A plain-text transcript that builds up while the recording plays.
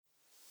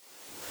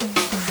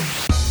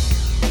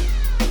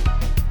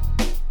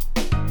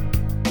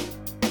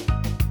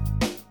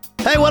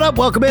Hey, what up?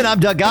 Welcome in. I'm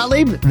Doug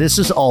Gottlieb. This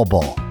is All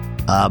Ball,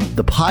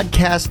 the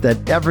podcast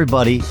that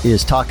everybody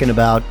is talking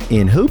about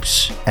in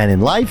hoops and in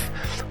life,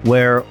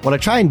 where what I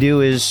try and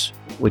do is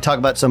we talk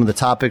about some of the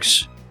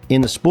topics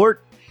in the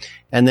sport,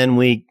 and then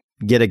we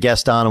get a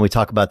guest on and we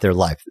talk about their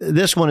life.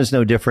 This one is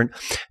no different.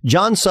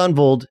 John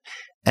Sundvold,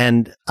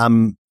 and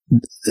I'm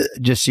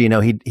just so you know,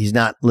 he's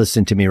not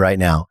listening to me right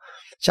now.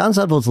 John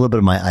Sundvold's a little bit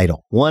of my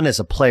idol. One, as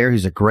a player,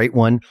 he's a great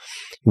one.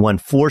 He won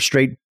 4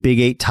 straight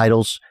Big 8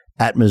 titles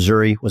at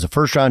Missouri, was a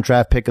first-round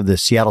draft pick of the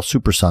Seattle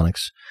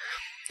Supersonics.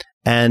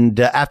 And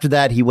after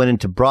that, he went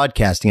into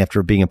broadcasting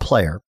after being a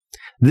player.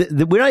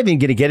 We're not even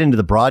going to get into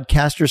the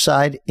broadcaster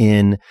side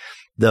in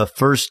the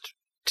first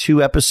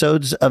 2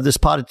 episodes of this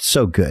pod. It's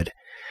so good.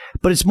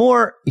 But it's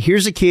more,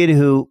 here's a kid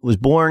who was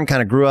born,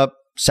 kind of grew up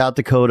South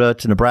Dakota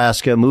to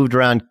Nebraska, moved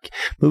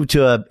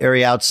to an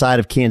area outside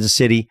of Kansas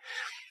City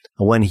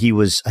when he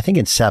was, I think,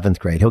 in 7th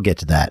grade. He'll get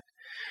to that.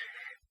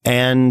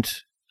 And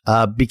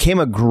became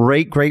a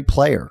great, great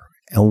player.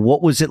 And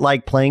what was it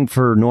like playing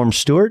for Norm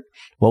Stewart?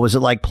 What was it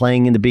like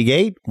playing in the Big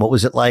 8? What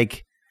was it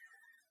like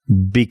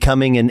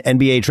becoming an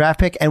NBA draft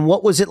pick? And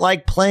what was it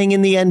like playing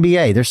in the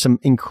NBA? There's some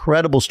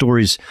incredible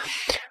stories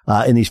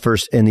in these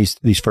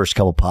first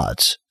couple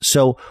pods.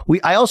 So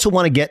I also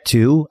want to get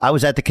to, I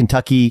was at the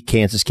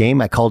Kentucky-Kansas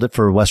game. I called it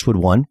for Westwood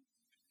One.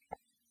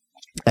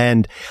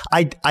 And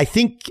I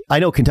think, I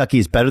know Kentucky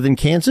is better than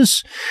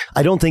Kansas.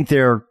 I don't think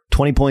they're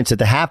 20 points at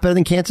the half better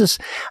than Kansas.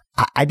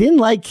 I didn't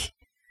like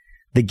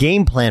the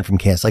game plan from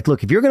Kansas. Like,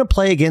 look, if you're going to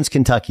play against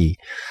Kentucky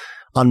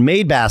on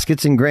made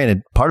baskets, and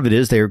granted, part of it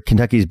is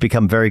Kentucky's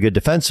become very good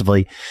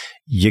defensively,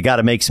 you got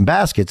to make some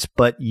baskets,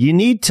 but you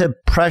need to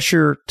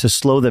pressure to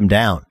slow them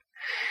down.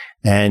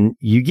 And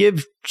you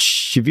give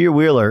Shavir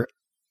Wheeler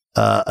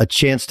a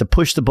chance to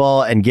push the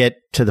ball and get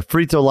to the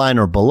free throw line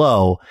or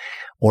below,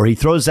 or he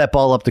throws that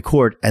ball up the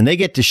court and they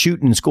get to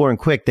shooting and scoring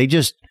quick.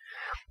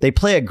 They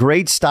play a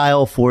great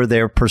style for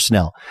their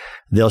personnel.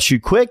 They'll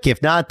shoot quick.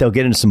 If not, they'll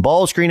get into some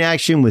ball screen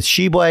action with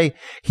Sheboy.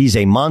 He's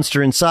a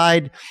monster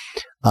inside.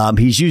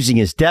 He's using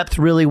his depth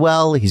really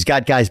well. He's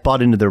got guys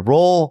bought into their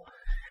role.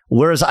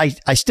 Whereas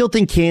I still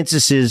think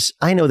Kansas is,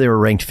 I know they were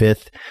ranked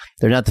 5th.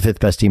 They're not the 5th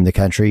best team in the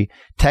country.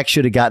 Tech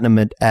should have gotten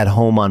them at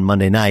home on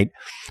Monday night.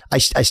 I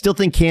still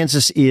think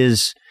Kansas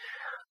is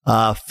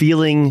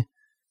feeling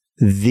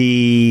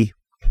the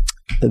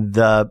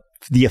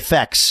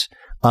effects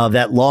of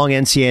that long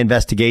NCAA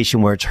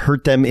investigation where it's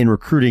hurt them in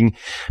recruiting,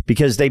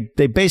 because they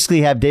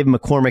basically have David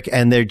McCormick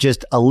and they're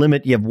just a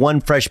limit. You have one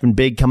freshman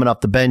big coming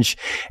off the bench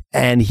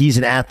and he's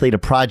an athlete, a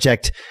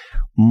project.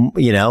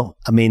 You know,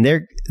 I mean,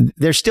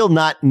 they're still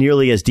not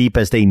nearly as deep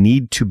as they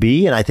need to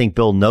be. And I think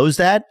Bill knows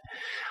that.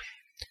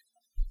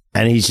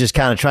 And he's just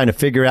kind of trying to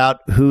figure out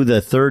who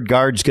the third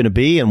guard's going to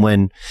be. And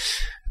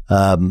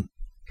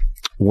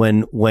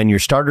when your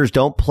starters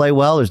don't play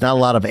well, there's not a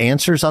lot of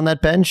answers on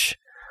that bench.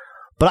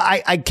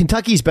 But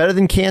Kentucky's better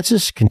than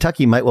Kansas.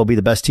 Kentucky might well be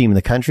the best team in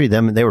the country.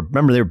 They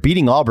were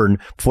beating Auburn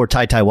before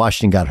Ty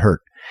Washington got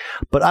hurt.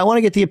 But I want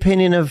to get the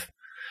opinion of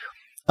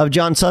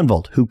John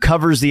Sundvold, who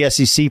covers the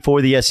SEC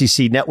for the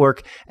SEC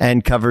Network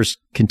and covers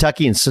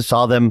Kentucky, and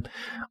saw them.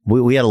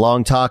 We had a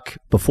long talk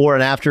before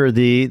and after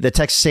the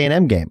Texas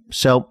A&M game.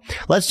 So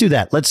let's do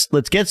that. Let's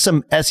get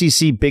some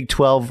SEC Big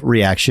 12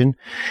 reaction,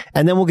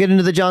 and then we'll get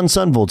into the John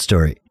Sundvold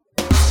story.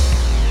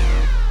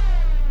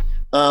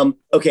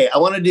 Okay, I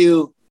want to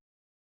do.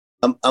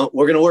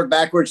 We're going to work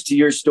backwards to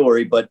your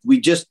story, but we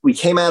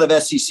came out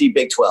of SEC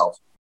Big 12.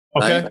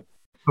 Okay. Right?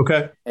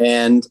 Okay.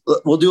 And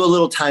we'll do a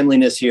little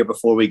timeliness here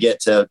before we get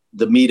to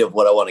the meat of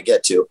what I want to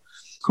get to.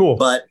 Cool.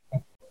 But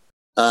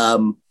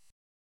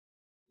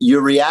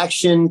your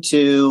reaction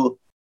to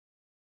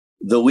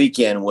the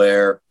weekend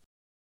where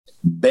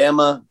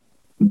Bama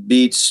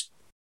beats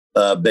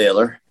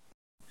Baylor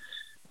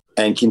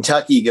and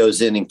Kentucky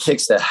goes in and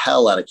kicks the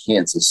hell out of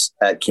Kansas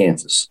at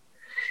Kansas.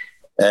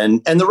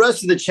 And the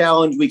rest of the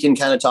challenge we can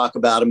kind of talk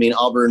about. I mean,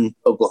 Auburn,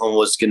 Oklahoma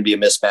was going to be a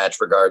mismatch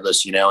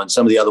regardless, you know, and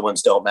some of the other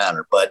ones don't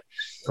matter. But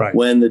right,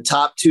 when the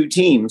top 2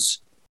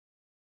 teams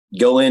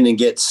go in and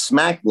get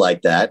smacked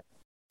like that,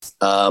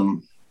 I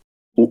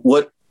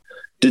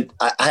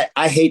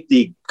hate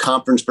the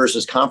conference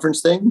versus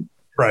conference thing.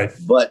 Right.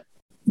 But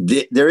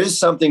there is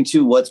something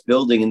to what's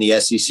building in the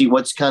SEC.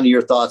 What's kind of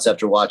your thoughts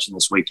after watching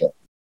this weekend?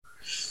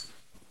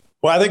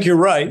 Well, I think you're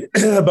right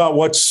about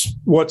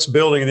what's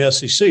building in the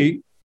SEC.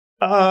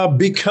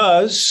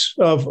 Because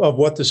of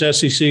what this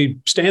SEC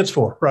stands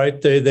for,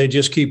 right? They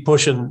just keep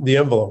pushing the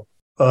envelope.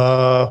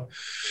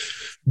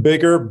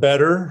 Bigger,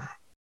 better.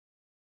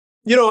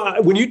 You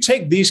know, when you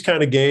take these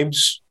kind of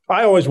games,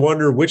 I always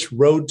wonder which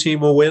road team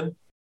will win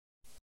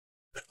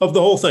of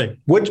the whole thing.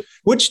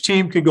 Which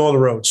team can go on the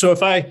road? So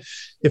if I'd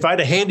have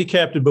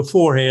handicapped it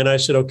beforehand, I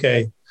said,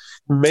 okay,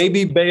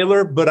 maybe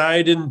Baylor, but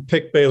I didn't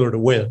pick Baylor to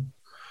win.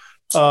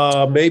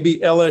 Maybe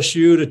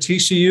LSU to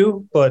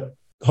TCU, but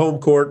home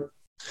court.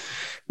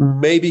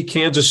 Maybe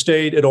Kansas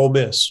State at Ole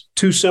Miss,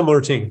 2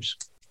 similar teams,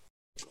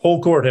 whole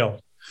court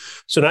held.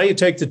 So now you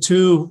take the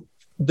two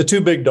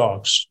big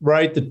dogs,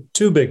 right? The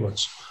 2 big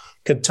ones,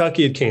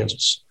 Kentucky and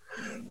Kansas.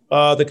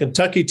 The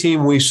Kentucky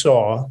team we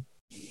saw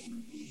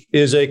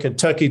is a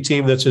Kentucky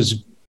team that's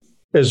as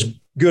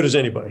good as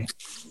anybody.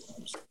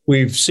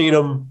 We've seen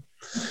them.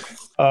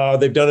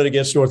 They've done it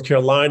against North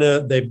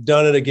Carolina. They've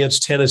done it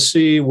against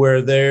Tennessee,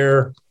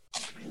 where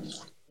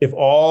if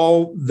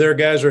all their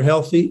guys are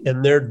healthy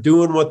and they're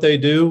doing what they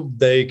do,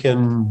 they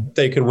can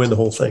win the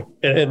whole thing.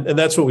 And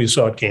that's what we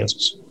saw at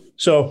Kansas.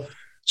 So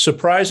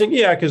surprising,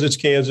 yeah, because it's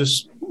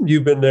Kansas.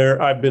 You've been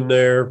there. I've been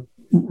there.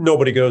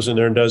 Nobody goes in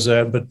there and does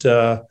that,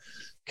 but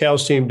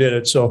Cal's team did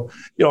it. So,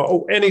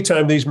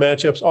 anytime these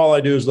matchups, all I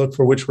do is look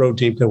for which road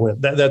team can win.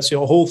 That's the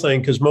whole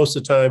thing, because most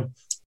of the time,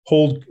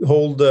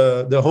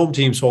 the home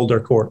teams hold their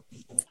court.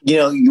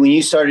 When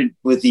you started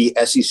with the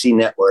SEC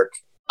network,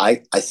 I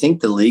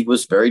think the league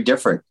was very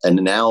different.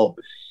 And now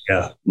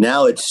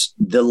it's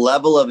the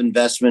level of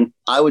investment,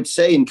 I would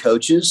say, in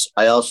coaches.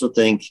 I also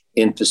think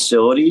in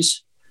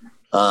facilities.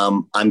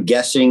 I'm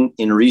guessing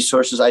in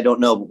resources. I don't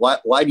know.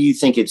 Why do you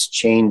think it's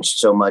changed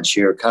so much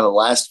here? Kind of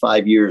last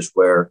 5 years,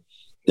 where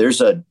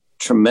there's a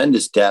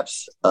tremendous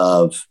depth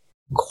of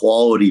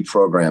quality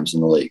programs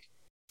in the league.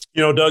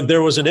 Doug,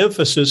 there was an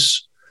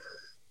emphasis,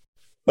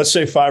 let's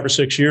say 5 or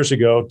 6 years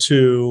ago,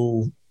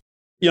 to,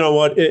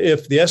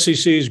 if the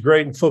SEC is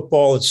great in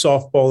football and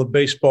softball and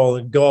baseball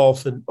and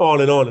golf and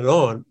on and on and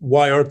on,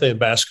 why aren't they in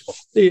basketball?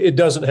 It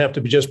doesn't have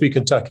to just be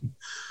Kentucky.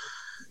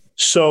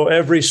 So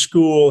every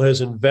school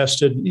has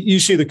invested. You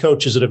see the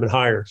coaches that have been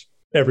hired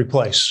every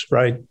place,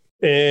 right?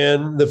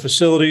 And the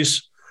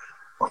facilities.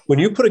 When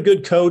you put a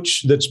good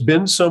coach that's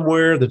been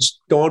somewhere,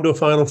 that's gone to a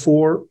Final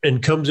Four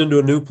and comes into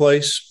a new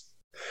place,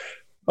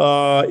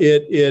 I'm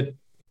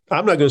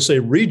not going to say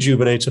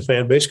rejuvenates a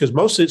fan base,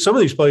 because some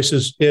of these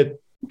places, it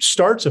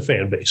starts a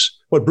fan base.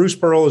 What Bruce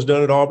Pearl has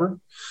done at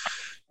Auburn,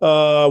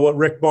 what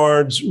Rick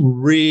Barnes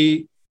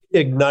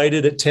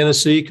reignited at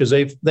Tennessee, because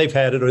they've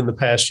had it in the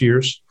past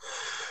years.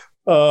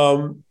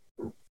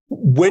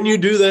 When you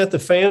do that, the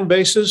fan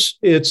bases,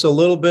 it's a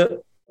little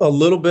bit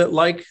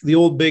like the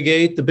old Big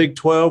 8, the Big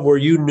 12, where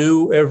you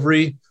knew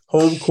every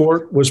home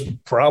court was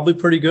probably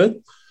pretty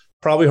good,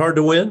 probably hard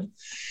to win.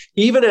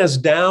 Even as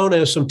down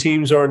as some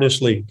teams are in this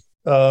league,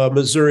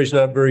 Missouri's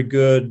not very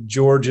good.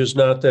 Georgia's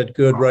not that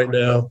good right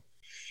now.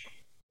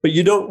 But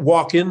you don't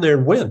walk in there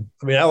and win.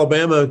 I mean,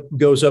 Alabama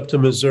goes up to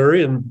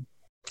Missouri, and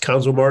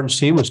Conzo Martin's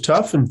team was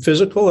tough and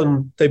physical,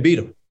 and they beat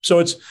them.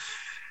 So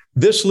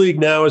this league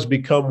now has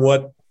become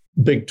what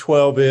Big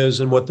 12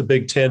 is and what the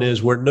Big 10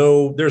 is, where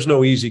there's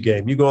no easy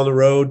game. You go on the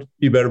road,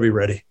 you better be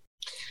ready.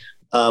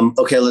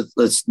 Okay,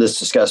 let's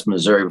discuss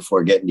Missouri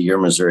before getting to your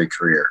Missouri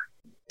career.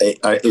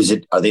 Are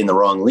they in the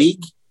wrong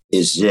league?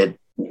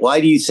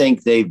 Why do you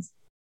think I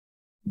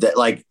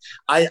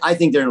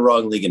think they're in the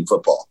wrong league in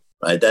football,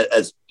 right?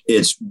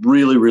 It's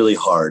really, really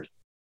hard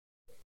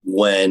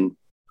when,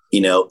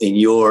 in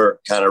your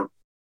kind of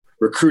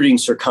recruiting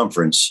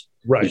circumference,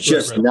 right, there's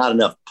just not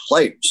enough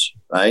players,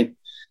 right?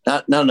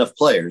 Not enough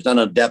players, not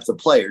enough depth of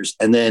players.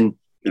 And then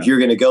if you're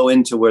going to go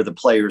into where the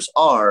players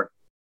are,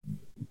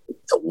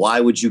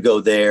 why would you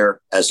go there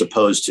as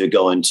opposed to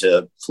going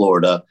to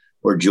Florida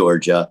or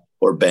Georgia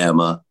or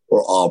Bama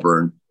or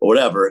Auburn or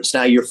whatever? It's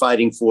now you're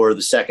fighting for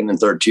the second and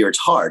third tier. It's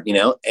hard,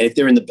 And if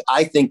they're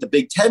I think the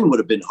Big 10 would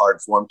have been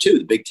hard for them too.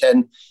 The Big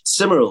 10,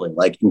 similarly,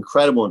 like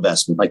incredible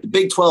investment. Like the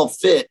Big 12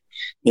 fit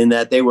in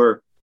that they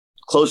were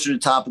closer to the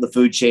top of the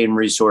food chain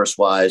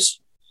resource-wise.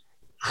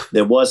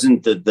 There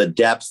wasn't the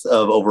depth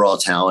of overall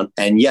talent.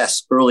 And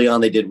yes, early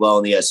on they did well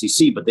in the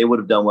SEC, but they would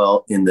have done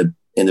well in the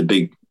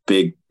Big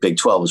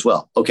 12 as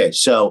well. Okay,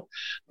 so,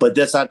 but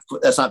that's not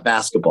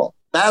basketball.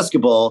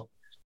 Basketball,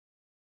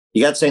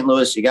 you got St.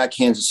 Louis, you got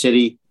Kansas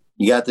City,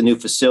 you got the new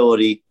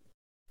facility.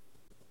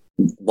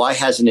 Why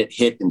hasn't it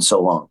hit in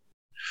so long?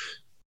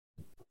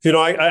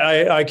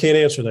 I can't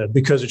answer that,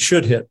 because it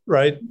should hit,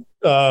 right?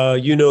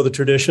 The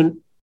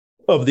tradition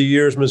of the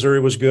years Missouri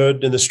was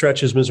good, and the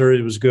stretches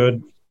Missouri was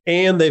good.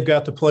 And they've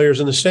got the players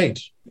in the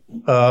state.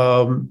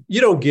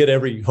 You don't get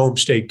every home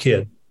state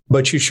kid,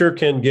 but you sure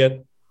can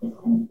get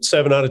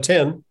 7 out of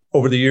 10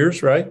 over the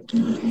years, right?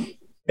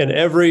 And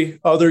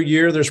every other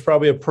year, there's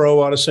probably a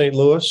pro out of St.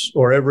 Louis,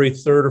 or every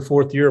third or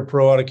fourth year, a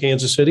pro out of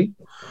Kansas City.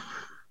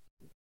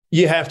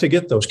 You have to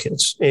get those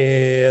kids.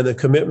 And the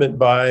commitment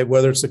by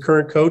whether it's the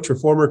current coach or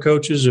former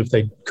coaches, if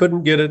they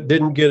didn't get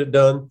it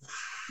done.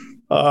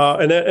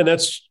 And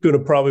that's going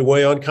to probably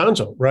weigh on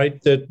Conzo,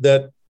 right?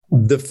 That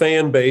the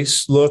fan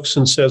base looks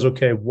and says,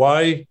 okay,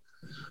 why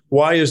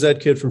is that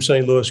kid from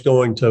St. Louis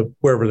going to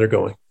wherever they're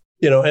going?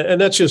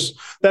 And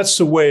that's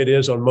the way it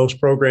is on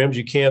most programs.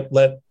 You can't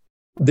let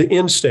the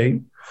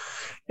in-state.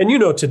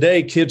 And,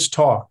 today kids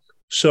talk.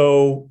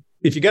 So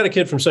if you got a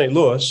kid from St.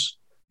 Louis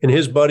and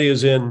his buddy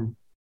is in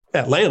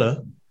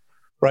Atlanta,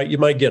 right, you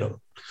might get him.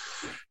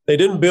 They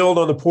didn't build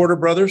on the Porter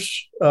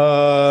brothers,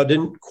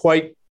 didn't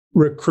quite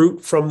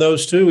recruit from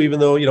those two, even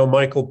though,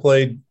 Michael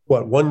played,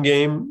 one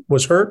game,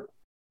 was hurt,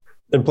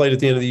 then played at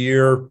the end of the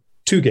year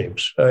 2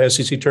 games,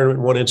 SEC tournament,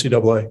 1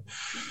 NCAA.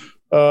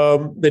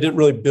 They didn't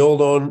really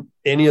build on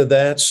any of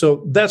that.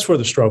 So that's where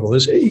the struggle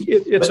is.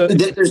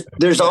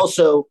 There's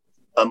also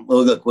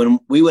well, look, when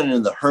we went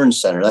into the Hearn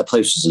Center, that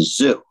place was a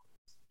zoo.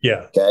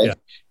 Yeah. Okay. Yeah.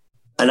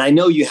 And I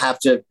know you have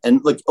to,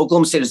 and look,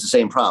 Oklahoma State has the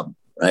same problem,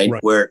 right?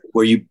 Where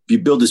you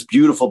build this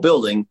beautiful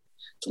building,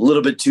 it's a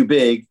little bit too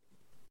big.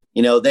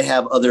 You know, they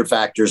have other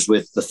factors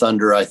with the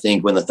Thunder. I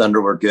think when the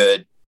Thunder were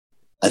good,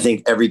 I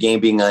think every game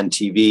being on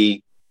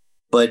TV,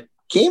 but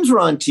games were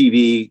on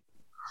TV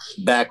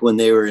back when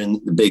they were in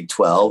the Big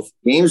 12.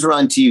 Games were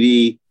on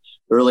TV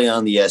early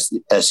on the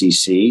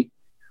SEC.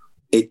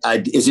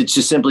 Is it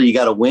just simply you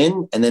got to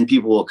win and then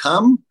people will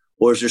come?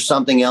 Or is there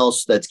something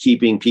else that's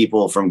keeping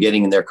people from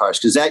getting in their cars?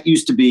 Because that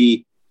used to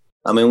be,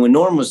 I mean, when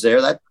Norm was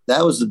there, that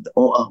was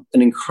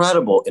an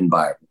incredible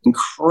environment,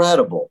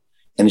 incredible.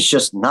 And it's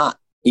just not,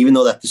 even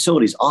though that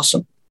facility is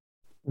awesome.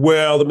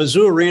 Well, the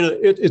Mizzou Arena,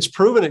 it's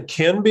proven it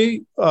can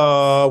be.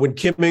 When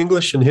Kim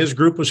English and his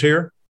group was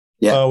here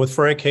with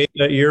Frank Hayes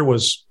that year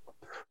was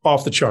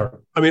off the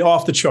chart. I mean,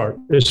 off the chart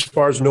as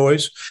far as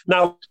noise.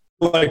 Not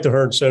like the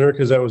Hearn Center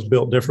because that was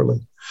built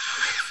differently.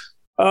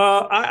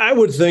 I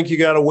would think you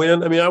got to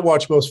win. I mean, I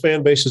watch most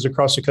fan bases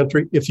across the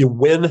country. If you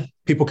win,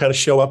 people kind of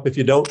show up. If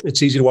you don't,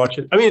 it's easy to watch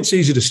it. I mean, it's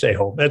easy to stay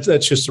home.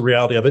 That's just the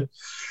reality of it.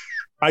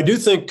 I do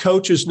think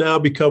coaches now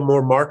become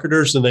more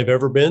marketers than they've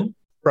ever been,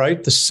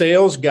 right? The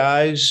sales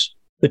guys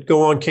that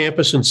go on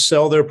campus and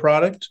sell their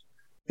product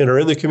and are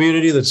in the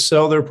community that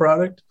sell their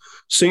product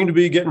seem to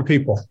be getting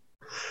people.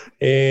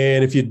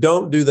 And if you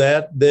don't do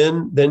that,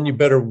 then you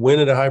better win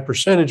at a high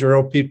percentage or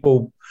else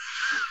people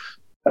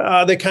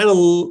they kind of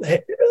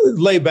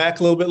lay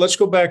back a little bit. Let's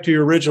go back to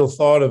your original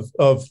thought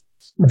of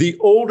the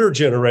older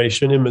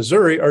generation in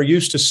Missouri are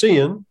used to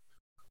seeing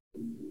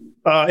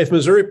if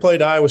Missouri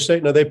played Iowa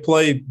State, now they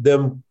played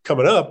them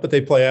coming up, but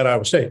they play at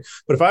Iowa State.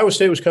 But if Iowa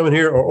State was coming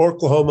here or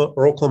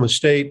Oklahoma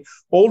State,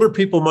 older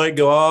people might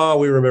go,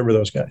 we remember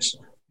those guys.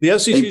 The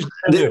SEC's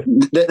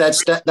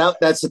that's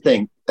the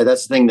thing.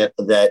 That's the thing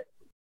that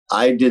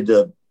I did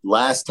the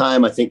last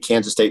time I think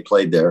Kansas State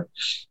played there.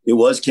 It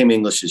was Kim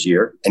English's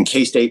year, and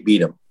K-State beat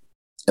them.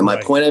 And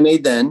my point I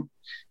made then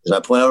is my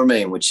point I'll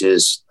remain, which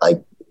is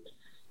like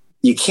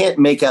you can't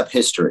make up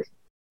history.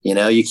 You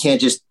know, you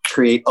can't just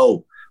create,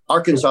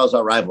 Arkansas is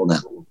our rival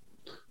now.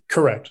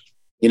 Correct.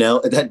 You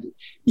know, that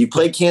you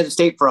played Kansas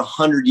State for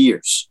 100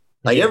 years.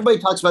 Like everybody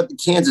talks about the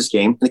Kansas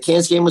game, and the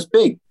Kansas game was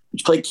big.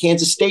 You played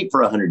Kansas State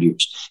for 100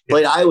 years.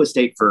 Played Iowa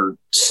State for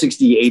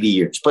 60, 80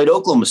 years. Played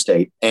Oklahoma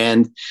State.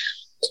 And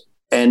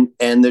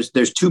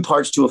there's two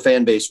parts to a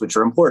fan base which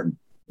are important.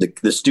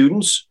 The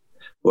students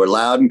who are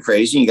loud and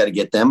crazy, you got to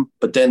get them.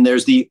 But then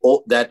there's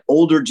that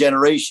older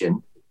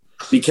generation,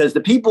 because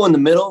the people in the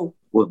middle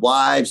with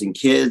wives and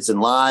kids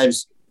and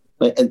lives,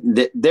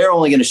 they're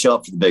only going to show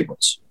up for the big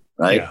ones,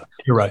 right? Yeah,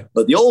 you're right.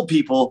 But the old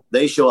people,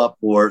 they show up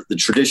for the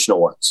traditional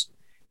ones.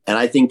 And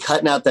I think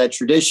cutting out that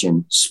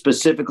tradition,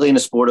 specifically in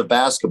the sport of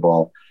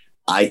basketball,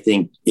 I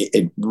think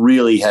it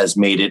really has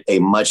made it a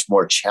much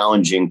more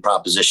challenging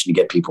proposition to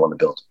get people in the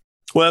building.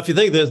 Well, if you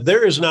think that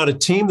there is not a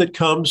team that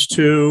comes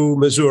to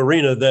Mizzou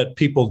Arena that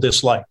people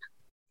dislike.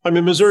 I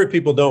mean, Missouri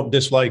people don't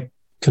dislike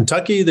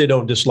Kentucky. They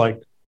don't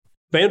dislike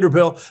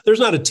Vanderbilt. There's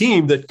not a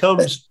team that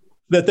comes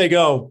that they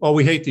go,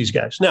 we hate these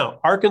guys. Now,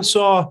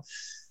 Arkansas,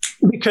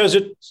 because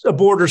it's a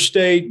border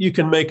state, you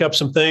can make up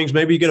some things.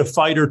 Maybe you get a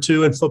fight or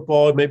two in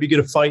football. Maybe you get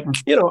a fight. And,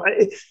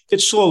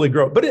 it slowly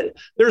grows. But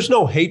there's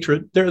no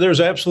hatred.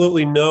 There's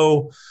absolutely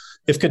no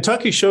 – if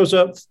Kentucky shows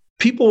up,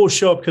 people will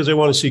show up because they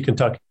want to see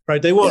Kentucky,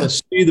 right? They want to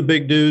see the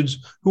big dudes.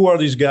 Who are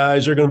these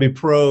guys? They're going to be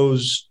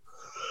pros.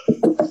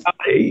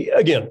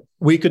 Again,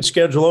 we could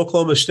schedule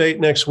Oklahoma State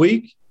next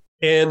week,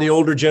 and the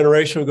older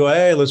generation would go,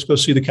 hey, let's go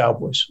see the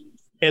Cowboys.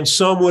 And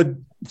some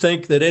would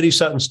think that Eddie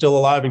Sutton's still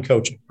alive and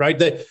coaching, right?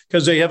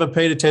 Because they haven't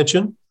paid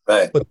attention.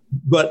 Right.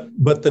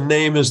 But the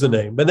name is the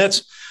name. And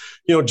that's,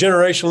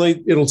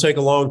 generationally, it'll take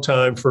a long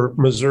time for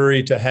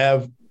Missouri to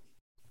have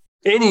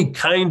any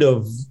kind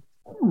of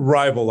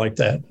rival like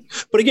that.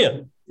 But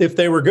again, if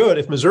they were good,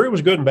 if Missouri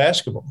was good in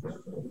basketball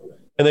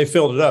and they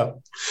filled it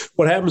up,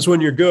 what happens when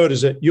you're good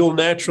is that you'll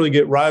naturally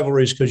get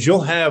rivalries because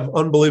you'll have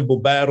unbelievable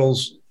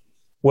battles,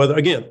 whether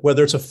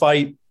it's a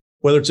fight,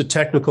 whether it's a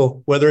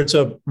technical, whether it's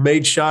a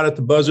made shot at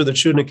the buzzer that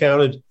shouldn't have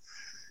counted.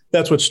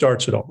 That's what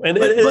starts it all. And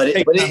it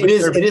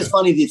is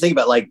funny if you think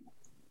about, like,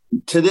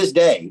 to this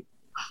day,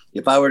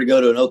 if I were to go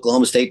to an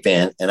Oklahoma State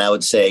fan and I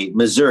would say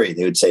Missouri,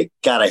 they would say,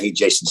 God, I hate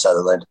Jason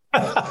Sutherland.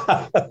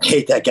 I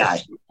hate that guy.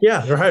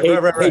 Yeah, right.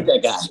 Hate that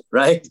guy,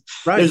 right?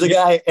 There's a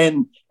guy,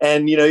 and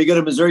you go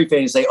to a Missouri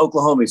fan, you say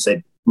Oklahoma, you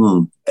say,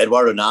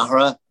 Eduardo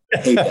Nahara.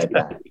 Hate that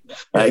guy.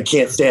 I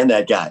can't stand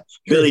that guy.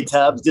 Billy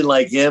Tubbs didn't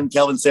like him.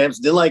 Kelvin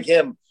Sampson didn't like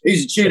him.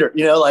 He's a cheater.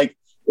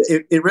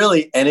 It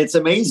really, and it's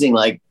amazing.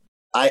 Like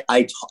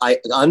I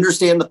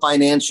understand the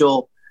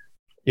financial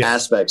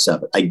aspects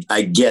of it.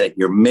 I get it.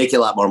 You're making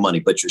a lot more money,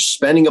 but you're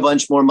spending a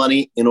bunch more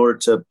money in order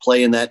to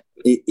play in that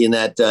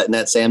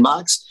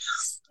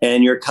sandbox,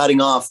 and you're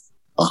cutting off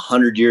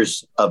 100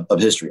 years of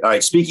history. All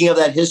right. Speaking of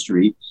that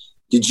history,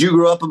 Did you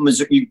grow up in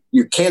Missouri?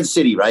 You're Kansas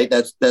City, right?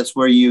 That's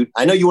where you.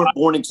 I know you weren't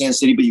born in Kansas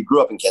City, but you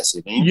grew up in Kansas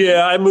City. Didn't you?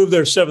 Yeah, I moved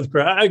there seventh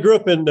grade. I grew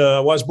up in.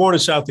 I was born in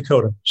South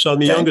Dakota, so I'm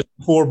the youngest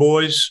of four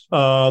boys.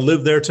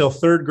 Lived there till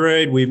third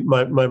grade.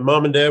 My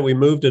mom and dad, we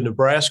moved to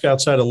Nebraska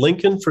outside of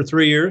Lincoln for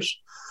 3 years.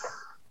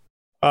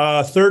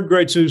 Third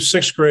grade to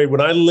sixth grade. When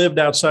I lived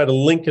outside of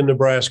Lincoln,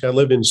 Nebraska, I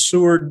lived in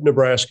Seward,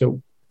 Nebraska.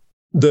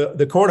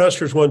 The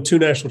Cornhuskers won 2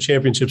 national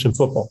championships in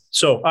football,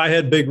 so I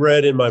had Big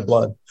Red in my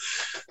blood.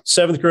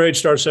 Seventh grade,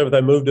 started seventh,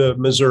 I moved to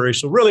Missouri.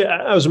 So really,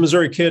 I was a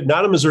Missouri kid,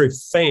 not a Missouri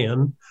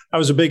fan. I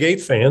was a Big 8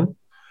 fan.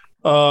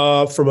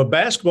 From a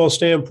basketball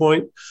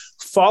standpoint,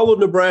 followed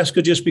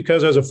Nebraska just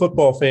because I was a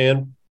football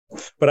fan,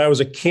 but I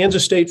was a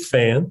Kansas State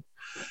fan.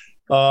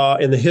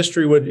 And the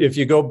history would, if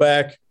you go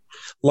back,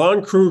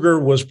 Lon Kruger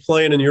was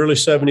playing in the early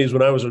 70s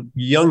when I was a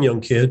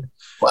young kid.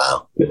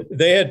 Wow.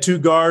 They had 2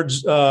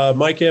 guards,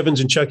 Mike Evans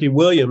and Chucky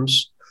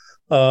Williams,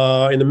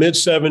 in the mid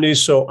 70s.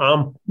 So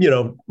I'm,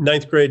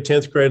 ninth grade,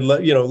 10th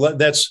grade,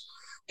 that's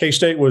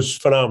K-State was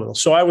phenomenal.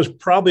 So I was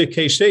probably a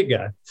K-State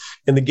guy.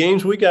 And the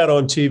games we got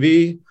on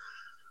TV,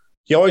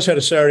 you always had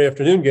a Saturday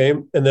afternoon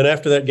game. And then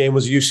after that game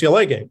was a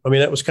UCLA game. I mean,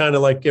 that was kind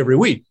of like every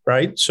week,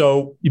 right?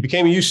 So you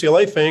became a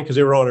UCLA fan because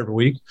they were on every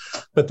week.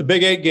 But the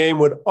Big 8 game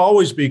would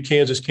always be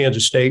Kansas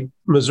State,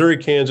 Missouri,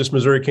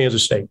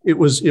 Kansas State. It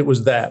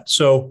was that.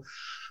 So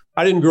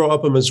I didn't grow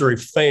up a Missouri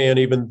fan,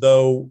 even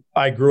though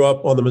I grew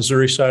up on the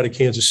Missouri side of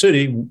Kansas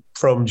City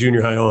from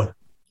junior high on.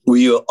 Were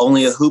you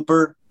only a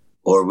hooper,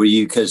 or were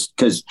you because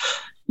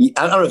I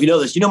don't know if you know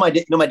this?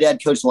 My dad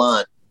coached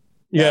Lon.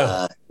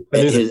 Yeah,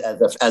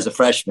 as a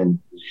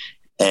freshman,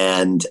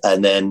 and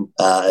then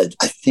I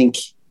think,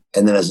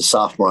 and then as a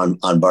sophomore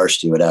on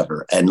varsity,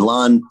 whatever. And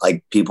Lon,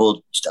 like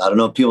people, I don't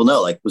know if people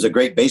know, like was a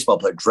great baseball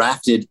player,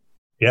 drafted,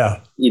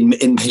 in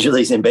Major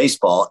Leagues in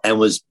baseball, and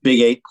was Big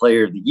 8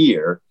 Player of the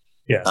Year.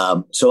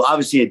 Yeah. So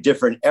obviously a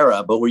different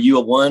era, but were you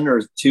a 1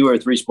 or 2 or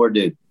 3 sport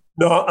dude?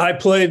 No, I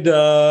played,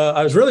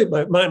 I was really,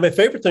 my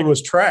favorite thing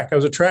was track. I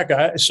was a track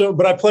guy.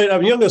 But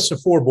I'm youngest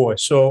of 4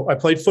 boys. So I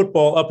played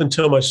football up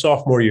until my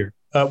sophomore year.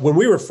 When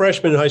we were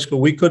freshmen in high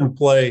school, we couldn't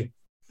play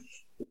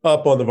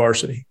up on the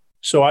varsity.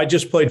 So I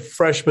just played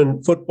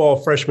freshman football,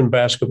 freshman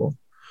basketball.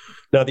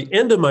 Now, the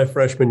end of my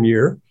freshman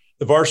year,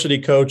 the varsity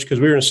coach, because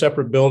we were in a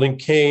separate building,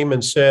 came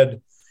and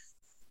said,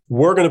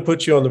 we're going to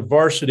put you on the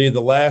varsity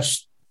the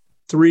last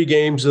 3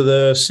 games of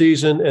the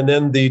season, and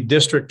then the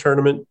district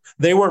tournament.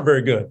 They weren't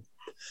very good.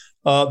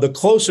 The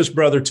closest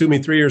brother to me,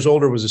 3 years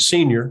older, was a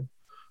senior.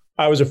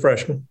 I was a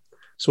freshman.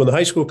 So when the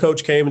high school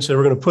coach came and said,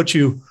 we're going to put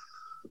you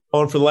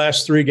on for the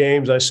last 3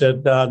 games, I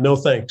said, no,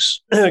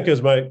 thanks.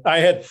 Because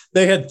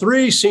they had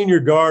 3 senior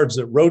guards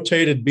that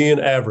rotated being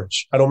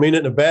average. I don't mean it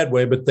in a bad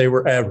way, but they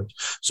were average.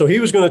 So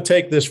he was going to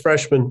take this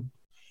freshman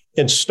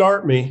and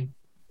start me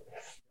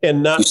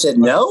and not. You said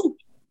no?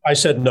 I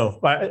said no.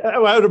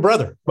 I had a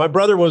brother. My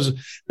brother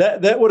was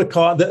that would have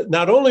caused that.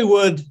 Not only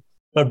would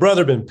my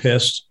brother been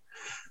pissed,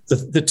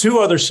 the 2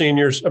 other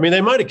seniors, I mean,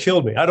 they might have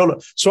killed me. I don't know.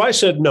 So I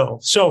said no.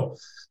 So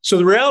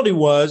the reality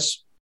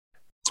was,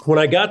 when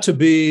I got to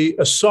be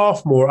a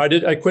sophomore,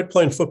 I quit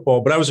playing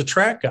football, but I was a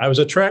track guy. I was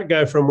a track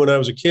guy from when I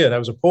was a kid. I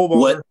was a pole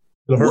vaulter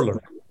and a hurdler.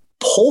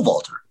 Pole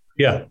vaulter?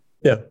 Yeah.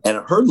 And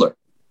a hurdler.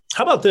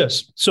 How about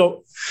this?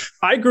 So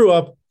I grew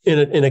up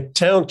in a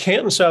town,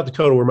 Canton, South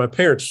Dakota, where my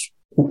parents,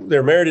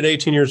 they're married at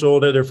 18 years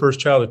old, had their first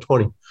child at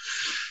 20.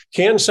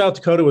 Canton, South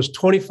Dakota was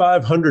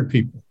 2,500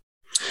 people,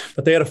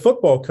 but they had a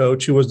football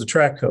coach who was the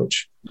track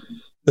coach.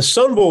 The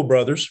Sundvold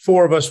brothers,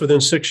 4 of us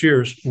within 6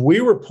 years,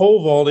 we were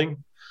pole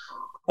vaulting.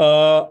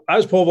 I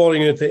was pole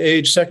vaulting at the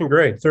age 2nd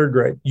grade, 3rd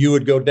grade. You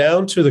would go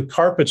down to the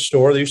carpet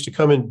store. They used to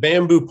come in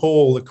bamboo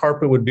pole. The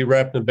carpet would be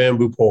wrapped in a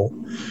bamboo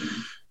pole.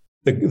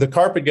 The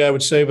carpet guy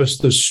would save us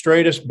the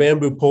straightest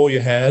bamboo pole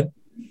you had.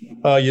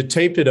 You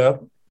taped it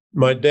up.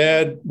 My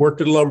dad worked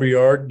at a lumber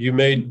yard. You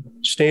made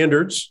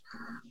standards.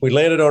 We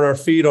landed on our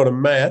feet on a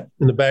mat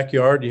in the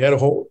backyard. We had a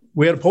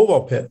pole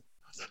vault pit.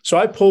 So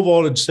I pole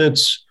vaulted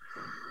since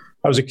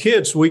I was a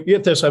kid. So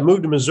I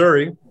moved to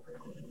Missouri,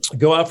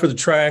 go out for the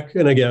track.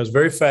 And again, I was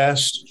very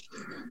fast,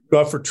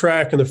 go out for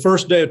track. And the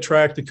first day of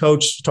track, the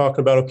coach was talking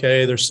about,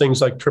 okay, there's things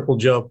like triple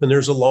jump, and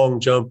there's a long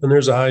jump, and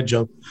there's a high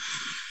jump.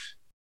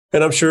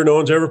 And I'm sure no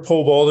one's ever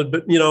pole vaulted,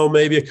 but,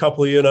 maybe a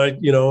couple of you. And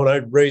I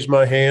raised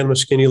my hand, I'm a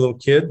skinny little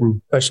kid.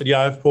 And I said,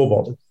 yeah, I've pole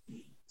vaulted.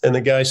 And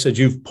the guy said,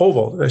 you've pole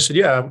vaulted? I said,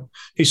 yeah.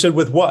 He said,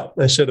 with what?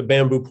 And I said, a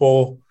bamboo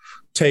pole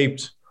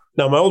taped.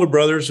 Now, my older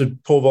brothers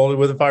had pole vaulted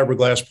with a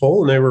fiberglass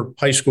pole, and they were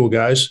high school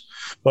guys.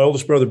 My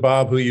oldest brother,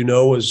 Bob, who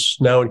is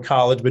now in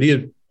college, but he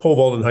had pole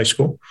vaulted in high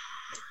school.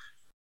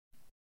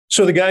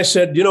 So the guy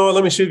said,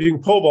 let me see if you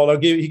can pole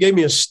vault. He gave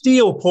me a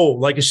steel pole.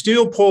 Like a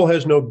steel pole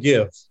has no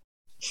give.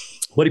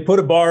 But he put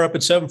a bar up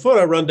at 7 foot.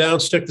 I run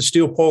down, stick the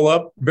steel pole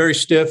up, very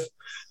stiff.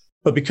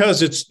 But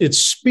because it's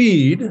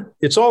speed,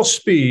 it's all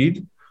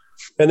speed,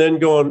 and then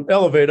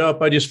elevate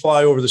up, I just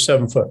fly over the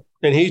 7 foot.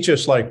 And he's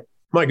just like,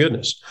 my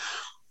goodness.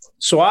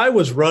 So I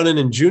was running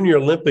in junior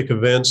Olympic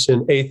events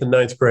in 8th and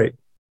 9th grade.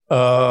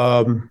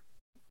 And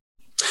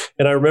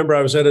And I remember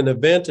I was at an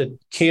event at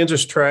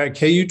Kansas track,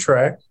 KU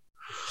track,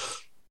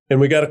 and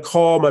we got a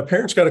call. My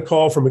parents got a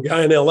call from a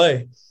guy in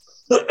LA.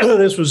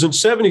 This was in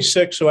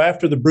 76, so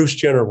after the Bruce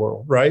Jenner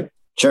world, right?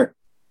 Sure.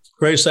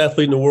 Greatest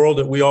athlete in the world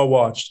that we all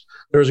watched.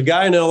 There was a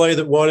guy in LA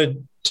that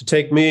wanted to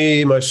take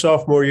me my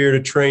sophomore year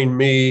to train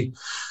me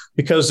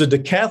because the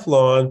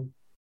decathlon,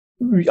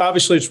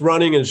 obviously it's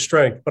running and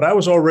strength, but I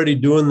was already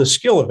doing the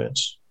skill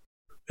events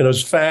and I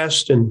was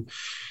fast. And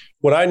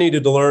what I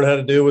needed to learn how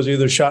to do was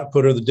either shot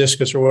put or the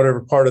discus or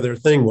whatever part of their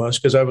thing was,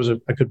 because I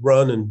could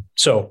run. And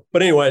so,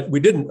 but anyway,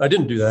 I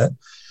didn't do that.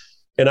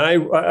 And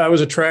I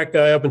was a track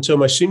guy up until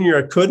my senior year.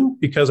 I couldn't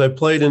because I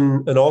played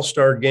in an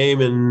all-star game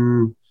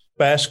in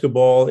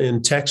basketball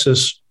in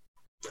Texas,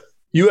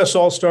 U.S.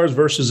 All-Stars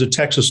versus the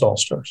Texas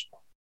All-Stars.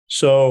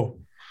 So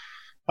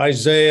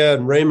Isaiah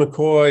and Ray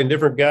McCoy and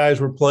different guys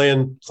were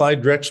playing,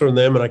 Clyde Drexler and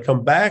them. And I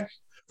come back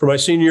for my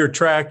senior year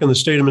track, and the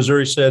state of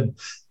Missouri said,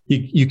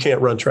 you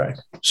can't run track.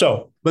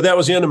 So, but that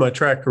was the end of my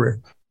track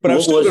career. But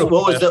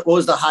what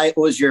was the height?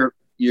 What was your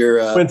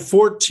went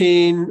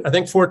 14, I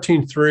think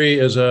 14.3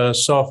 as a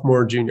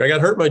sophomore, junior. I got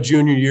hurt my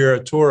junior year. I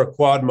tore a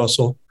quad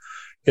muscle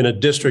in a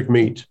district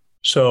meet.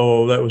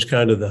 So that was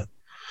kind of the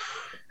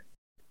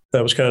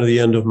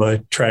end of my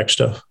track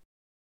stuff.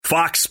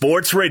 Fox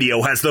Sports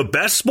Radio has the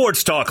best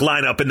sports talk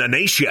lineup in the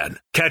nation.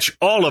 Catch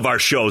all of our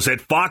shows at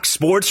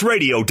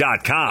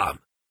foxsportsradio.com.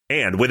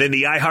 And within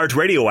the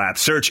iHeartRadio app,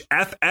 search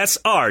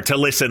FSR to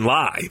listen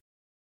live.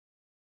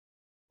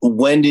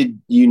 When did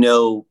you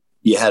know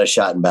you had a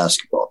shot in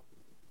basketball?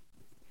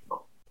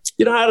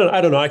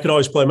 I don't know. I could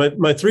always play.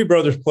 My three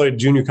brothers played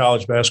junior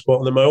college basketball,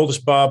 and then my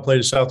oldest Bob played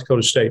at South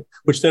Dakota State,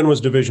 which then was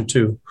Division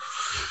II.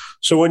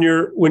 So when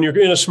you're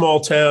in a small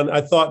town,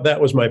 I thought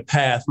that was my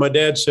path. My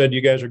dad said,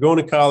 "You guys are going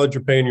to college.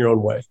 You're paying your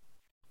own way."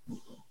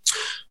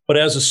 But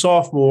as a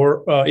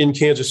sophomore in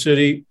Kansas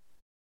City,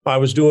 I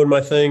was doing my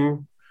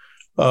thing,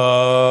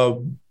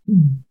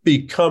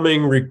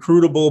 becoming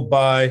recruitable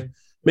by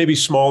maybe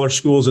smaller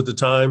schools at the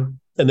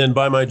time, and then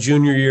by my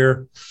junior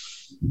year,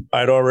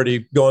 I'd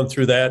already gone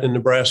through that, and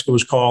Nebraska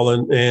was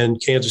calling,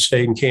 and Kansas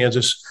State and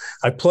Kansas.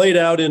 I played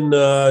out in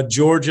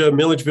Georgia,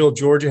 Milledgeville,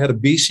 Georgia, had a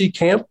BC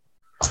camp.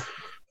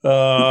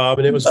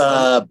 And it was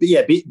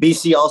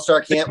BC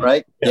All-Star Camp,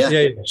 right?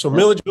 Yeah. So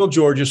Milledgeville,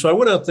 Georgia. So I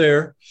went out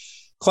there.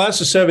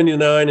 Class of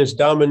 79 is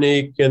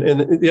Dominique,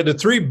 and the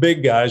three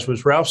big guys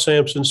was Ralph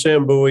Sampson,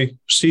 Sam Bowie,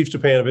 Steve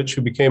Stepanovich,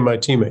 who became my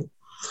teammate.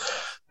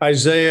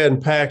 Isaiah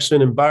and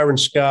Paxton and Byron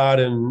Scott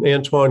and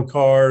Antoine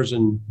Cars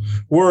and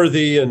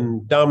Worthy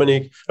and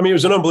Dominique. I mean, it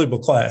was an unbelievable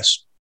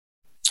class.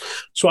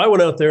 So I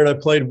went out there and I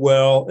played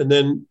well. And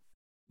then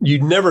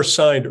you never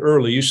signed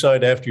early. You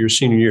signed after your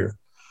senior year.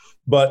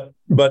 But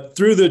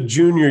through the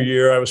junior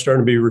year, I was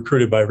starting to be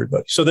recruited by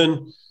everybody. So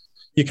then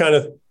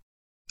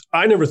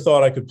I never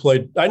thought I could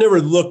play. I never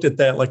looked at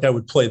that like I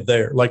would play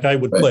there, like I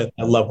would play at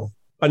that level.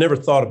 I never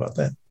thought about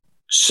that.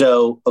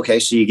 So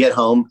you get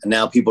home and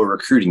now people are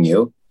recruiting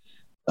you.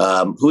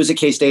 Who was at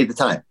K-State at the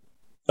time?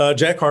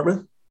 Jack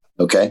Hartman.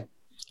 Okay.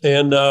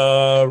 And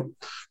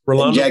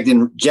Rolando.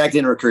 Jack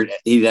didn't recruit.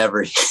 He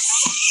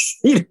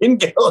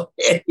didn't go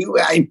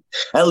anywhere.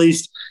 At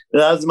least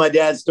that was my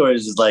dad's story.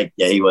 It's just like,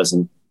 yeah, he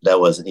wasn't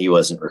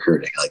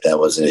recruiting. Like that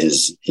wasn't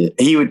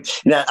he would,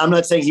 I'm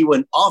not saying he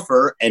wouldn't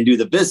offer and do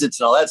the visits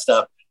and all that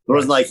stuff. It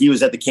wasn't like he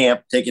was at the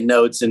camp taking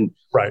notes and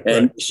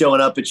showing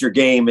up at your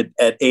game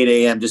at 8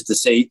 a.m. just to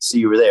see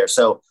you were there.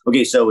 So,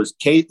 okay. So it was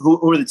Kate, who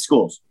were the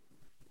schools?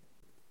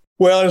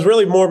 Well, it was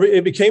really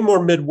it became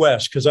more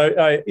Midwest because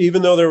I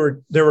even though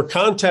there were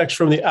contacts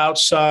from the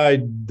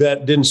outside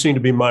that didn't seem to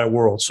be my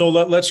world. So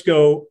let's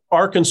go.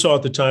 Arkansas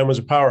at the time was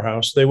a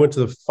powerhouse. They went to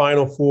the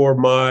Final Four.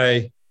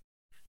 My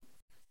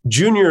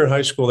junior year in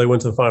high school, they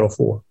went to the Final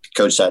Four.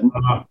 Coach Sutton.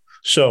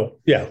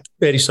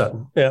 Eddie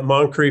Sutton,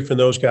 Moncrief and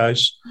those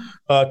guys.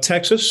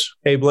 Texas,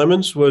 Abe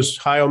Lemons was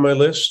high on my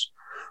list.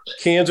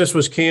 Kansas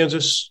was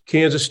Kansas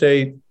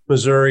State,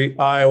 Missouri,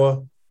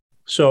 Iowa.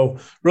 So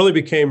really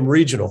became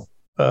regional.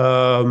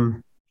 So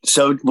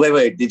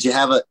wait,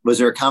 was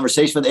there a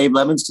conversation with Abe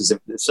Lemons? Because if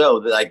so,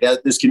 like that,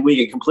 we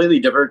can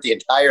completely divert the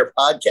entire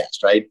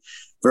podcast, right?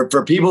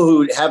 For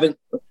people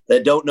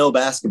that don't know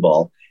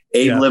basketball,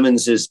 Abe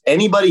Lemons is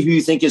anybody who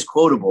you think is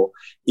quotable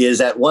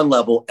is at one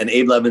level, and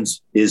Abe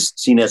Lemons is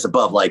seen as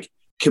above, like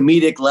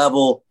comedic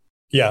level.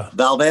 Yeah.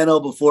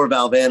 Valvano before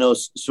Valvano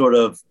sort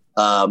of,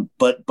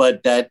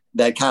 but that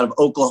kind of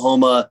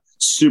Oklahoma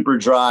super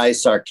dry,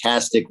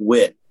 sarcastic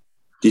wit.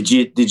 Is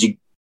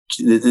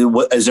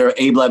there an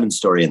Abe Lemons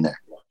story in there?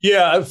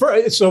 Yeah.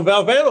 So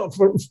Valvano,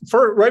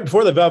 right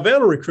before the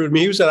Valvano recruited me,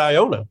 he was at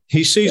Iona.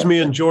 He sees me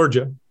in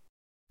Georgia.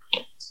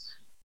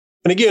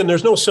 And again,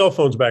 there's no cell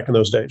phones back in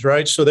those days,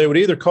 right? So they would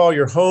either call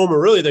your home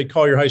or really they'd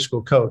call your high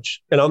school coach.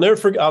 And I'll never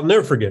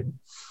forget it.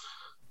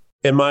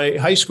 And my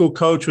high school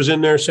coach was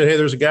in there and said, "Hey,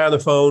 there's a guy on the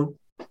phone."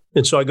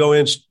 And so I go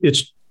in,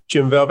 it's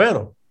Jim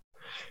Valvano.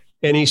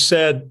 And he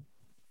said,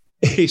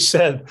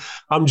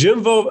 "I'm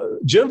Jim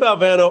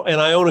Valvano and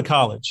Iona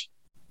College."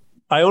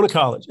 I own a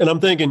college. And I'm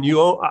thinking, I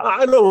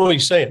don't know what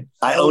he's saying.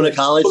 I own a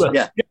college?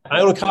 Yeah.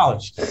 I own a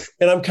college.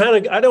 And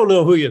I don't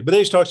know who he is, but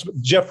then he talks about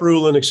Jeff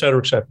Rulin, et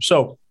cetera, et cetera.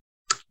 So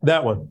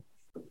that one.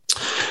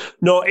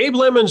 No, Abe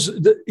Lemons,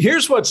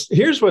 here's what's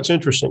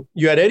interesting.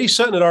 You had Eddie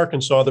Sutton at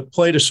Arkansas that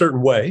played a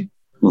certain way,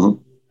 and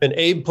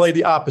Abe played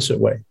the opposite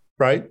way,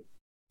 right?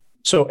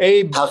 So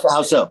Abe...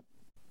 How so?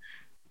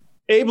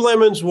 Abe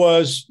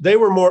Lemons they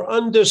were more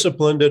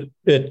undisciplined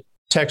at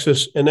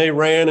Texas, and they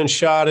ran and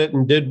shot it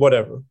and did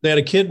whatever. They had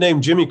a kid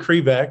named Jimmy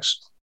Krevax,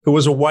 who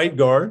was a white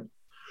guard,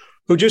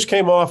 who just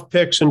came off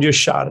picks and just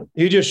shot it.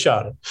 He just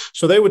shot it.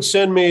 So they would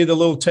send me the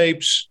little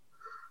tapes,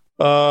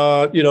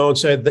 and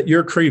say that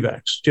you're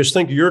Krevax. Just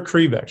think you're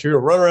Krevax. You're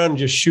going to run around and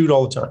just shoot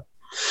all the time.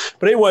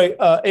 But anyway,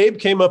 Abe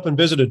came up and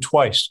visited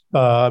twice in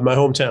my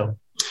hometown.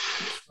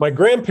 My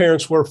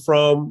grandparents were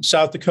from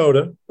South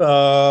Dakota.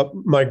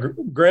 My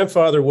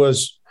grandfather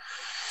was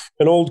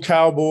an old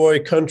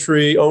cowboy,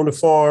 country, owned a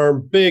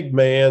farm, big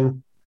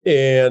man,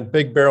 and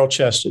big barrel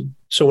chested.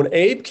 So when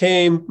Abe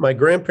came, my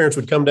grandparents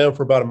would come down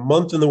for about a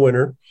month in the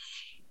winter,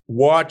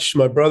 watch.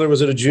 My brother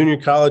was at a junior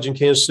college in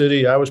Kansas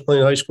City. I was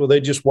playing high school.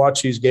 They just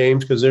watch these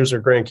games because there's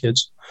their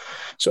grandkids.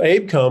 So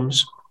Abe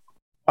comes.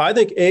 I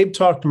think Abe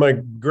talked to my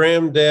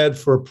granddad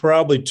for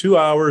probably 2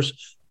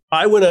 hours.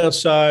 I went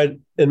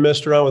outside and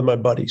messed around with my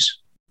buddies.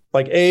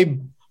 Like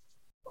Abe,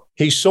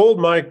 he sold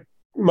my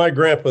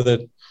grandpa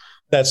that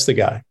that's the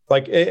guy.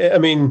 Like, I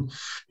mean,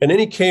 and then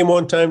he came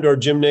one time to our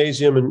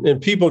gymnasium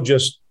and people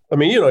just,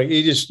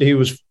 he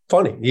was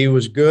funny. He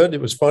was good.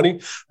 It was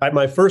funny.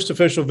 My first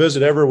official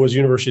visit ever was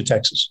University of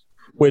Texas,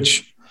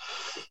 which,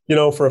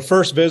 for a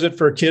first visit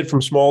for a kid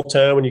from small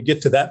town, when you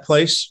get to that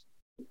place,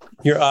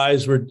 your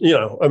eyes were,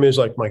 it's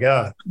like, my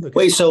God.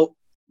 Wait,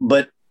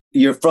 but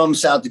you're from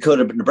South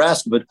Dakota, but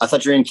Nebraska, but I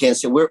thought you were in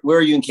Kansas City. Where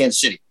are you in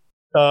Kansas City?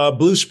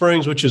 Blue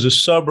Springs, which is a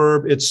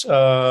suburb. It's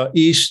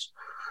east,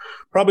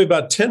 probably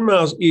about 10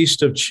 miles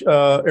east of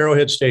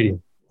Arrowhead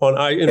Stadium on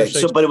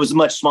Interstate. Okay, but it was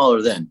much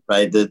smaller then,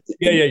 right?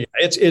 Yeah.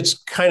 It's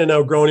kind of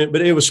now grown in,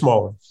 but it was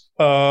smaller.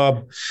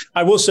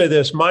 I will say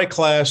this, my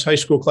high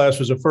school class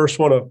was the first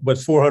one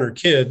with 400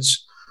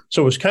 kids.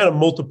 So it was kind of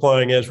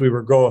multiplying as we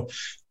were going.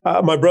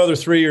 My brother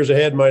 3 years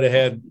ahead might've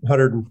had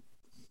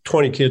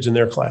 120 kids in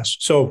their class.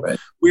 So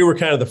we were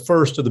kind of the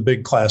first of the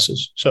big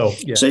classes. So,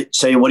 yeah.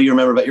 Say, what do you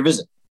remember about your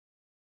visit?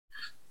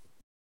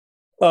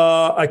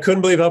 I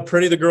couldn't believe how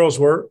pretty the girls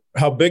were,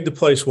 how big the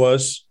place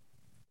was.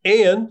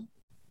 And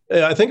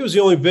I think it was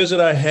the only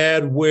visit I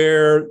had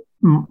where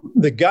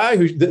the guy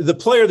the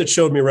player that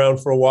showed me around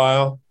for a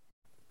while,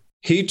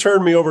 he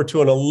turned me over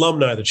to an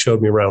alumni that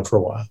showed me around for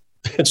a while.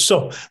 And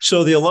so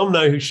the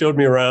alumni who showed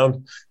me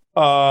around,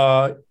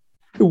 I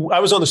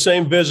was on the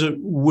same visit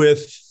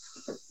with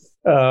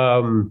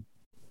LaSalle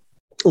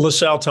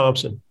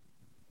Thompson.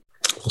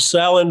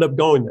 LaSalle ended up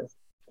going there.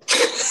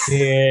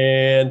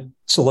 And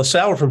so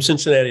LaSalle from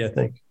Cincinnati, I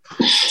think.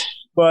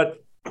 But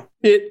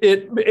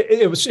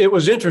it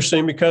was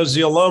interesting because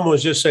the alum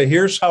was just say,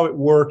 here's how it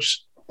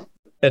works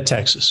at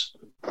Texas.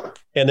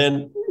 And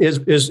then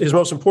his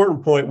most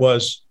important point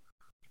was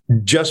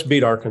just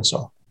beat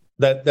Arkansas.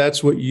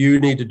 That's what you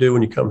need to do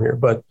when you come here.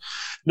 But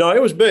no,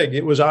 it was big.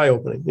 It was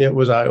eye-opening.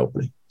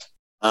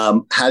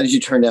 How did you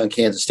turn down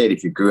Kansas State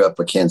if you grew up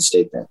a Kansas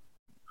State fan?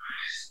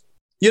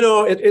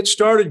 It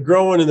started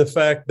growing in the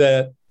fact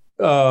that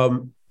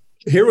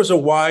here was a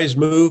wise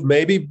move,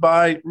 maybe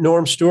by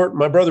Norm Stewart.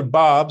 My brother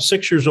Bob,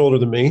 6 years older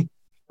than me,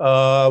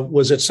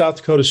 was at South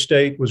Dakota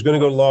State, was going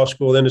to go to law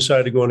school, then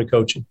decided to go into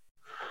coaching.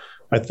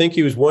 I think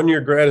he was 1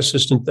 year grad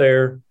assistant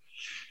there.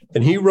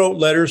 And he wrote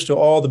letters to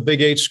all the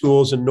Big 8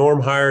 schools, and Norm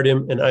hired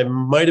him. And I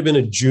might have been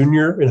a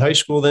junior in high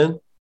school then.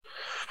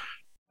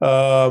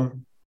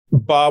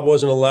 Bob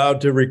wasn't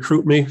allowed to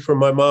recruit me from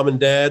my mom and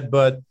dad,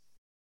 but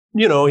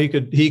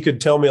he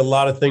could tell me a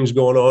lot of things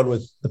going on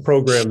with the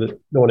program that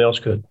no one else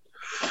could.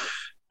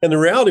 And the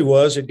reality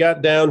was it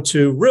got down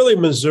to really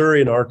Missouri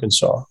and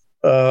Arkansas.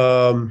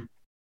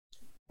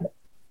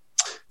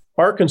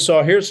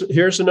 Arkansas,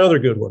 here's another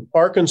good one.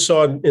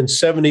 Arkansas in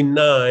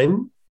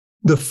 79,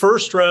 the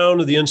first round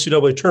of the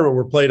NCAA tournament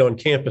were played on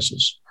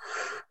campuses,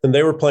 and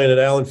they were playing at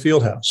Allen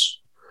Fieldhouse.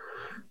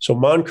 So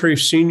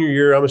Moncrief senior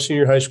year, I'm a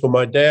senior in high school.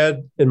 My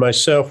dad and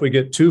myself, we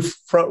get 2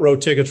 front row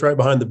tickets right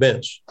behind the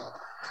bench.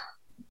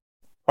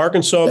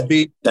 Arkansas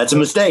beat. That's a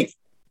mistake.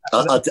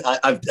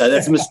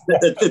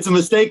 It's a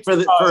mistake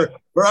for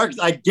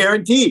Arkansas. I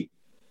guarantee.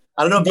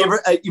 I don't know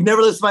if you've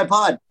never listened to my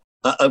pod.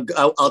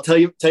 I'll tell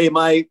you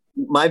my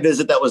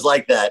visit that was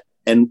like that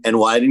and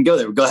why I didn't go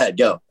there. Go ahead,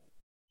 go.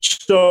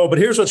 So, but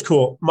here's what's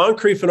cool.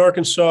 Moncrief and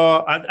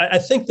Arkansas, I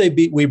think they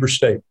beat Weber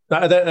State.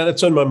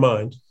 That's on my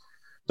mind.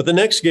 But the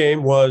next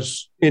game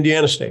was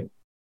Indiana State,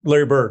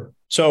 Larry Bird.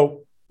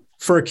 So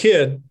for a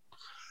kid,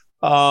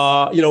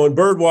 when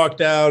Bird walked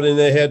out and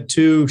they had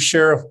 2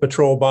 sheriff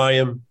patrol by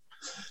him,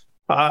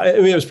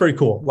 it was pretty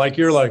cool. Like,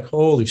 you're like,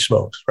 holy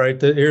smokes, right?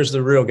 Here's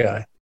the real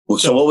guy.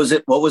 So what was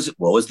it? What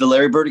was the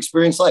Larry Bird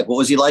experience like? What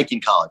was he like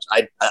in college?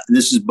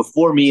 This is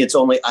before me. It's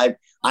only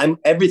I'm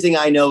everything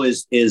I know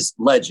is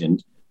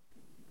legend.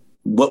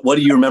 What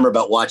do you remember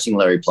about watching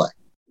Larry play?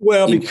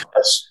 Well,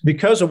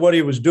 because of what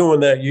he was doing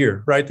that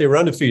year, right? They were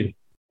undefeated,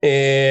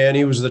 and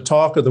he was the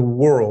talk of the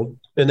world.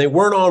 And they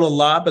weren't on a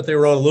lot, but they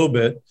were on a little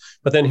bit.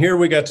 But then here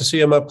we got to see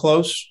him up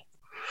close.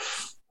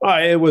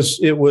 It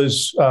was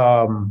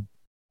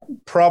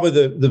probably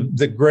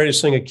the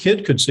greatest thing a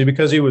kid could see,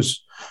 because he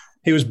was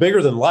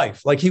bigger than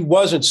life. Like, he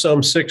wasn't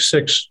some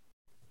 6'6"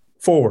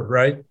 forward,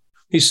 right?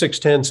 He's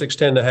 6'10",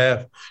 6'10 and a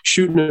half,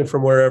 shooting it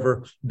from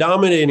wherever,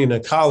 dominating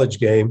a college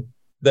game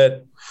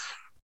that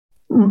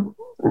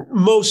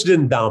most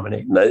didn't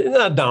dominate.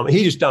 Not dominate.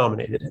 He just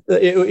dominated.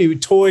 He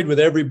toyed with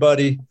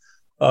everybody.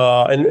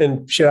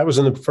 And shit, I was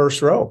in the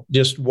first row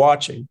just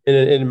watching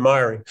and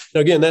admiring.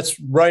 Now, again, that's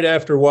right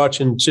after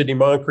watching Sidney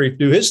Moncrief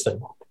do his thing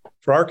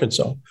for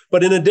Arkansas,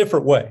 but in a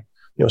different way.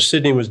 You know,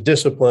 Sidney was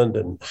disciplined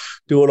and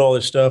doing all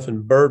this stuff,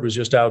 and Bird was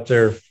just out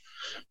there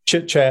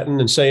chit-chatting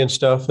and saying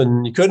stuff,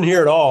 and you couldn't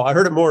hear it all. I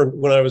heard it more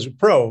when I was a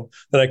pro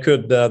than I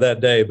could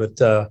that day.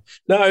 But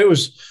no, it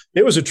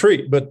was a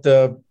treat. But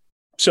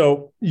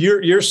so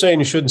you're saying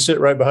you shouldn't sit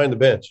right behind the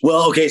bench?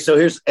 Well, okay.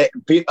 So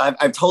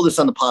I've told this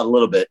on the pod a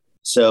little bit.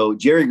 So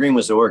Jerry Green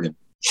was at Oregon,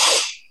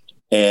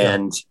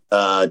 and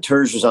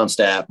Turge was on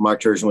staff. Mark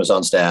Turgeon was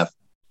on staff,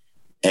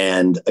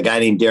 and a guy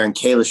named Darren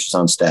Kalish was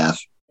on staff.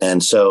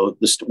 And so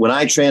when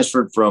I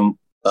transferred from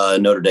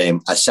Notre Dame,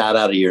 I sat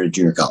out a year at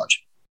junior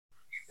college,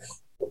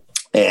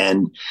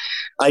 and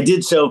I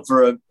did so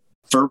for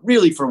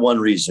one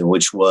reason,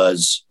 which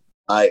was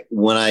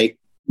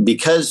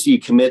because you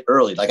commit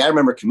early. Like, I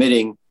remember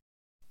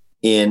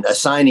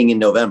assigning in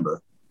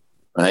November,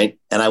 right?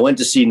 And I went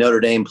to see Notre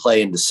Dame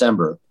play in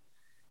December.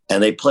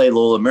 And they played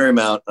Loyola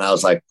Marymount, and I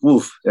was like,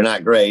 "Oof, they're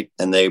not great."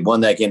 And they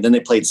won that game. Then they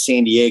played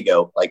San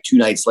Diego like 2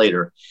 nights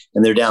later,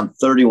 and they're down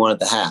 31 at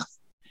the half.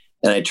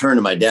 And I turned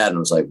to my dad and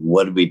was like,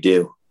 "What did we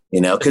do?"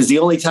 You know, because the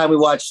only time we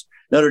watched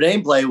Notre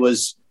Dame play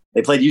was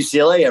they played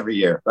UCLA every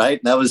year,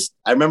 right? And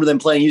I remember them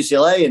playing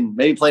UCLA and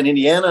maybe playing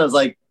Indiana. I was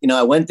like,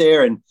 I went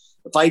there, and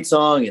the fight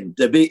song, and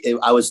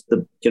I was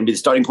going to be the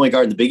starting point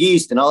guard in the Big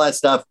East and all that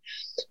stuff,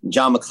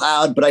 John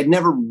McLeod, but I'd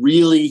never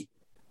really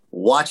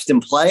watched him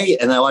play,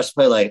 and I watched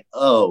him play like,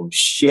 oh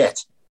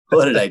shit,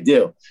 what did I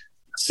do?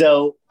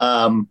 So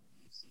I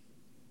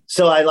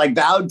like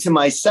vowed to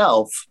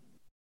myself,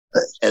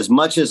 as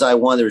much as I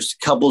wanted. There's a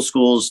couple of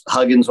schools.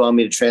 Huggins wanted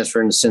me to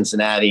transfer into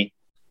Cincinnati,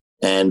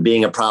 and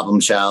being a problem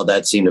child,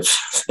 that seemed to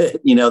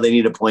fit. They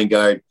need a point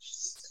guard,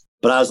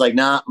 but I was like,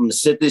 nah, I'm gonna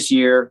sit this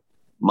year.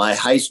 My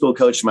high school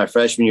coach my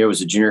freshman year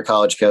was a junior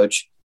college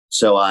coach,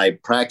 so I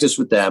practiced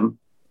with them,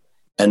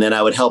 and then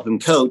I would help him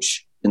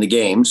coach in the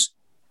games.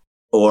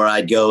 Or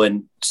I'd go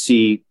and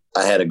see,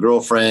 I had a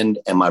girlfriend,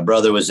 and my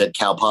brother was at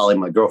Cal Poly.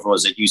 My girlfriend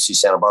was at UC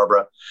Santa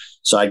Barbara.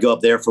 So I'd go up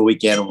there for a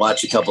weekend and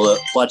watch a couple of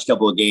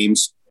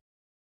games.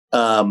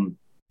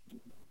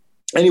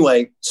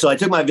 Anyway, so I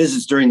took my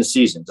visits during the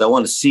season because I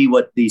wanted to see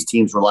what these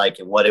teams were like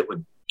and what it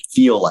would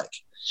feel like.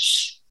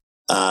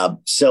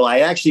 So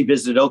I actually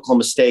visited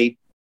Oklahoma State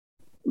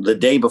the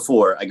day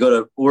before. I go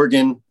to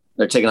Oregon.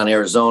 They're taking on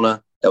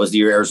Arizona. That was the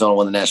year Arizona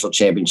won the national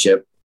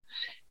championship.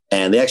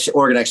 And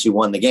Oregon actually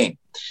won the game.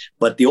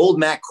 But the old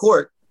Mac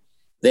Court,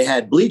 they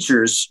had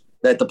bleachers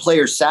that the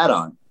players sat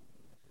on.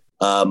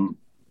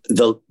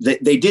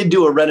 They did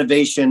do a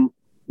renovation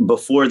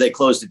before they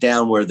closed it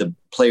down where the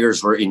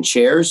players were in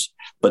chairs,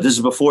 but this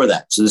is before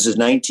that. So this is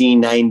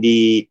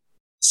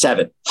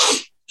 1997.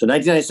 So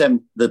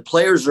 1997, the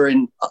players are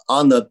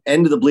on the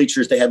end of the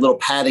bleachers. They had little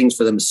paddings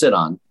for them to sit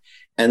on.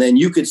 And then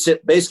you could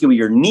sit basically with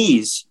your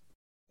knees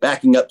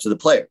backing up to the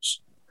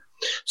players.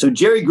 So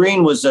Jerry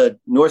Green was a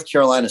North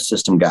Carolina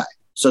system guy.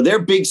 So their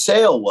big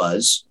sale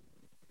was,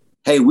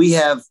 hey, we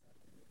got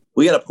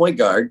a point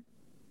guard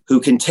who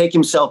can take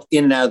himself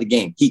in and out of the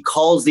game. He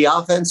calls the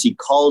offense. He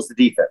calls the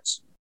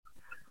defense.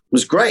 It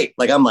was great.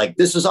 I'm like,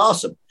 this is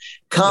awesome.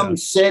 Come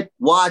sit,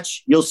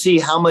 watch. You'll see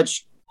how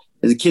much.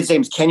 The kid's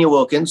name's Kenya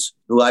Wilkins,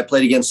 who I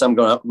played against some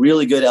growing up.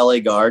 Really good LA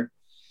guard.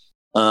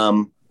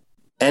 And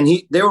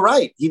they were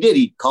right. He did.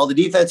 He called the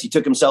defense. He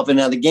took himself in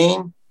and out of the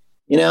game.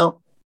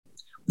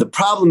 The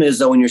problem is,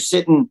 though, when you're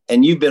sitting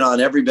and you've been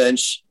on every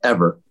bench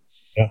ever,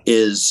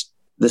 is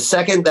the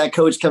second that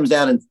coach comes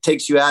down and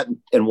takes you out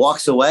and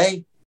walks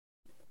away,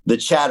 the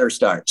chatter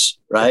starts,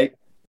 right?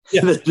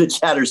 Yeah. the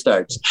chatter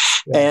starts.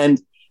 Yeah.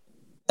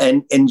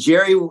 And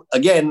Jerry,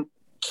 again,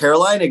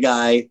 Carolina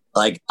guy,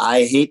 like,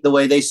 I hate the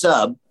way they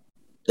sub.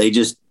 They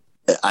just,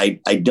 I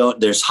don't,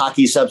 there's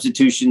hockey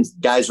substitutions.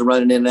 Guys are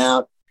running in and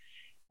out.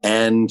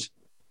 And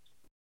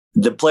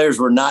the players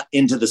were not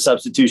into the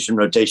substitution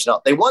rotation.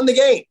 They won the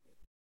game.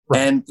 Right.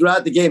 And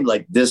throughout the game,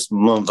 like, this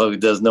motherfucker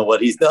doesn't know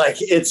what he's like.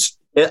 It's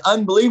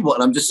unbelievable.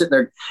 And I'm just sitting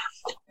there.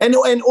 And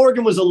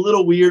Oregon was a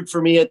little weird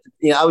for me.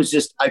 I was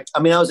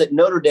at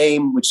Notre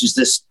Dame, which is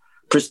this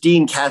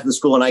pristine Catholic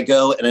school. And I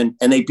go and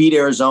they beat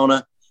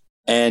Arizona.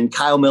 And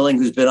Kyle Milling,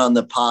 who's been on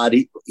the pod,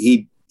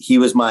 he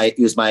was my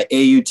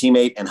AU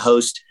teammate and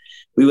host.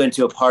 We went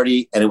to a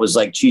party, and it was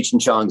like Cheech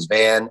and Chong's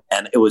van.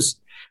 And it was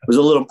a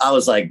little, I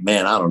was like,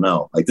 man, I don't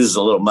know. Like, this is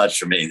a little much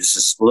for me. This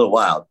is a little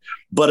wild.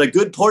 But a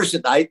good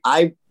portion,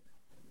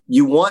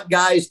 you want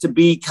guys to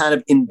be kind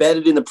of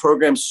embedded in the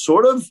program,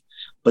 sort of,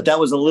 but that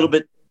was a little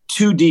bit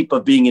too deep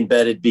of being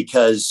embedded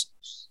because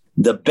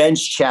the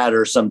bench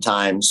chatter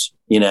sometimes,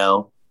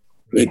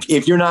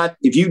 if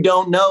you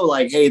don't know,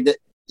 like, hey,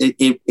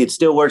 it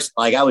still works.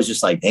 Like, I was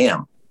just like,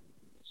 damn.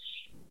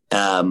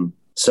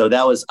 So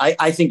that was,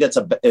 I think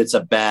it's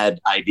a bad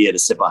idea to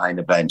sit behind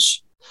the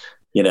bench.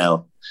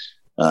 It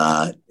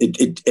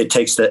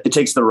takes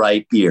the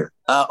right ear.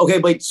 Okay,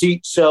 wait,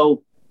 see,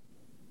 so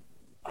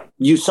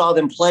you saw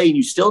them play and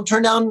you still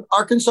turned down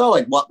Arkansas?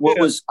 Like what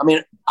was, I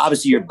mean,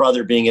 obviously your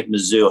brother being at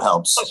Mizzou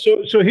helps.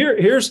 So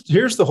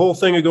here's the whole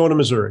thing of going to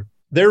Missouri.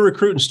 They're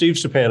recruiting Steve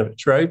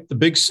Stepanovich, right? The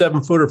big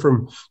 7-footer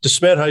from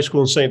DeSmet High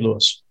School in St.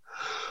 Louis,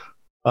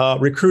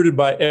 recruited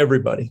by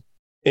everybody.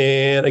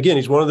 And again,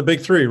 he's one of the big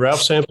three: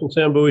 Ralph Sampson,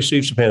 Sam Bowie,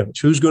 Steve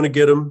Stepanovich. Who's going to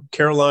get him?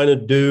 Carolina,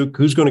 Duke.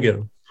 Who's going to get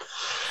him?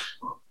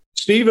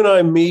 Steve and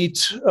I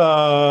meet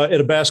at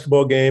a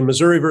basketball game,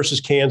 Missouri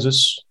versus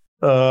Kansas,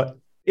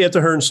 at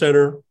the Hearn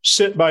Center,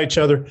 sit by each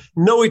other,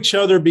 know each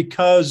other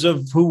because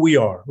of who we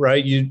are,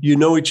 right? You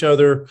know each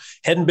other,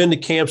 hadn't been to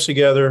camps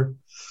together,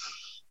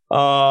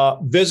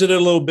 visited a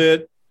little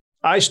bit.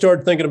 I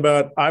started thinking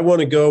about, I want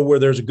to go where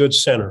there's a good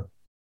center.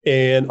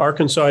 And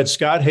Arkansas had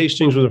Scott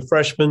Hastings, was a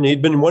freshman.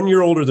 He'd been 1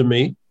 year older than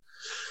me,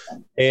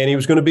 and he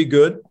was going to be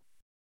good.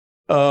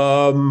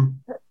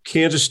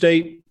 Kansas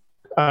State,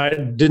 I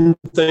didn't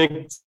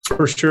think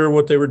for sure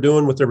what they were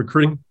doing with their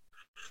recruiting.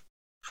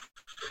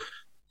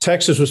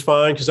 Texas was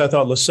fine because I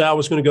thought LaSalle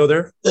was going to go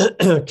there.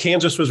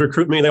 Kansas was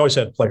recruiting me, and they always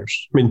had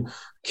players. I mean,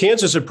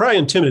 Kansas had probably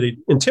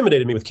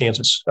intimidated me with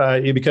Kansas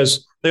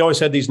because they always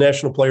had these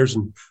national players,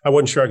 and I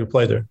wasn't sure I could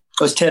play there.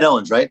 It was Ted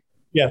Owens, right?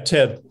 Yeah,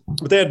 Ted.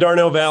 But they had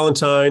Darnell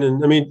Valentine,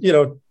 and I mean,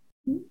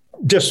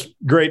 just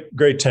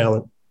great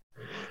talent.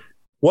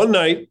 One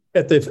night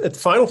at the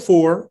Final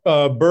Four,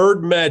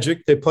 Bird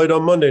Magic, they played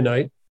on Monday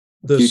night.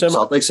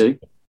 Salt Lake City.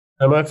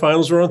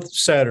 Semifinals were on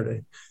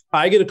Saturday.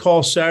 I get a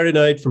call Saturday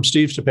night from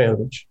Steve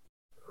Stepanovich.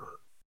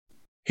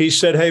 He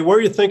said, "Hey, where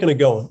are you thinking of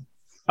going?"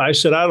 I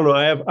said, "I don't know.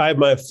 I have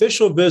my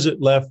official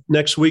visit left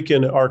next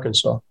weekend at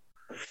Arkansas."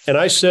 And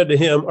I said to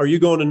him, "Are you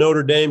going to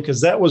Notre Dame?"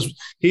 Because that was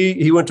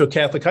he went to a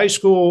Catholic high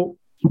school.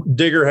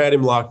 Digger had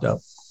him locked up.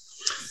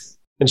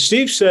 And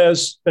Steve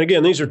says, and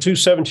again, these are two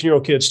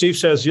 17-year-old kids. Steve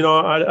says,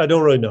 I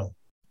don't really know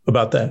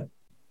about that.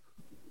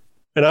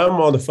 And I'm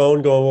on the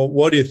phone going, "Well,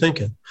 what are you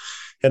thinking?"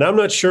 And I'm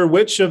not sure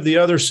which of the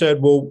others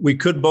said, "Well, we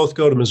could both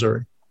go to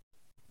Missouri."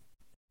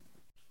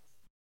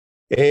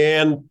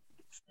 And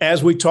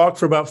as we talked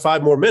for about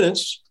 5 more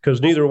minutes,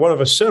 because neither one of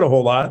us said a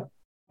whole lot,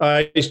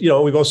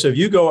 we both said,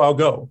 "You go, I'll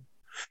go."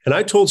 And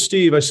I told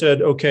Steve, I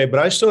said, "Okay, but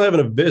I still have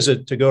a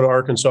visit to go to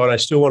Arkansas, and I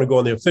still want to go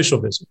on the official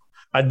visit."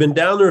 I'd been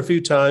down there a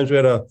few times. We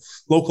had a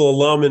local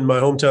alum in my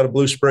hometown of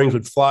Blue Springs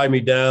would fly me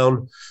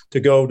down to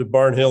go to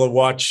Barnhill and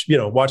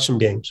watch some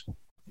games.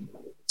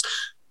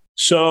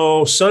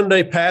 So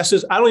Sunday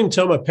passes. I don't even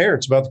tell my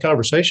parents about the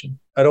conversation.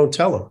 I don't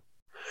tell them.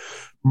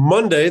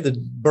 Monday, the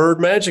Bird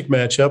Magic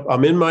matchup,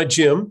 I'm in my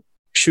gym,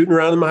 shooting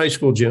around in my high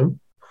school gym.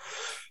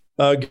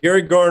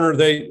 Gary Garner,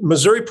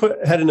 Missouri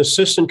had an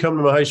assistant come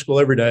to my high school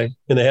every day,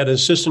 and they had an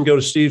assistant go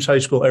to Steve's high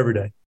school every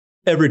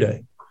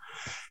day.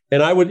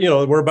 And I would,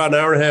 we're about an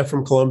hour and a half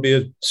from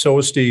Columbia, so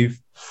was Steve.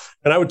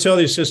 And I would tell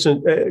the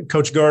assistant,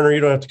 "Coach Garner, you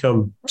don't have to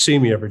come see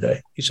me every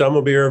day." He said, "I'm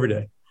going to be here every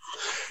day."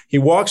 He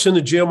walks in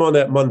the gym on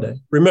that Monday.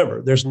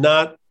 Remember, there's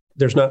not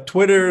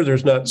Twitter,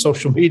 there's not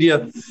social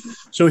media.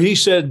 So he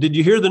said, "Did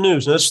you hear the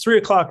news?" And that's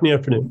 3:00 in the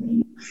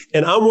afternoon.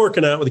 And I'm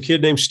working out with a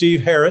kid named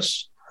Steve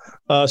Harris.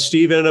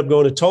 Steve ended up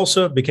going to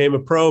Tulsa, became a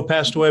pro,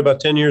 passed away about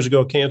 10 years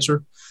ago of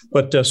cancer.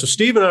 But so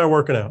Steve and I are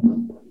working out.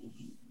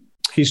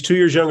 He's 2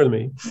 years younger than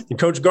me. And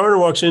Coach Garner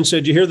walks in and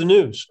said, "You hear the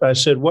news?" I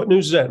said, "What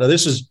news is that?" Now,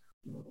 this is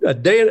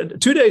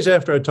 2 days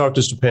after I talked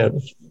to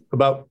Stepanovich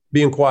about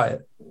being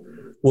quiet.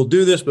 "We'll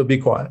do this, but be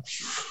quiet."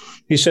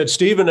 He said,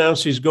 "Steve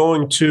announced he's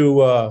going to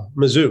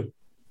Mizzou."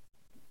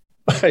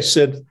 I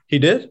said, "He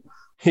did?"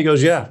 He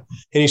goes, "Yeah."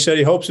 And he said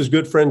he hopes his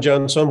good friend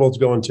John Sundvold's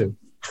going too.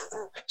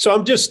 So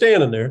I'm just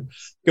standing there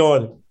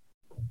going,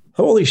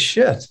 holy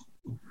shit.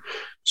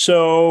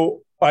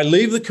 So I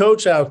leave the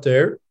coach out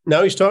there.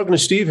 Now he's talking to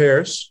Steve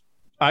Harris.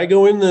 I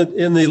go in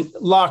the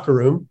locker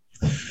room.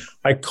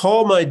 I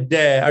call my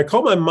dad. I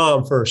call my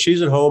mom first.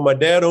 She's at home. My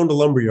dad owned a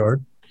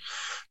lumberyard.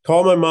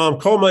 Call my mom,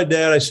 call my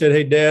dad. I said,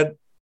 "Hey, Dad,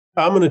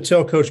 I'm going to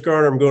tell Coach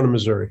Garner I'm going to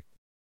Missouri."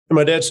 And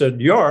my dad said,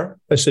 "You are?"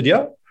 I said,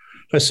 "Yeah."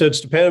 I said,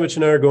 "Stepanovich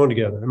and I are going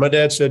together." And my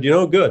dad said,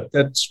 "Good.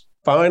 That's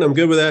fine. I'm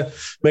good with that.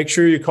 Make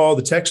sure you call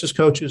the Texas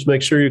coaches.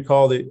 Make sure you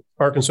call the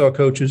Arkansas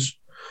coaches,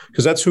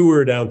 because that's who we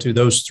were down to,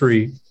 those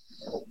three."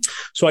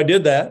 So I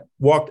did that,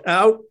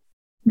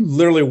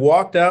 literally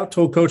walked out,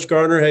 told Coach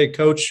Garner, "Hey,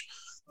 Coach,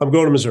 I'm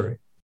going to Missouri."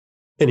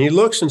 And he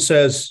looks and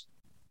says,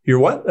 "You're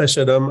what?" I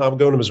said, I'm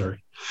going to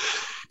Missouri."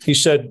 He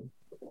said,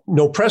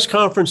 "No press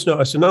conference?" No.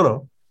 I said,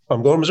 No,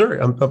 I'm going to Missouri.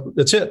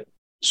 That's it.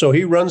 So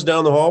he runs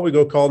down the hall. We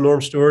go call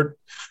Norm Stewart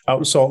out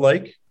in Salt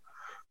Lake.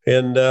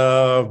 And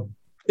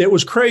it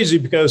was crazy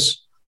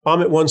because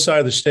I'm at one side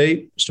of the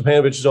state.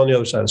 Stepanovich is on the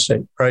other side of the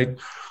state, right?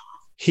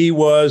 he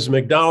was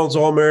McDonald's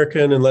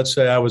All-American, and let's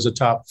say I was a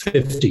top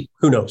 50,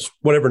 who knows,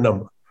 whatever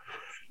number.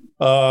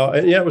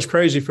 And yeah, it was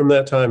crazy from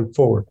that time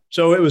forward.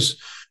 So it was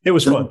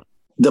fun.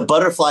 The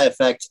butterfly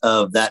effect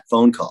of that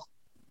phone call,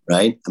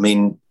 right? I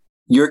mean,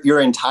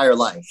 your entire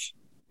life.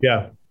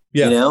 Yeah.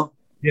 You know?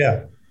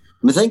 Yeah.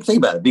 I mean, think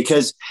about it,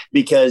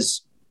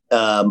 because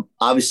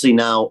obviously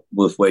now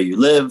with where you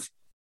live,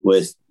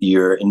 with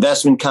your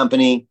investment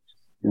company,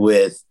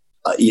 with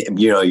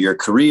your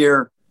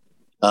career,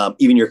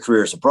 even your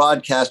career as a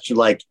broadcaster,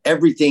 like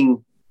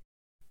everything.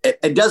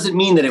 It doesn't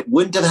mean that it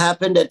wouldn't have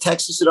happened at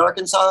Texas and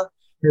Arkansas,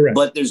 correct,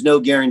 but there's no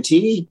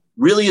guarantee.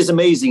 Really is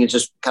amazing. It's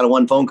just kind of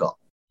one phone call.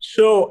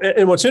 So,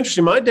 and what's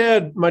interesting, my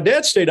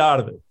dad stayed out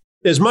of it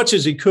as much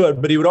as he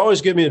could, but he would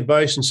always give me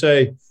advice and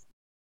say,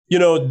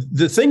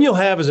 the thing you'll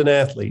have as an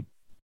athlete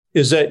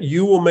is that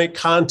you will make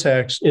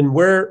contacts in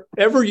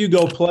wherever you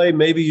go play.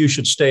 Maybe you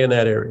should stay in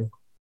that area.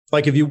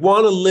 Like if you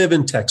want to live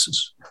in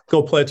Texas,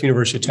 go play at the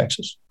University of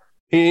Texas.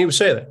 He would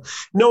say that.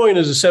 Knowing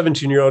as a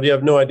 17-year-old, you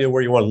have no idea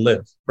where you want to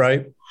live,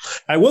 right?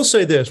 I will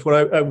say this. When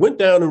I went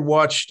down and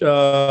watched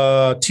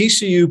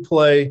TCU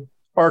play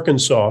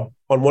Arkansas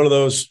on one of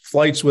those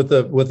flights with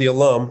the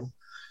alum,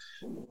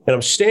 and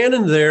I'm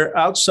standing there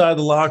outside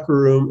the locker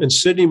room, and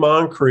Sidney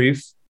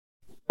Moncrief,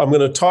 I'm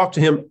going to talk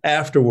to him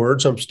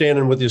afterwards. I'm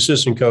standing with the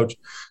assistant coach.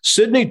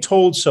 Sidney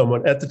told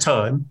someone at the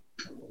time,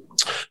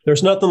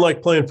 there's nothing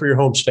like playing for your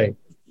home state.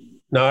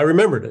 Now, I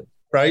remembered it,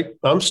 right?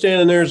 I'm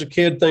standing there as a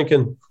kid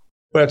thinking,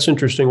 well, that's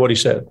interesting what he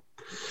said.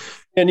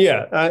 And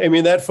yeah, I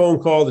mean, that phone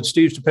call that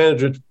Steve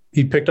Stepanovich,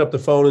 he picked up the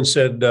phone and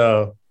said,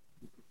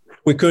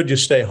 we could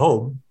just stay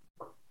home.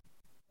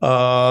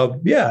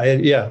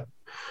 Yeah.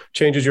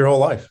 Changes your whole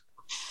life.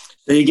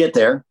 So you get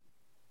there.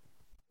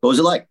 What was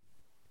it like?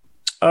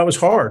 It was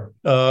hard.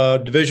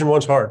 Division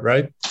I's hard,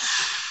 right?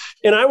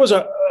 And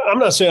I'm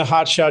not saying a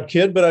hot shot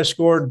kid, but I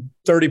scored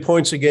 30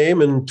 points a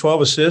game and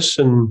 12 assists.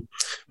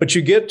 But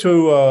you get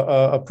to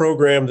a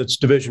program that's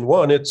Division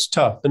I, it's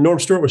tough. And Norm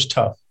Stewart was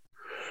tough.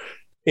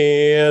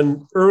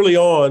 And early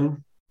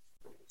on,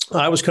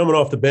 I was coming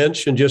off the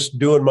bench and just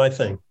doing my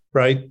thing,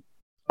 right?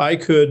 I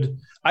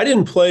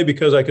didn't play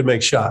because I could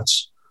make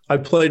shots. I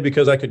played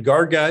because I could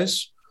guard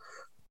guys.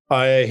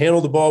 I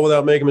handled the ball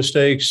without making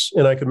mistakes,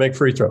 and I could make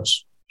free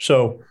throws.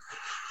 So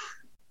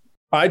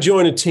I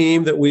joined a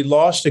team that we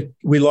lost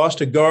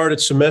a guard at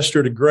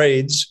semester to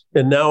grades,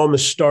 and now I'm a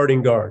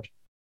starting guard.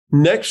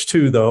 Next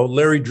to, though,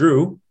 Larry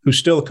Drew, who's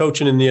still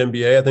coaching in the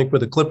NBA, I think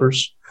with the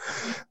Clippers.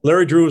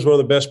 Larry Drew was one of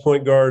the best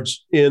point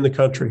guards in the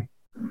country.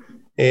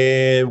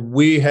 And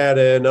we had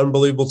an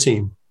unbelievable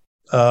team.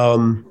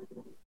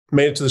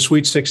 Made it to the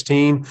Sweet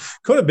 16.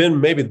 Could have been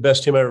maybe the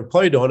best team I ever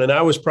played on, and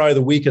I was probably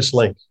the weakest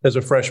link as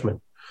a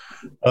freshman.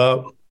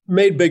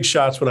 Made big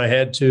shots when I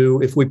had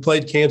to. If we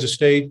played Kansas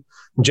State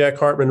and Jack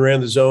Hartman ran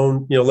the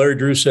zone, Larry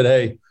Drew said,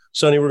 hey,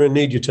 Sonny, we're going to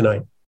need you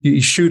tonight.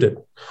 You shoot it.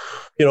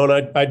 And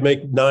I'd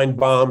make 9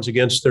 bombs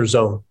against their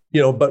zone.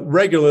 But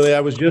regularly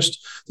I was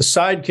just the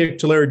sidekick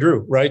to Larry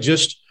Drew, right?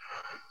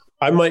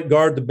 I might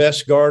guard the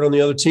best guard on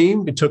the other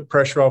team. It took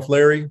pressure off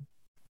Larry.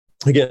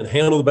 Again,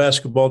 handle the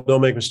basketball,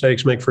 don't make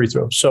mistakes, make free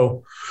throws.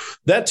 So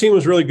that team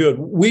was really good.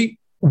 We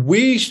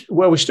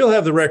still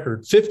have the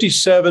record,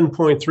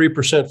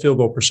 57.3% field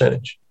goal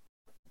percentage.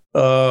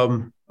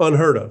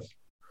 Unheard of.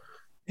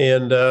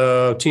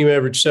 And team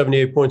averaged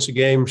 78 points a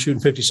game,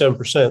 shooting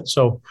 57%.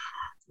 So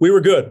we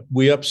were good.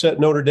 We upset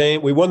Notre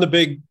Dame. We won the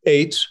Big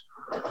 8.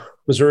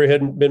 Missouri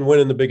hadn't been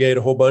winning the Big 8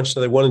 a whole bunch,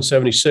 so they won in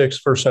 76,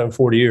 first time in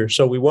 40 years.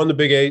 So we won the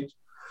Big 8,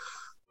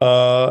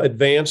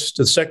 advanced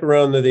to the second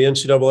round of the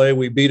NCAA.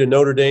 We beat a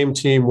Notre Dame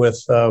team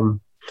with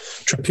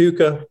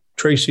Trapuka,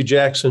 Tracy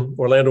Jackson,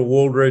 Orlando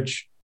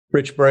Woolridge,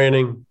 Rich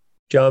Branning,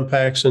 John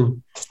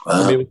Paxson.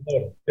 Wow.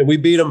 And we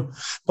beat them,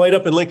 played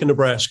up in Lincoln,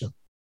 Nebraska.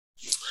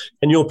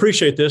 And you'll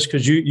appreciate this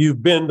because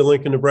you've been to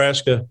Lincoln,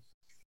 Nebraska.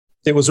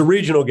 It was a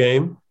regional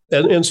game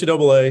at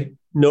NCAA.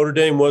 Notre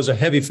Dame was a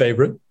heavy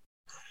favorite,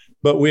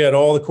 but we had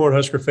all the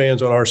Cornhusker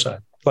fans on our side.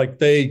 Like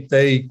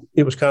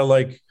it was kind of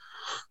like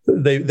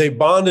they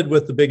bonded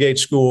with the Big 8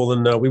 school,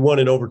 and we won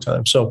in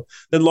overtime. So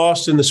then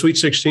lost in the Sweet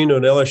 16 to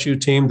an LSU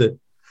team that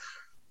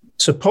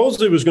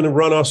supposedly was going to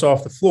run us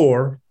off the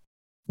floor,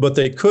 but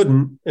they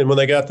couldn't. And when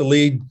they got the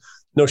lead,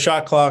 no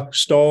shot clock,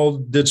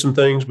 stalled, did some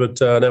things, but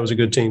that was a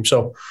good team.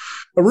 So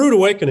a rude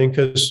awakening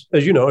because,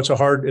 as you know, it's a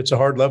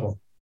hard level.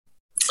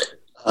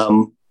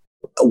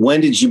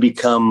 When did you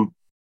become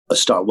a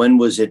star? When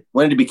did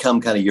it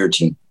become kind of your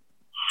team?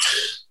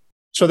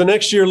 So the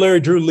next year, Larry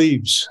Drew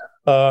leaves,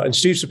 and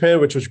Steve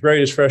Stepanovich was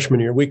great his freshman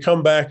year. We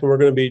come back and we're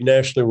going to be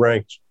nationally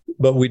ranked,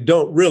 but we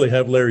don't really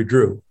have Larry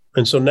Drew.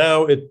 And so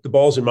now the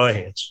ball's in my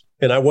hands,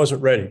 and I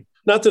wasn't ready.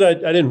 Not that I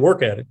didn't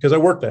work at it, because I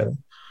worked at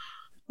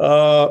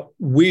it.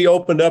 We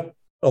opened up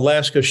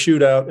Alaska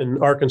shootout,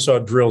 and Arkansas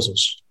drills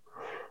us.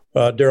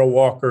 Darrell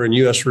Walker and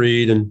U.S.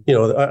 Reed, and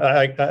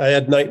I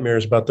had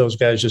nightmares about those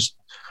guys just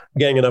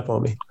ganging up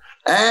on me.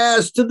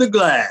 Ass to the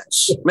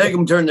glass. Make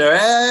them turn their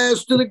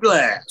ass to the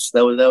glass.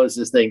 That was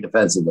his thing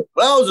defensively.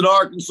 When I was at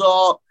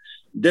Arkansas,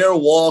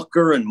 Darrell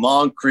Walker and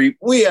Moncrief,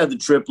 we had the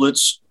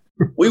triplets.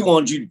 We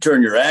want you to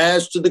turn your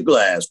ass to the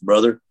glass,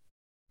 brother.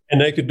 And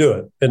they could do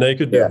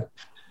it.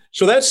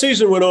 So that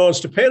season went on.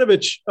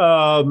 Stepanovic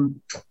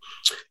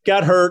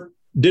got hurt,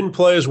 didn't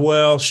play as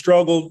well,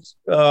 struggled.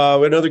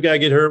 Another guy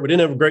get hurt. We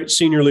didn't have great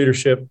senior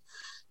leadership.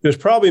 It was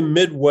probably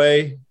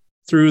midway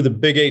through the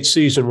Big 8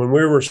 season when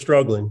we were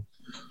struggling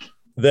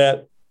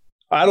that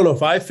I don't know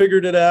if I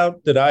figured it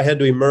out, that I had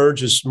to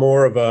emerge as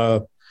more of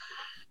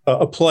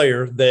a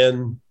player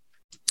than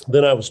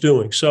I was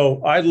doing.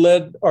 So I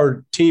led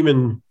our team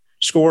in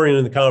scoring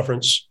in the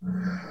conference.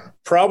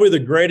 Probably the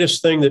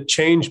greatest thing that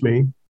changed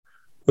me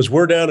was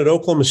we're down at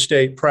Oklahoma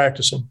State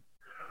practicing,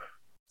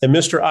 and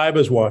Mr.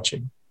 Iba's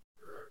watching.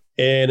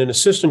 And an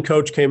assistant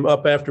coach came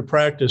up after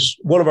practice,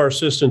 one of our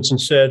assistants,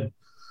 and said,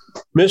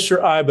 Mr.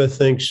 Iba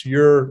thinks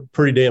you're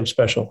pretty damn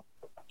special.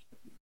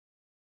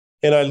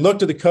 And I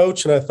looked at the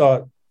coach and I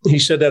thought, he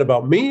said that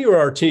about me or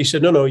our team? He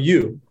said, no,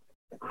 you.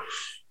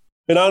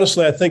 And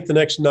honestly, I think the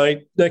next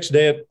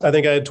day, I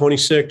think I had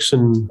 26.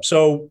 And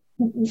so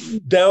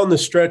down the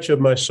stretch of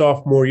my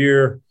sophomore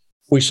year,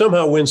 we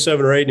somehow win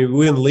 7 or 8 and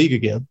we win the league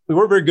again. We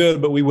weren't very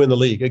good, but we win the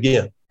league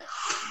again.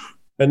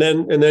 And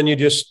then you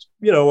just,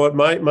 you know what,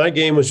 my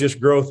game was just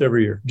growth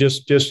every year.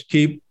 Just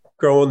keep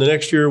growing. The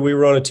next year we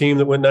were on a team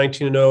that went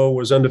 19-0,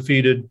 was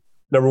undefeated,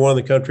 number 1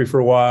 in the country for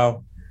a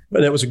while.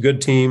 And that was a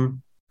good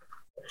team.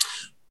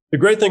 The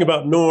great thing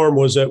about Norm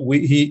was that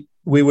we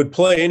would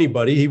play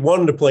anybody. He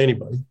wanted to play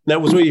anybody. And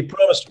that was what he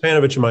promised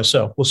Stepanovic and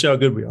myself. We'll see how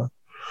good we are.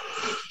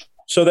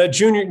 So that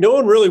junior, no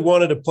one really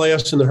wanted to play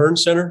us in the Hearn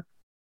Center.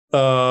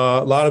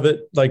 A lot of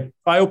it, like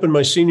I opened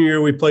my senior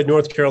year, we played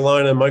North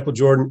Carolina and Michael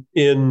Jordan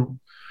in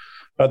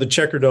the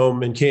Checker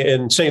Dome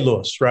in St.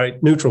 Louis,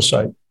 right? Neutral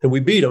site. And we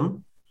beat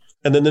them.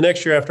 And then the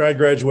next year after I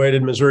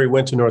graduated, Missouri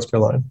went to North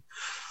Carolina.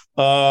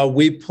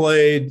 We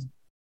played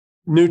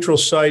neutral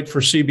site for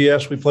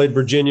CBS. We played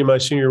Virginia, my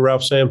senior,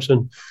 Ralph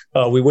Sampson.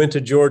 We went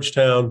to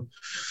Georgetown.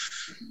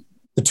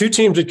 The 2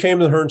 teams that came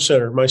to the Hearn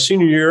Center, my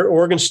senior year,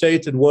 Oregon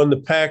State had won the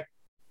Pac-10,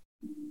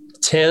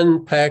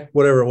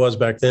 whatever it was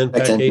back then,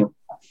 Pac-8.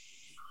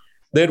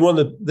 They had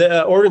won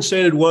Oregon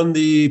State had won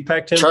the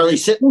Pac-10. Charlie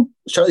Sitton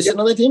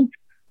on that team?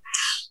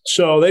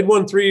 So they'd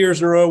won 3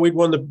 years in a row. We'd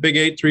won the Big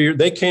 8 3 years.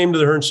 They came to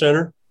the Hearn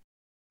Center.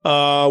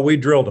 We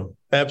drilled them.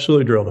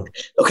 Absolutely drilled them.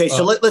 Okay,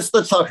 so let's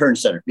talk Hearn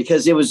Center,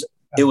 because it was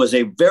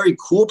a very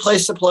cool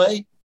place to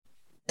play,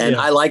 and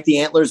I like the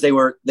Antlers. They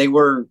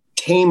were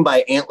tame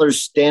by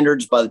Antlers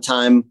standards by the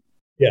time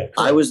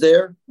I was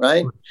there,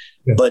 right?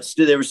 Yeah. But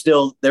still,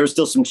 there was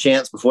still some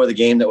chants before the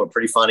game that were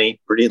pretty funny,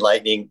 pretty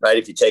enlightening, right?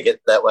 If you take it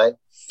that way.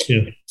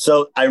 Yeah.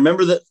 So I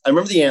remember the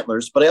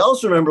Antlers, but I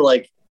also remember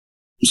it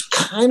was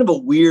kind of a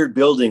weird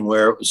building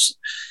where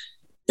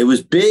it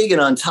was big and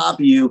on top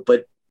of you,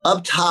 but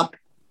up top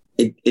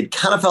it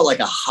kind of felt like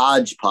a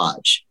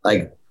hodgepodge.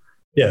 I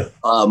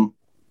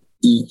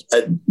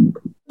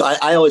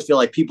always feel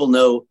like people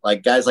know,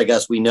 like guys like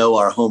us, we know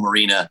our home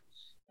arena,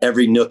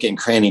 every nook and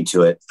cranny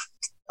to it.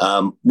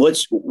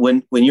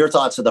 When your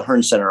thoughts of the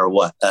Hearn Center are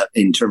what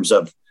in terms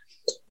of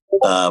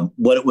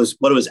what it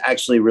was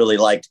actually really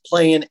like to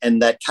play in,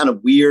 and that kind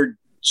of weird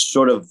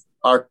sort of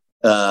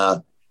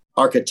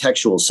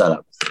architectural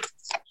setup?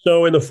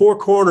 So in the 4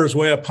 corners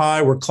way up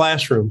high were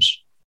classrooms.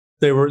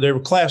 They were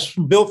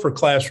built for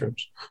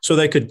classrooms, so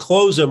they could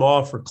close them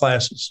off for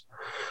classes.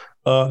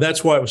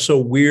 That's why it was so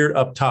weird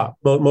up top.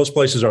 Most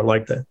places aren't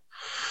like that.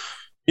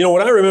 You know,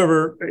 what I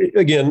remember,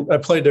 again, I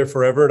played there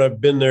forever, and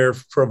I've been there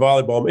for a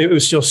volleyball. It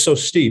was just so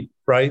steep,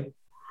 right?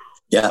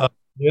 Yeah.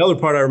 The other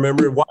part I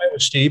remember why it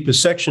was steep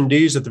is Section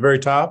D's at the very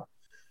top.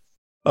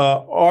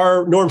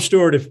 Our Norm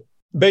Stewart, if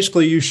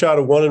basically you shot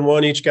a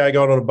 1-and-1, each guy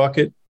got on a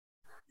bucket.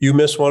 You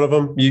miss one of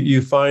them,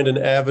 you find an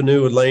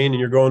avenue, a lane, and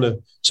you're going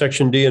to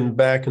Section D and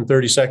back in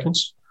 30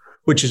 seconds,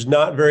 which is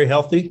not very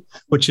healthy,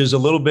 which is a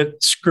little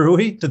bit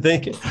screwy to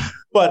think.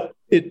 But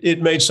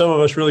it made some of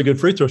us really good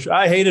free throws.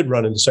 I hated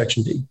running to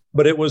Section D,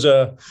 but it was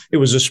a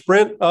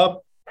sprint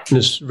up, and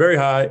it's very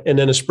high, and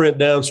then a sprint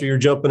down, so you're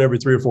jumping every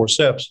 3 or 4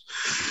 steps.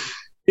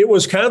 It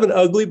was kind of an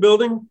ugly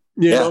building.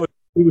 You know,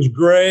 it was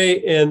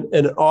gray and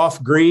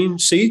off green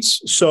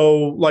seats.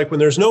 So like when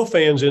there's no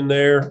fans in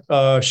there,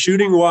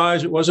 shooting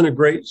wise, it wasn't a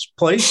great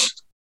place,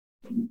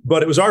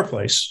 but it was our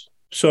place.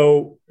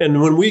 So,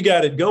 and when we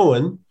got it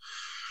going,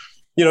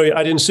 you know,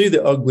 I didn't see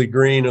the ugly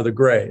green or the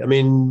gray. I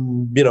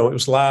mean, you know, it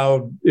was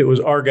loud. It was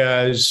our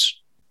guys.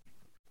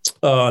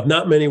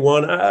 Not many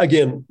won.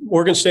 Again,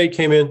 Oregon State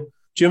came in.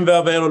 Jim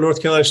Valvano,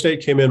 North Carolina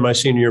State, came in my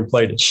senior year and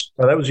played us.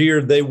 Now, that was the year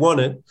they won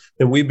it,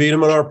 and we beat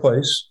them in our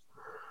place.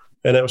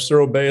 And that was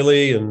Thurl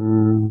Bailey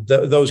and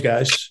those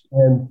guys.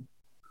 And,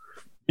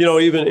 you know,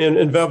 even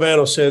and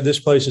Valvano said, this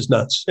place is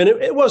nuts. And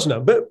it was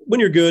nuts. But when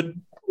you're good,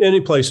 any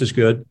place is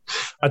good.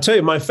 I tell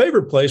you, my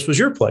favorite place was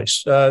your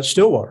place,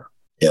 Stillwater.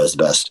 Yeah, it was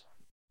the best.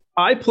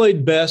 I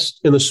played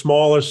best in the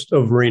smallest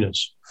of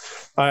arenas.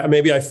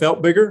 Maybe I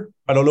felt bigger.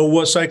 I don't know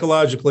what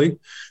psychologically.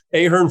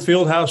 Ahern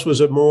Fieldhouse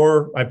was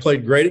I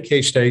played great at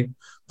K-State,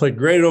 played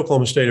great at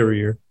Oklahoma State every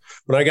year.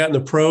 When I got in the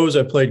pros,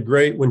 I played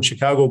great when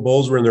Chicago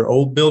Bulls were in their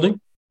old building.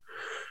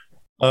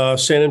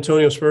 San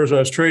Antonio Spurs. When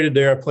I was traded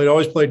there,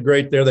 always played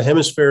great there. The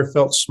hemisphere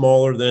felt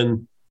smaller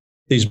than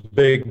these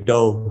big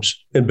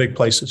domes in big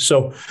places.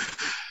 So,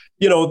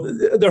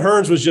 the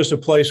Hearns was just a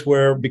place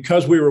where,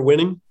 because we were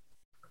winning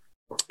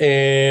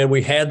and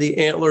we had the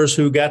Antlers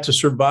who got to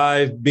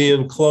survive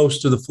being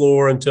close to the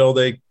floor until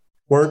they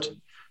weren't,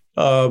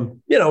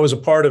 it was a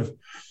part of,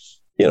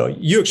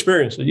 you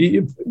experienced it.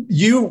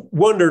 You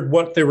wondered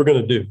what they were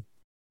going to do.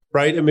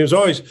 Right. I mean, it was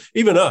always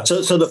even us.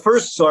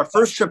 So our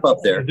first trip up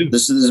there,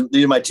 these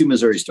are my two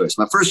Missouri stories.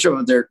 My first trip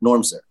up there,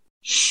 Norm's there.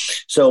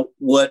 So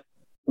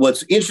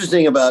what's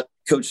interesting about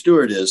Coach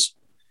Stewart is,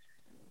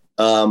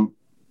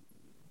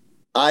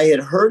 I had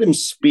heard him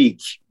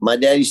speak. My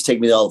dad used to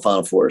take me to all the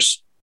Final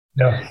Fours.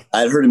 Yeah.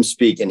 I'd heard him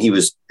speak and he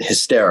was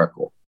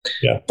hysterical.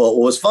 Yeah. But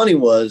what was funny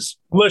was,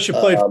 unless you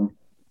played,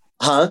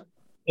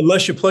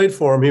 unless you played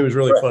for him, he was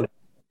really funny.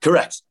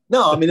 Correct.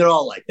 No, I mean, they're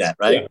all like that,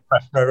 right?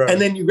 Yeah, right. And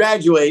then you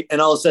graduate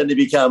and all of a sudden they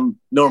become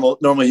normal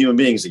human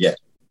beings again,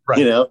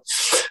 right.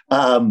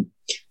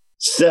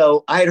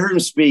 So I had heard him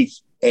speak,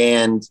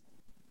 and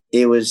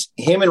it was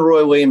him and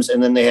Roy Williams,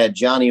 and then they had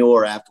Johnny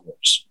Orr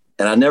afterwards.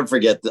 And I never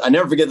forget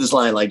this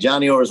line. Like,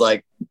 Johnny Orr was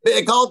like,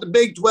 they call it the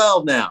Big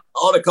 12 now. I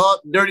ought to call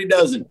it the Dirty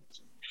Dozen.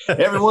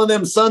 Every one of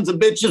them sons of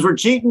bitches were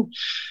cheating.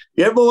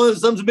 Every one of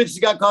the sons of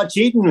bitches got caught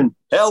cheating. And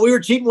hell, we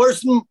were cheating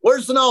worse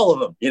than all of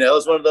them. It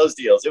was one of those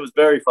deals. It was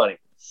very funny.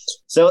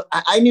 So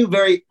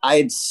I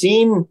had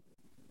seen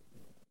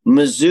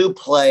Mizzou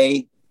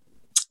play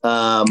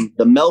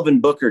the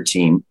Melvin Booker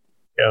team.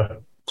 Yeah.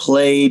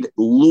 Played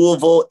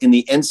Louisville in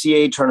the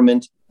NCAA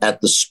tournament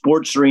at the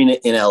Sports Arena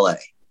in LA.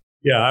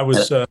 Yeah, I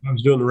was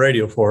doing the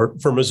radio for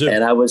Mizzou.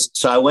 And I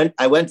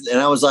went and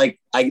I was like,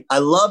 I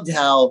loved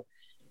how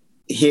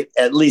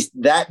at least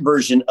that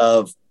version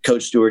of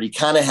Coach Stewart, he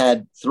kind of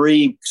had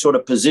three sort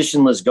of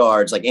positionless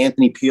guards, like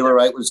Anthony Peeler,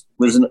 right? Was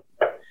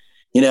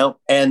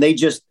and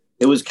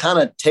it was kind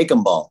of take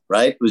 'em ball,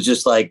 right? It was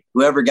just like,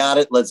 whoever got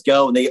it, let's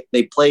go. And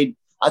they played,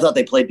 I thought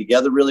they played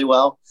together really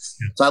well.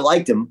 So I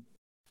liked them.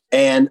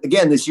 And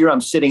again, this year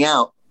I'm sitting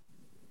out.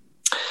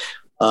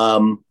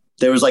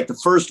 There was like the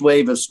first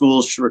wave of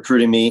schools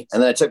recruiting me.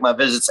 And then I took my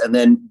visits. And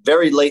then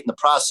very late in the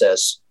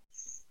process,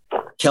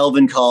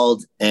 Kelvin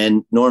called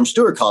and Norm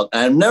Stewart called.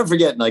 And I'll never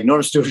forget, like,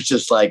 Norm Stewart's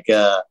just like,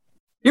 you're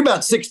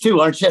about 6'2",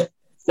 aren't you?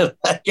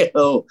 I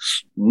go,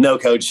 no,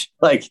 coach,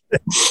 like,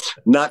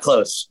 not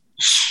close.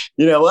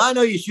 Well, I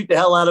know you shoot the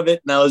hell out of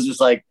it. And I was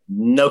just like,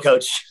 no,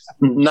 coach,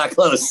 not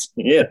close.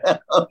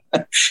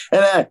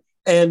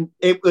 And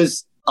it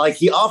was like,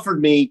 he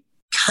offered me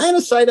kind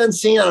of sight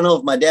unseen. I don't know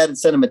if my dad had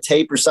sent him a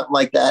tape or something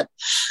like that.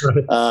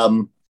 Right.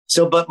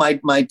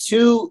 But my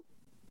two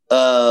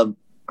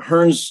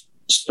Hearns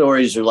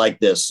stories are like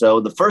this.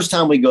 So the first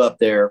time we go up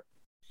there,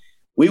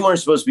 we weren't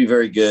supposed to be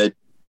very good.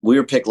 We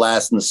were picked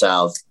last in the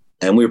South,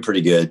 and we were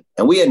pretty good.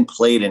 And we hadn't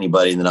played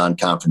anybody in the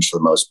non-conference for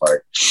the most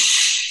part.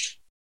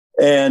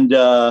 And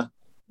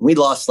we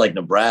lost like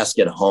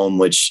Nebraska at home,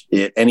 which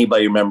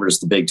anybody remembers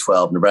the Big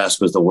 12.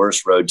 Nebraska was the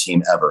worst road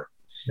team ever.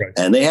 Right.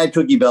 And they had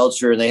Cookie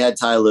Belcher and they had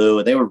Ty Lue,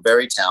 and they were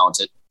very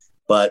talented.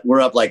 But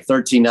we're up like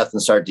 13-0 to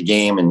start the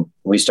game, and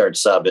we start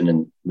subbing,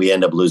 and we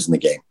end up losing the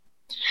game.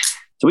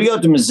 So we go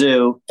up to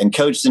Mizzou, and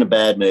Coach's in a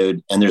bad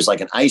mood, and there's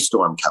like an ice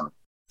storm coming.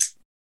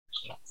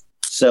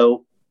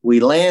 So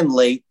we land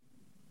late,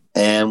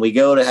 and we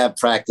go to have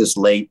practice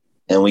late,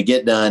 and we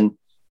get done,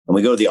 and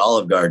we go to the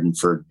Olive Garden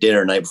for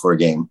dinner night before a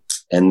game.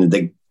 And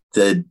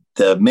the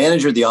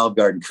manager of the Olive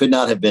Garden could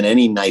not have been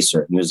any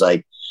nicer. He was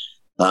like,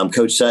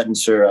 Coach Sutton,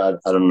 sir,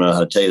 I don't know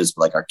how to tell you this,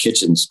 but like, our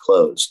kitchen's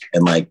closed.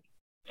 And like,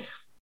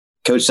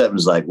 Coach Sutton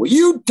was like, well,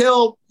 you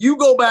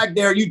go back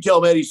there, you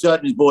tell Eddie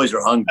Sutton his boys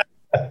are hungry.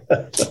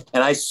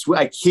 And I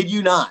kid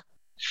you not,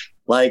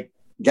 like,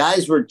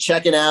 guys were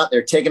checking out,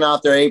 they're taking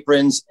off their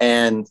aprons,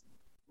 and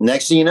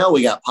next thing you know,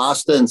 we got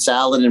pasta and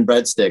salad and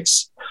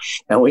breadsticks,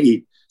 and we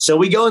eat. So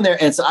we go in there,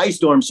 and it's an ice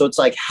storm, so it's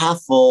like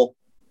half full.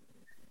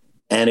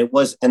 And it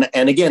was, and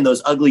again,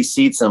 those ugly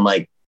seats. I'm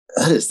like,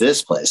 what is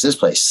this place? This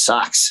place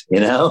sucks,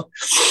 And I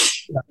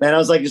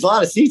was like, there's a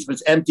lot of seats, but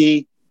it's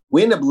empty.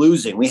 We ended up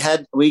losing. I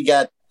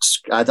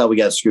thought we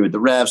got screwed with the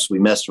refs. We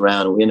messed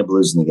around, and we ended up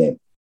losing the game.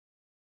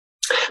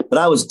 But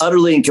I was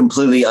utterly and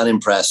completely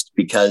unimpressed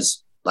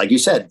because, like you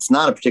said, it's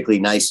not a particularly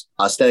nice,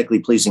 aesthetically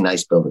pleasing,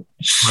 nice building.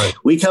 Right.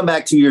 We come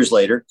back 2 years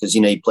later because,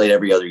 he played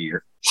every other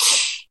year.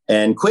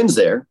 And Quinn's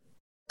there,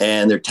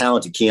 and they're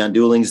talented. Keon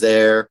Dooling's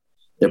there.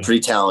 They're pretty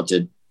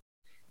talented.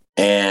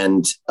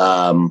 And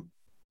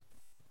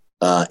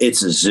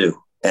it's a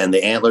zoo. And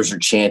the Antlers are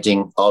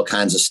chanting all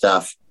kinds of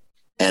stuff.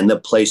 And the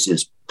place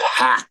is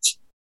packed.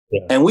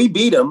 Yeah. And we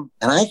beat them.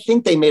 And I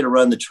think they made a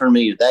run the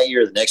tournament either that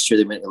year or the next year.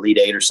 They went Elite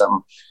Eight or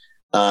something.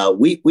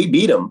 We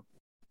beat them,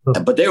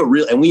 but they were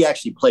real, and we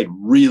actually played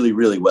really,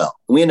 really well.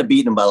 We ended up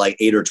beating them by like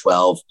 8 or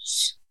 12,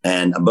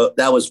 and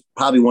that was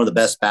probably one of the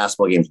best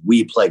basketball games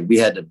we played. We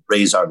had to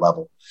raise our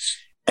level,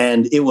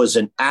 and it was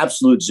an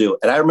absolute zoo.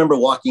 And I remember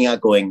walking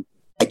out going,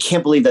 I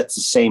can't believe that's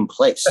the same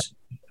place,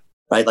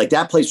 right? Like,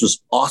 that place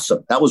was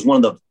awesome. That was one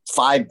of the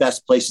 5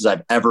 best places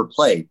I've ever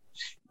played,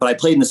 but I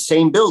played in the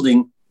same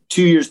building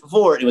 2 years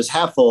before, it was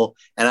half full,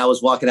 and I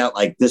was walking out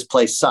like, this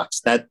place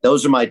sucks.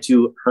 Those are my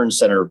two Hearn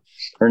Center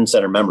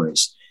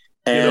memories.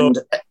 And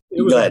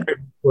it was a great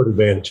sport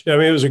advantage. I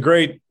mean, it was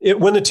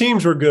when the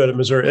teams were good at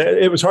Missouri,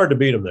 it was hard to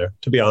beat them there,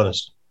 to be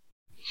honest.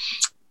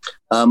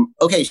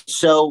 Okay,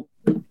 so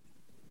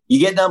you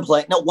get done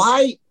playing. Now,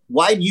 why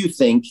do you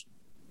think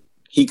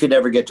he could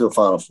never get to a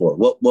Final Four?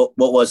 What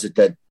was it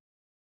that?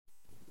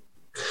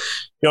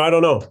 I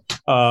don't know.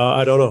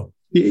 I don't know.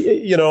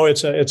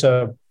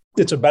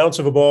 It's a bounce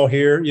of a ball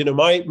here.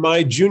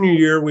 My junior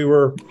year, we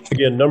were,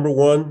 again, number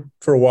one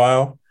for a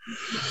while.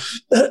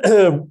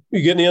 You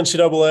get in the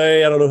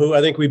NCAA. I don't know who.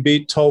 I think we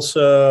beat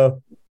Tulsa.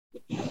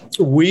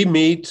 We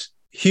meet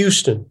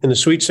Houston in the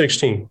Sweet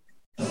 16.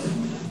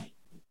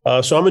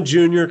 So I'm a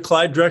junior.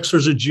 Clyde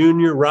Drexler's a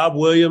junior. Rob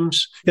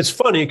Williams. It's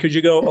funny because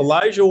you go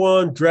Elijah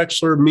Wan,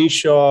 Drexler,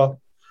 Mishaw,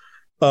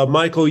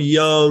 Michael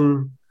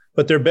Young,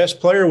 but their best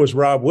player was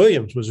Rob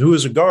Williams, who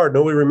was a guard.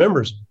 Nobody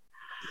remembers him.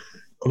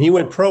 And he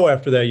went pro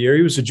after that year.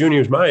 He was a junior, he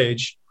was my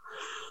age.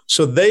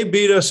 So they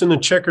beat us in the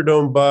Checker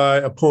Dome by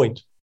a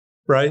point,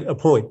 right? A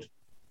point.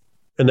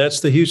 And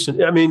that's the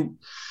Houston. I mean,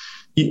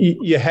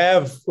 you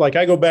have, like,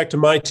 I go back to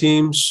my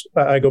teams.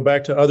 I go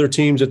back to other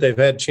teams that they've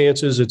had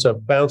chances. It's a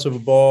bounce of a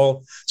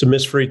ball. It's a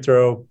missed free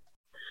throw.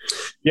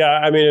 Yeah,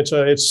 I mean,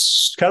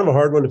 it's kind of a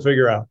hard one to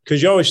figure out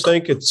because you always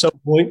think at some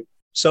point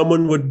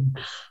someone would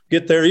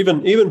get there.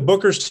 Even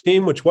Booker's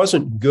team, which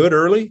wasn't good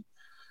early,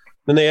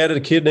 then they added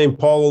a kid named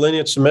Paul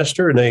Eleni at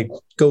semester, and they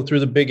go through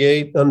the Big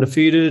Eight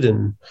undefeated,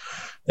 and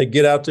they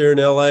get out there in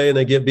L.A. and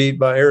they get beat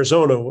by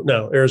Arizona.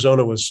 Now,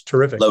 Arizona was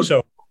terrific.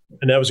 So,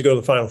 and that was to go to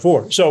the Final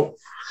Four. So,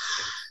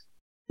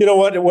 you know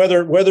what?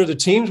 Whether the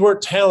teams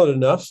weren't talented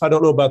enough, I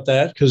don't know about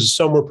that because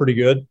some were pretty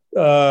good.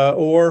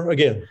 Or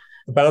again,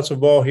 a bounce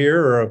of ball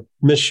here, or a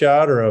missed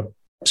shot, or a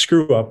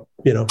screw up.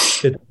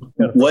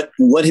 What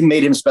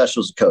made him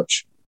special as a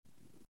coach?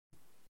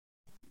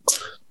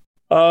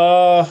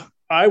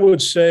 I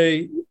would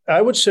say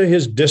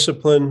his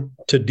discipline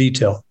to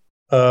detail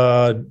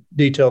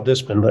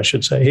discipline, I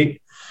should say.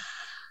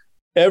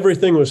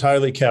 Everything was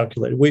highly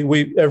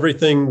calculated.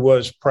 Everything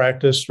was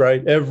practiced,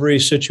 right? Every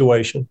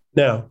situation.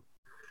 Now,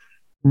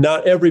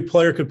 not every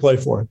player could play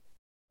for him.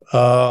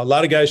 A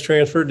lot of guys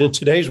transferred. In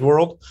today's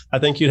world, I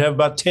think you'd have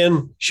about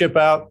 10 ship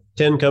out,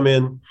 10 come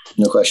in.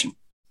 No question.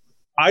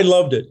 I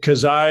loved it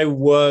because I'm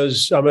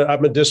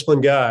a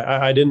disciplined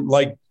guy. I didn't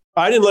like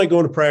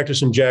going to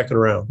practice and jacking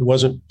around.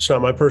 It's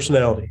not my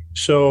personality.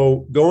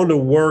 So going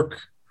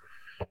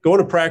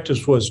to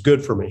practice was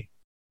good for me.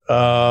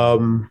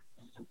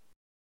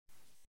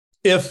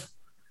 If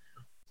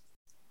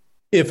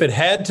it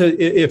had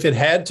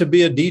to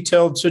be a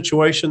detailed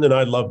situation, then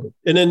I loved it.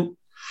 And then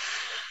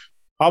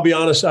I'll be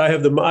honest,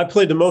 I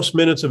played the most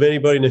minutes of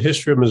anybody in the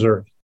history of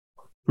Missouri.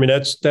 I mean,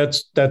 that's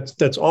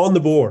on the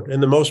board,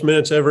 and the most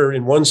minutes ever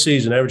in one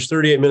season, averaged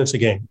 38 minutes a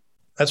game.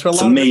 That's what.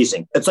 It's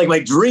amazing. That's like my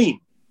dream.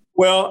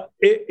 Well,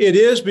 it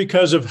is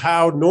because of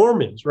how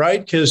Norm is,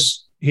 right?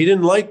 Because he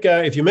didn't like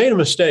if you made a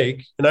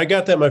mistake, and I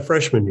got that my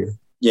freshman year.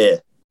 Yeah.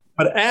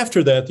 But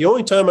after that, the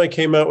only time I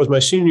came out was my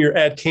senior year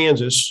at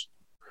Kansas.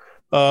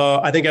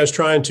 I think I was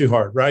trying too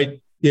hard,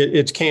 right?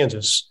 It's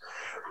Kansas.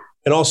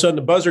 And all of a sudden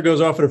the buzzer goes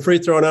off in a free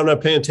throw and I'm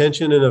not paying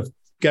attention. And a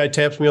guy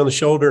taps me on the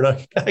shoulder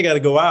and I got to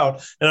go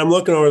out. And I'm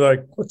looking over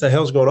like, what the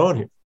hell's going on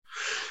here?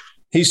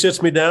 He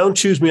sits me down,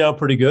 chews me out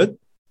pretty good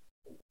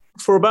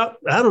for about,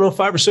 5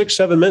 or 6,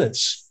 7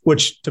 minutes,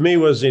 which to me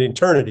was an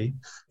eternity.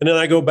 And then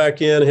I go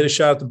back in, hit a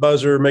shot at the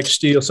buzzer, make a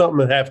steal,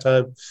 something at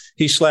halftime.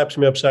 He slaps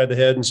me upside the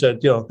head and said,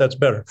 that's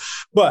better.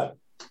 But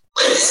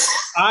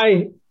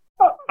I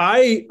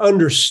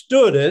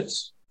understood it.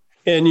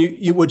 And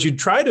what you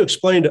try to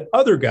explain to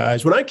other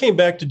guys, when I came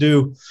back,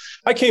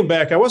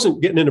 I wasn't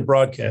getting into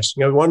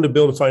broadcasting. I wanted to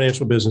build a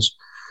financial business.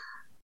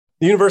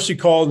 The university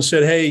called and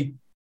said, hey,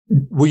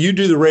 will you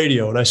do the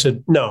radio? And I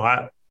said, no.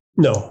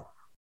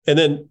 And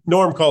then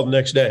Norm called the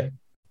next day.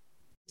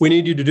 We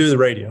need you to do the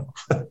radio.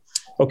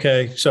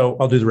 Okay, so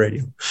I'll do the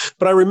radio.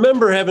 But I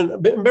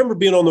remember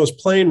being on those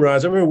plane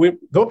rides. I remember we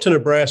go up to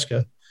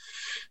Nebraska.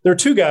 There are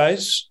two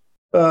guys.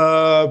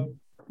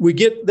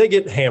 They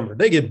get hammered.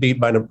 They get beat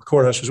by the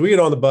Cornhuskers. We get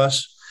on the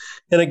bus,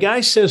 and a guy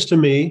says to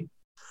me,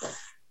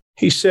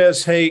 he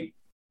says, hey,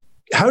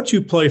 how'd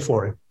you play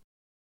for him?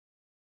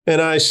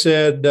 And I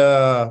said,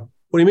 what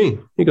do you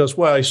mean? He goes,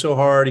 well, he's so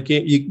hard. He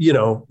can't,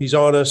 he's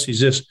on us.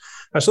 He's this.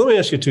 I said, let me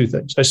ask you two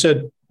things. I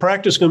said,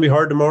 practice going to be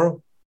hard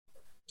tomorrow?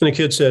 And the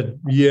kid said,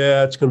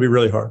 yeah, it's going to be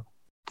really hard.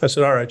 I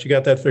said, all right, you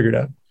got that figured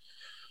out.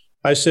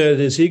 I said,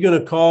 is he going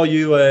to call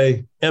you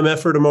a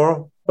MFer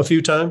tomorrow a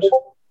few times?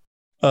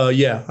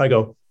 Yeah. I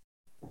go,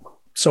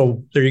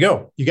 so there you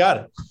go. You got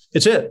it.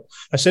 It's it.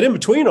 I said, in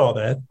between all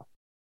that,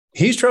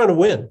 he's trying to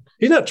win.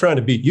 He's not trying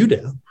to beat you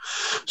down.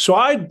 So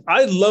I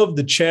loved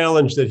the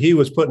challenge that he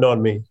was putting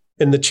on me.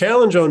 And the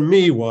challenge on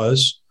me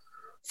was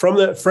from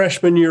that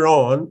freshman year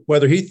on,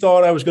 whether he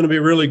thought I was going to be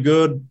really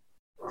good,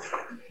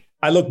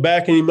 I look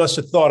back and he must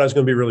have thought I was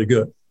going to be really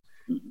good.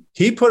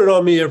 he put it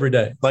on me every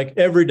day, like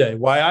every day.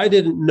 Why I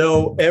didn't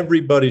know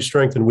everybody's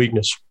strength and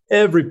weakness,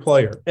 every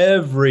player,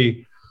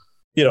 every,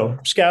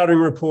 scouting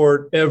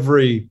report,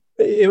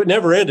 it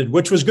never ended,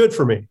 which was good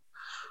for me.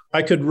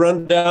 I could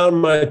run down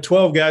my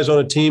 12 guys on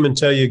a team and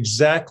tell you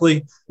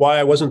exactly why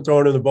I wasn't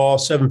throwing in the ball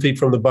 7 feet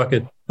from the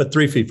bucket, but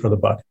 3 feet from the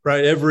bucket,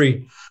 right?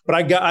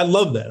 I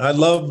love that. I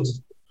loved,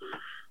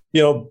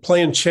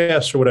 playing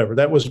chess or whatever.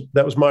 That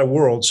was my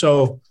world.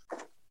 So,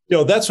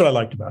 that's what I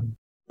liked about him.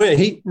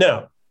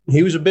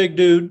 He was a big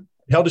dude,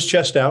 held his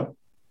chest out.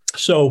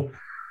 So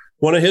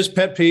one of his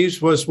pet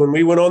peeves was when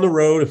we went on the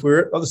road, if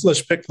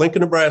let's pick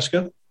Lincoln,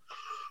 Nebraska.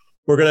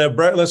 We're going to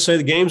have, let's say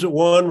the game's at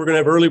 1, we're going to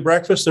have early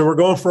breakfast, and we're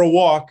going for a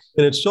walk,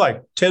 and it's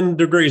like 10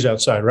 degrees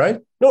outside,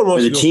 right? No one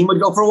wants to go. The team would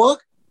go for a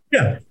walk?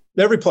 Yeah,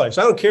 every place.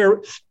 I don't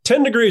care.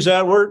 10 degrees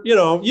out,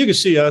 you can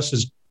see us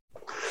as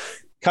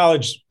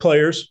college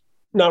players,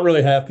 not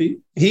really happy.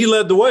 He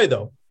led the way,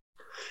 though.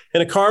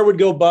 And a car would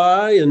go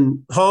by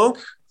and honk.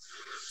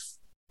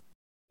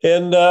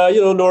 And,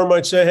 Norm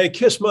might say, hey,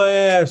 kiss my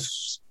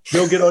ass.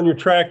 Go get on your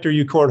tractor,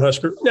 you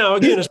Cornhusker. Now,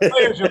 again, as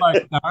players, you're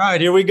like, all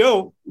right, here we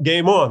go.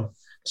 Game on.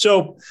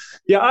 So,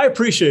 yeah, I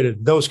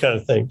appreciated those kind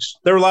of things.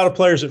 There were a lot of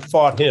players that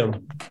fought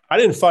him. I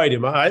didn't fight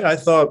him. I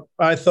thought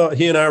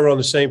he and I were on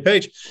the same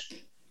page.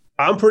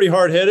 I'm pretty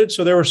hard-headed,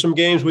 so there were some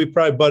games we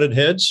probably butted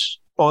heads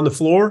on the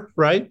floor,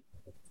 right?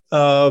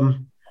 I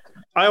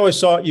always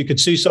thought you could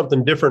see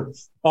something different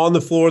on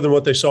the floor than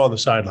what they saw on the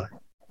sideline.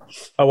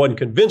 I wasn't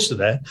convinced of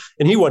that,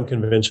 and he wasn't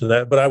convinced of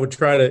that, but I would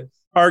try to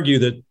argue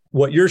that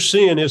what you're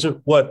seeing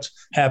isn't what's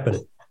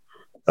happening.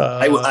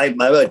 I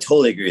would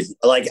totally agree with you.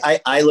 Like,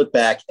 I look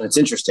back, and it's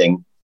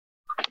interesting.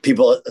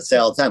 People say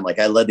all the time, like,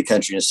 I led the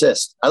country in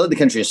assists. I led the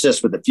country in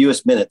assists with the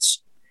fewest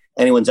minutes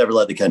anyone's ever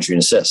led the country in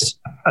assists.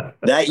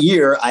 That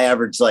year, I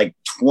averaged like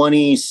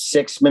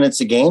 26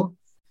 minutes a game.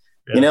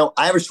 Yeah.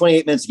 I averaged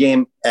 28 minutes a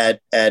game at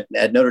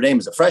Notre Dame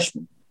as a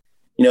freshman.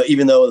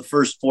 Even though the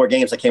first 4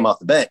 games I came off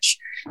the bench.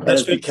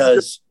 That's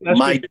because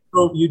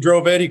you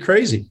drove Eddie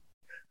crazy.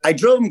 I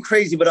drove him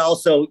crazy, but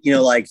also,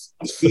 I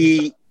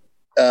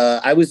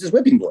was his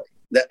whipping boy.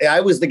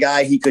 I was the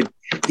guy he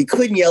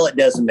couldn't yell at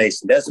Desmond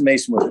Mason. Desmond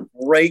Mason was a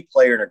great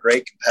player and a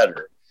great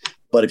competitor.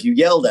 But if you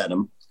yelled at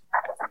him,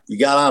 you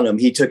got on him,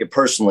 he took it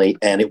personally,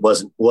 and it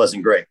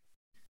wasn't great.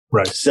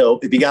 Right. So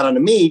if he got onto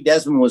me,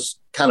 Desmond was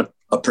kind of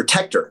a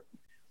protector,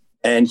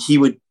 and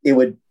he'd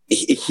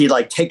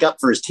like take up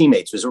for his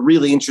teammates. It was a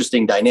really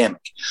interesting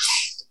dynamic.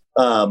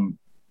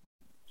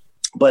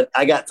 But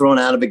I got thrown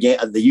out of my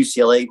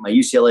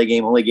UCLA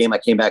game, only game I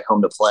came back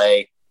home to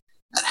play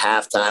at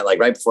halftime, like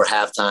right before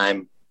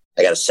halftime.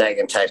 I got a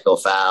second technical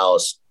foul,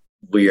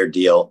 weird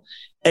deal.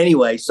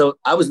 Anyway, so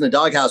I was in the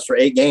doghouse for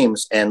 8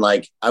 games, and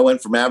like I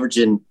went from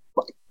averaging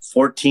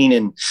 14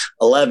 and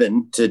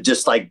 11 to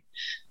just like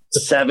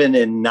 7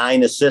 and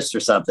 9 assists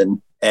or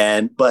something.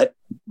 But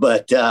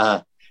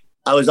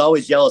I was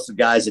always jealous of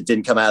guys that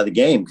didn't come out of the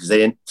game because they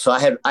didn't. So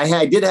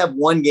I did have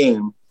one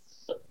game.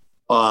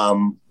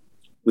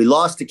 We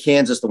lost to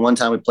Kansas the one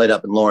time we played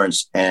up in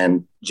Lawrence,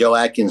 and Joe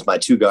Atkins, my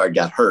 2 guard,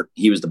 got hurt.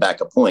 He was the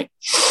backup point.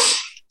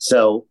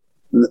 So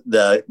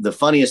the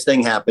funniest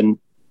thing happened.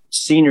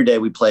 Senior day,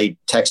 we played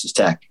Texas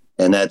Tech,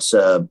 and that's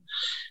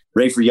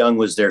Rayford Young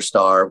was their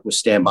star, with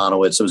Stan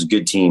Bonowitz. It was a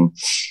good team,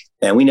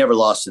 and we never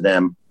lost to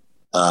them.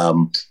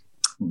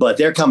 But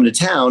they're coming to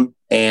town,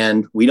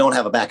 and we don't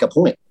have a backup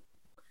point.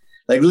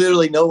 Like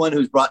literally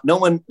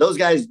those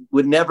guys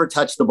would never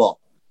touch the ball,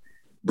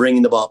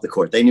 bringing the ball up the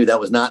court. They knew that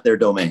was not their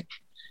domain,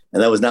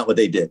 and that was not what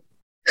they did.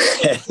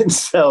 And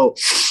so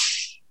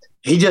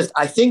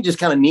I think just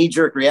kind of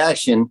knee-jerk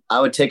reaction, I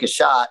would take a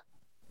shot.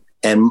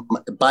 And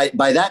by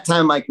that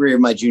time in my career,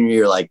 my junior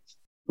year, like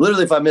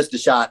literally if I missed a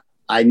shot,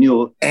 I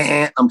knew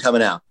I'm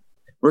coming out.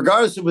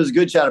 Regardless if it was a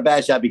good shot or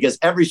bad shot, because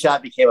every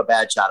shot became a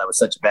bad shot. I was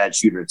such a bad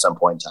shooter at some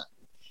point in time.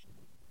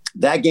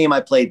 That game,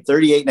 I played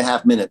 38 and a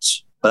half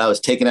minutes, but I was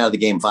taken out of the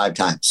game 5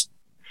 times.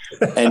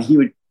 And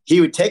he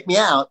would take me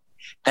out,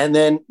 and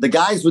then the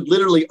guys would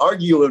literally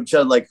argue with each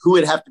other, like who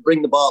would have to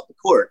bring the ball up the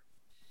court.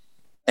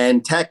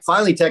 And Tech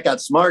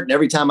got smart, and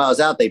every time I was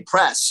out, they'd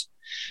press.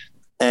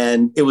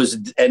 And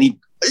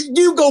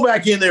you go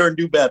back in there and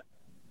do better.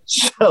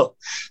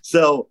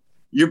 So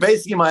you're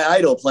basically my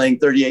idol playing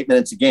 38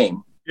 minutes a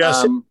game.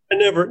 Yes.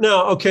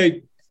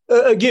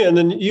 Again,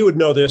 and you would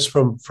know this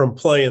from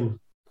playing.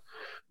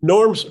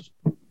 Norm's,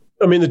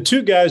 the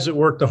 2 guys that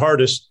worked the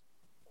hardest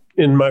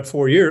in my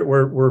 4 years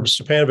were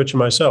Stepanovich and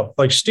myself.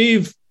 Like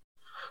Steve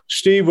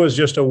was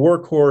just a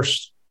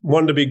workhorse,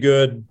 wanted to be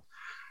good,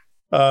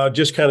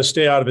 just kind of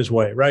stay out of his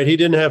way, right? He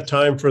didn't have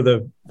time for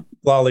the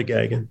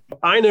lollygagging.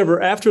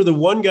 After the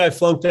one guy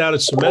flunked out a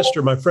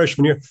semester my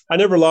freshman year, I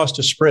never lost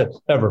a sprint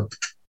ever.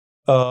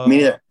 Me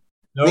neither.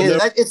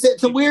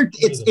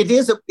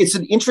 It's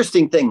an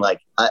interesting thing. Like,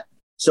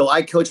 so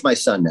I coach my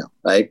son now,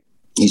 right?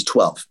 He's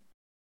 12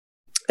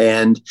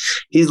 and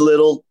he's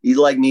little. He's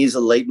like me. He's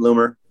a late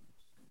bloomer.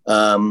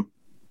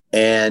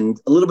 And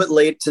a little bit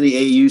late to the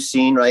AU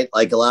scene, right?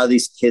 Like a lot of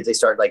these kids, they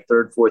start like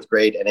 3rd, 4th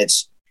grade, and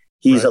it's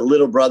He's a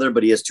little brother,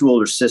 but he has 2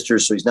 older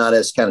sisters. So he's not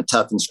as kind of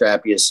tough and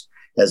scrappy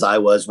as I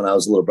was when I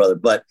was a little brother.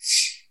 But,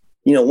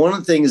 you know, one of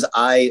the things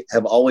I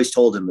have always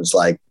told him is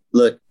like,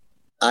 look,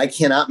 I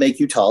cannot make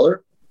you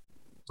taller.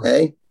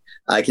 Okay.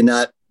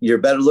 You're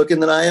better looking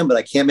than I am, but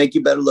I can't make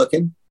you better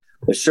looking.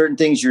 There's certain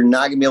things you're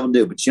not gonna be able to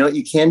do, but you know what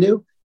you can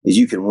do is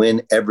you can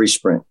win every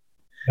sprint.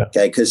 Yeah.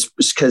 Okay. Cause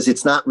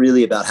it's not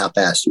really about how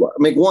fast you are.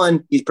 I mean,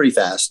 one, he's pretty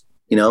fast,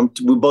 you know,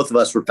 both of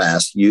us were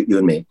fast, you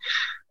and me.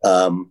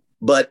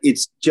 But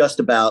it's just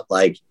about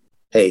like,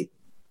 hey,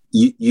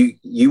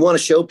 you want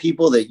to show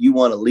people that you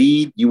want to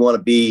lead, you want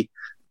to be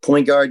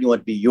point guard, you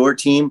want to be your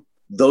team.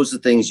 Those are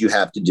the things you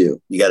have to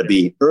do. You got to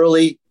be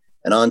early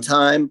and on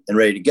time and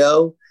ready to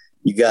go.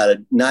 You got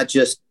to not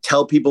just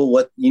tell people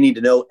what you need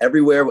to know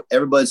everywhere,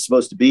 everybody's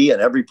supposed to be at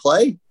every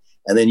play,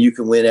 and then you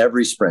can win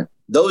every sprint.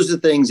 Those are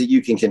things that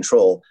you can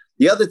control.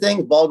 The other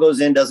thing, ball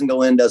goes in, doesn't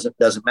go in,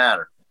 doesn't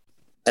matter.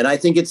 And I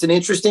think it's an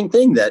interesting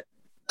thing that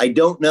I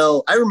don't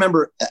know. I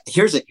remember,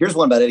 here's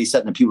one about Eddie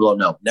Sutton that people don't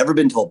know. Never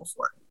been told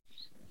before.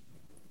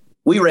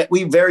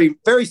 We very,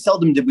 very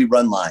seldom did we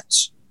run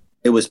lines.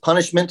 It was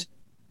punishment,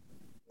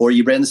 or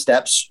you ran the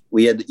steps.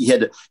 You had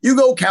to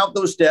go count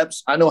those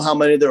steps. I know how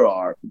many there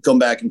are. Come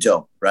back and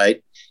tell,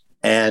 right?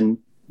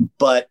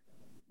 But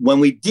when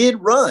we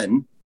did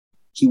run,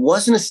 he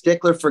wasn't a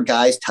stickler for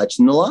guys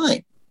touching the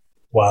line.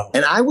 Wow.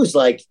 And I was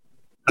like,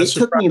 it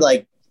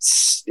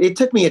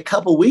took me a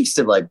couple weeks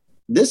to like,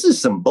 this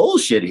is some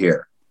bullshit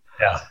here.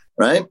 Yeah.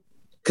 Right.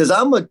 Cause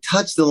I'm a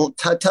touch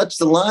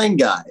the line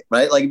guy,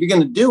 right? Like if you're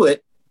going to do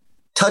it,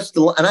 touch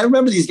the line. And I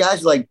remember these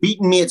guys were like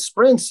beating me at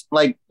sprints.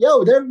 Like,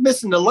 yo, they're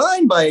missing the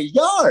line by a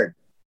yard.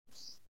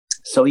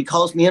 So he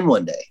calls me in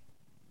one day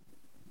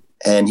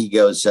and he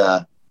goes,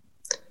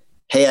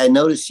 hey, I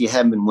noticed you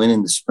haven't been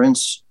winning the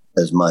sprints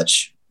as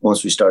much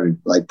once we started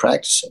like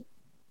practicing.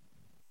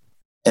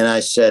 And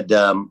I said,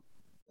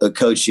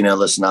 coach, you know,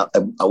 listen,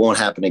 I won't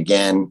happen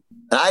again.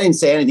 And I didn't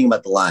say anything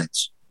about the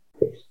lines.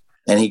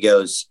 And he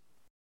goes,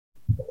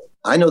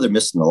 I know they're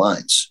missing the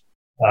lines.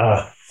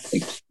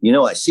 Like, you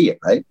know, I see it,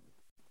 right?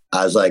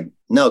 I was like,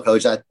 no,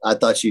 coach, I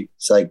thought you,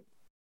 it's like,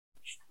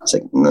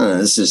 no,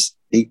 this is,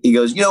 he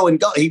goes, you know, in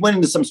golf, he went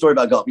into some story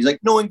about golf. He's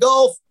like, no, in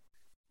golf,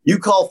 you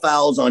call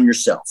fouls on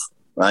yourself,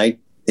 right?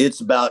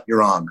 It's about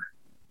your honor.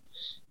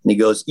 And he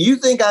goes, you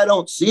think I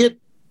don't see it?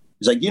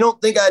 He's like, you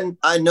don't think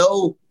I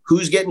know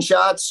who's getting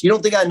shots? You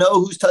don't think I know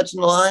who's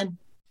touching the line?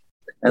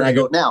 And I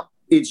go, now,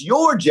 it's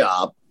your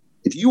job,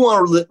 if you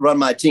want to run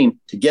my team,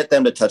 to get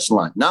them to touch the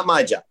line. Not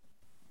my job.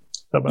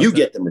 You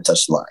get them to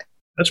touch the line.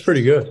 That's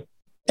pretty good.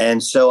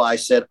 And so I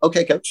said,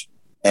 okay, coach.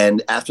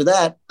 And after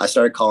that, I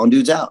started calling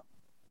dudes out.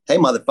 Hey,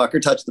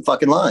 motherfucker, touch the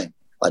fucking line.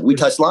 Like we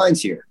touch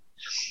lines here.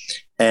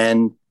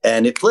 And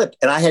it flipped.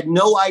 And I had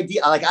no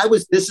idea. Like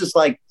this is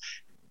like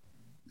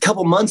a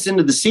couple months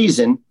into the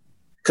season,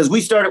 because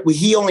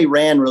he only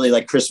ran really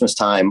like Christmas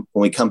time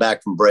when we come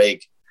back from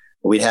break.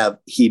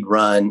 He'd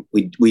run,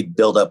 we'd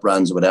build up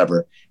runs or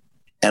whatever.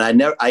 And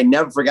I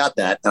never forgot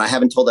that. And I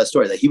haven't told that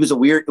story, that it was a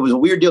weird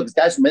deal because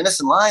guys were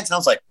missing lines. And I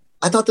was like,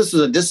 I thought this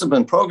was a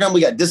disciplined program.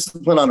 We got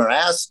discipline on our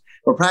ass.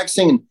 We're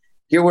practicing and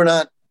here we're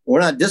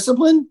not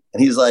disciplined.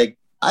 And he's like,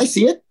 I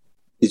see it.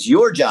 It's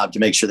your job to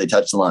make sure they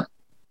touch the line.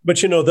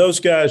 But, you know, those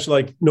guys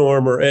like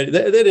Norm or Ed,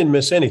 they didn't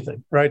miss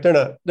anything, right?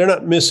 They're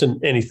not missing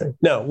anything.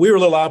 No, we were a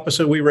little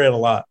opposite. We ran a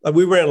lot.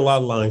 We ran a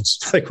lot of lines.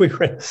 Like we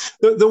ran.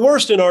 The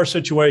worst in our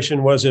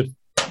situation was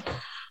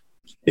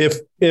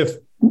if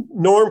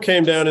Norm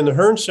came down in the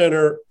Hearn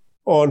Center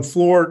on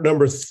floor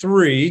number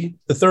 3,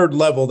 the 3rd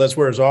level, that's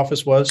where his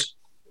office was.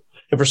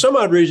 And for some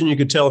odd reason, you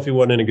could tell if he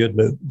wasn't in a good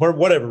mood, for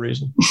whatever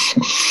reason.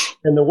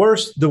 And the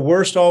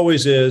worst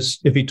always is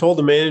if he told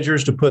the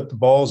managers to put the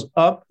balls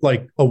up,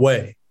 like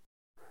away.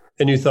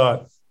 And you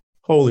thought,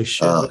 holy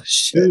shit,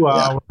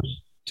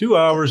 2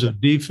 hours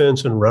of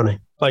defense and running.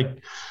 Like,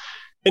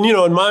 and you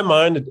know, in my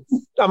mind,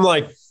 I'm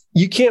like,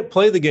 you can't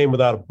play the game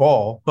without a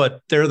ball,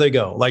 but there they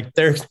go. Like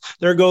there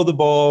go the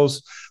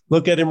balls.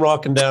 Look at him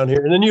rocking down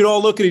here. And then you'd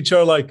all look at each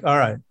other like, all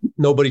right,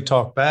 nobody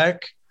talk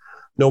back.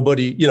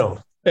 Nobody, you know,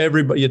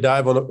 everybody, you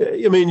dive on them.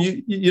 I mean,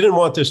 you didn't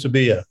want this to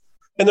be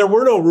and there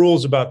were no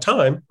rules about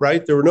time,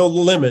 right? There were no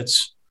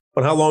limits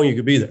on how long you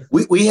could be there.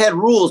 We had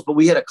rules, but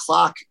we had a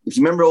clock. If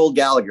you remember old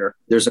Gallagher,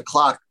 there's a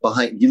clock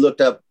behind, you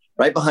looked up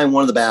right behind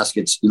one of the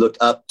baskets. You looked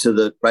up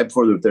to right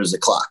before there's a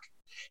clock.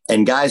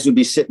 And guys would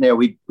be sitting there.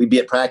 We'd be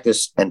at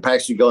practice, and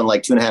practice would go in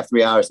like 2.5,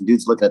 3 hours, and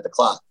dude's looking at the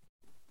clock.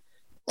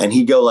 And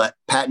he'd go,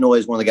 Pat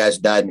Noyes, one of the guys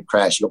who died in the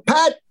crash. He'd go,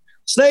 Pat,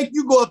 Snake,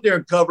 you go up there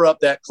and cover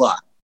up that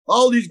clock.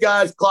 All these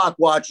guys clock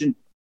watching,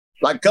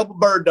 like a couple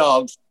bird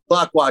dogs,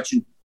 clock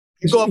watching.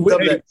 You go up and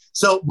cover that.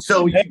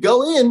 So you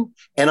go in,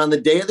 and on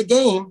the day of the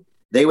game,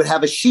 they would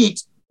have a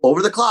sheet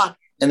over the clock,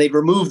 and they'd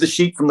remove the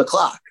sheet from the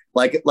clock.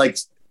 Like,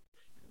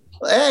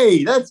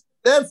 hey, that's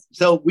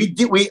so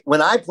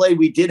when I played,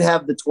 we did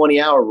have the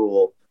 20-hour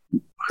rule.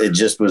 It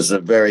just was a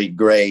very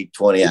gray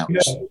 20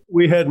 hours.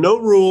 We had no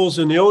rules.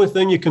 And the only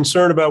thing you're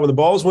concerned about when the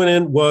balls went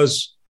in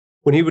was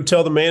when he would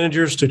tell the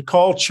managers to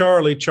call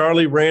Charlie.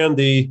 Charlie ran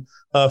the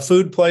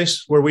food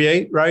place where we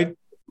ate, right?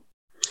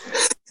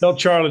 Tell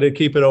Charlie to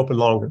keep it open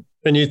longer.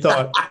 And you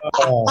thought,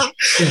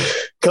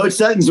 Coach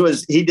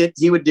Sutton's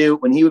he would do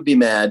when he would be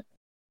mad.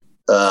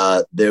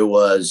 There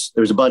was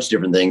a bunch of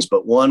different things,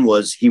 but one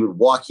was he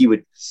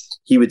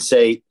would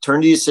say,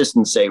 turn to the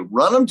assistant and say,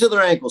 run them to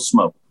their ankles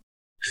smoke.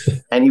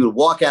 And he would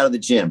walk out of the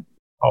gym.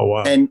 Oh,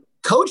 wow. And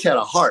Coach had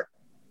a heart.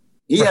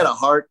 He had a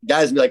heart.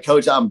 Guys would be like,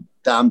 Coach, I'm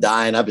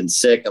dying. I've been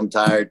sick. I'm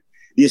tired.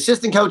 The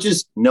assistant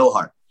coaches, no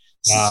heart.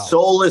 Wow.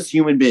 Soulless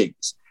human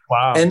beings.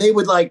 Wow. And they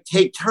would like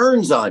take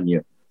turns on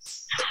you.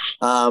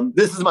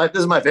 This is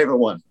my favorite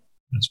one.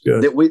 That's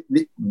good.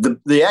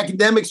 The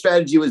academic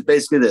strategy was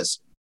basically this.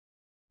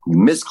 You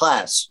miss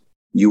class,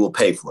 you will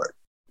pay for it.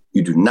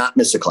 You do not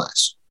miss a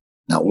class.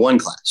 Not one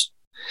class.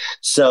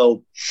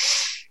 So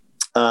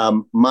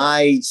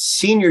my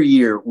senior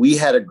year, we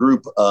had a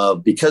group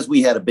of, because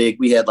we had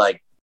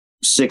like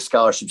 6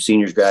 scholarship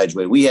seniors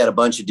graduate. We had a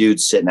bunch of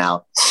dudes sitting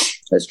out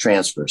as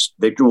transfers.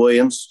 Victor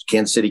Williams,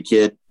 Kansas City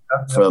kid,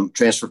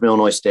 transfer from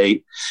Illinois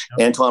State.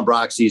 Yep. Antoine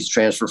Broxy's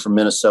transfer from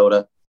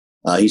Minnesota.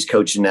 He's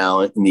coaching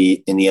now in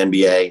the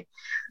NBA.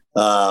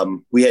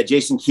 We had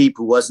Jason Keep,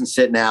 who wasn't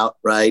sitting out,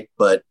 right,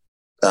 but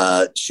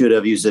should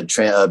have. He was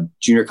a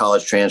junior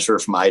college transfer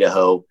from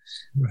Idaho.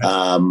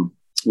 Right.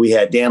 We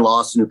had Dan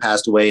Lawson, who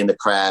passed away in the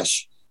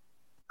crash.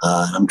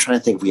 I'm trying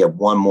to think if we have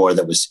one more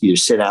that was either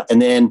sit out.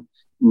 And then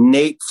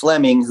Nate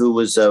Fleming, who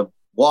was a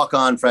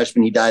walk-on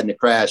freshman. He died in the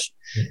crash.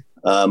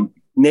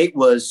 Nate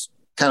was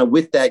kind of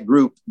with that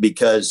group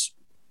because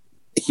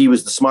he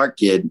was the smart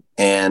kid,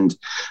 and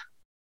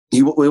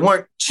we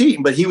weren't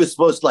cheating, but he was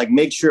supposed to like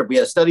make sure if we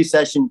had a study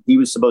session, he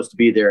was supposed to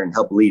be there and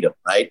help lead them.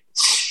 Right.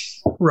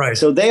 Right.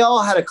 So they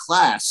all had a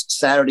class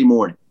Saturday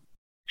morning.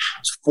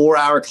 It's a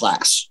 4-hour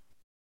class.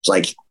 It's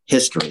like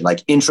history,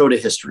 like intro to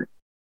history.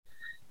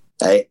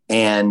 Okay?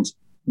 And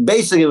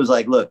basically it was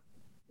like, look,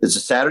 it's a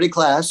Saturday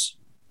class.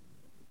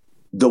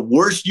 The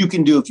worst you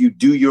can do if you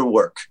do your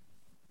work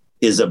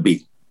is a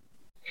B.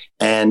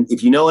 And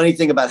if you know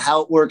anything about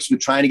how it works with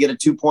trying to get a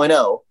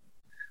 2.0,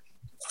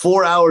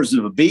 4 hours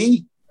of a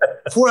B,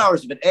 4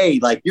 hours of an A,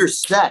 like you're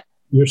set.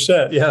 You're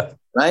set, yeah.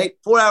 Right?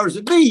 4 hours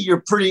of B,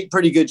 you're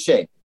pretty good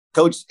shape.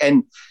 Coach,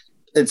 and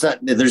it's not,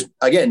 there's,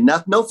 again,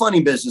 no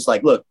funny business.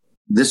 Like, look,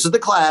 this is the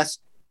class,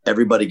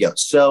 everybody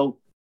goes. So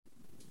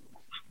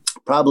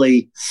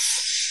probably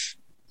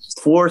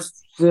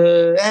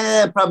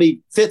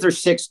probably 5th or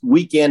 6th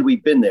weekend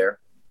we've been there.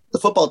 The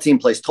football team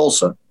plays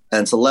Tulsa,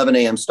 and it's 11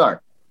 a.m.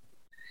 start.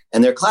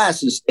 And their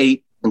class is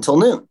 8 until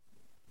noon,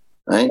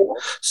 right?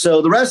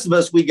 So the rest of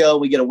us, we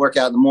get a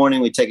workout in the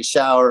morning, we take a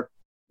shower,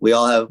 we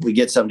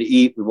get something to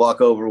eat, we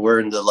walk over,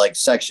 we're in the like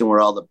section where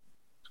all the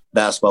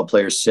basketball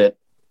players sit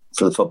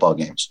for the football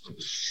games.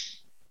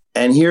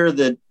 And here are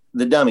the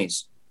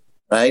dummies,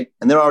 right?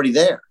 And they're already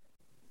there.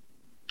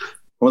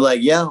 We're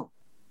like, yo,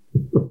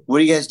 what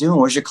are you guys doing?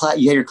 Where's your class?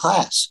 You had your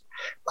class.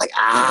 Like,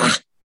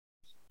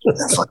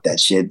 fuck that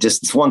shit.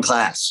 Just it's one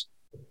class.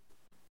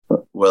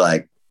 We're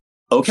like,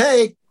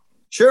 okay,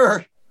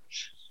 sure.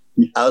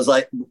 I was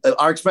like,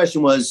 our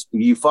expression was,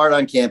 you fart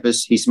on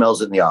campus, he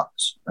smells it in the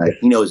office, right?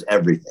 He knows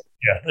everything.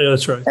 Yeah,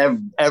 that's right.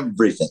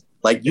 Everything.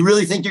 Like, you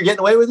really think you're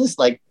getting away with this?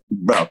 Like,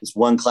 bro, it's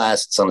one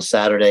class. It's on a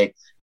Saturday.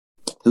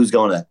 Who's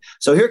going to that?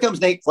 So here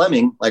comes Nate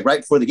Fleming, like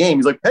right before the game.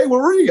 He's like, hey,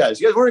 where were you guys?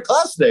 You guys weren't in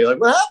class today. Like,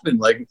 what happened?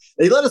 Like,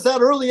 they let us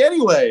out early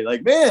anyway.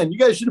 Like, man, you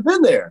guys should have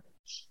been there.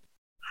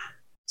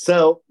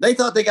 So they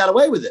thought they got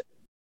away with it.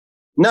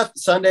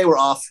 Sunday, we're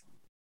off.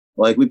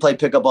 Like, we play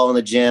pickup ball in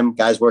the gym.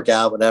 Guys work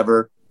out,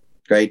 whatever.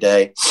 Great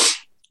day.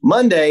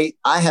 Monday,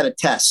 I had a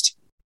test.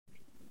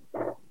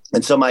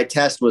 And so my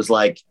test was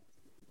like,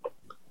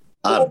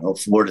 I don't know,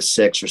 4 to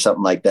 6 or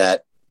something like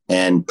that.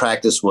 And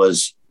practice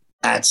was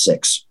at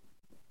 6.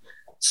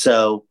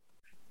 So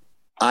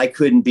I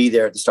couldn't be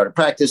there at the start of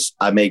practice.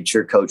 I made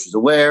sure coach was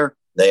aware.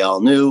 They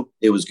all knew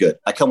it was good.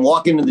 I come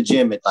walk into the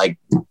gym at like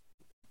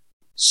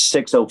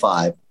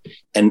 6:05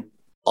 and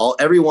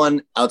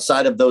everyone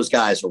outside of those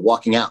guys are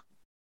walking out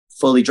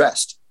fully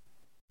dressed.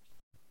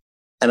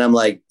 And I'm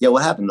like, yeah,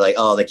 what happened? Like,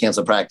 oh, they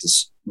canceled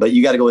practice, but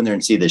you got to go in there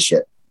and see this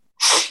shit.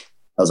 I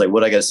was like,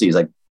 what I got to see? He's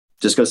like,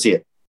 just go see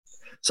it.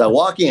 So I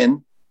walk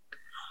in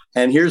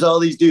and here's all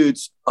these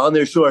dudes on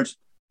their shorts,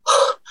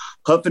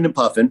 huffing and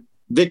puffing.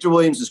 Victor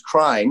Williams is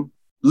crying,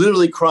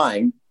 literally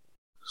crying.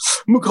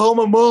 I'm going to call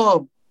my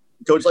mom.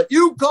 Coach's like,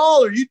 you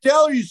call her, you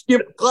tell her you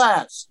skipped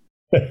class.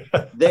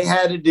 They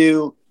had to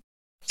do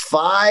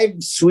 5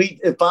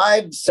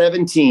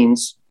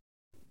 17s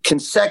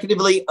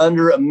consecutively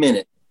under a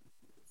minute.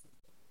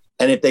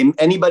 And if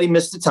anybody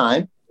missed the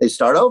time, they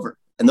start over.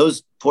 And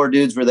those poor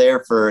dudes were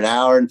there for an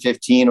hour and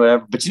 15,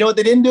 whatever. But you know what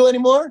they didn't do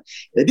anymore?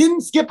 They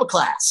didn't skip a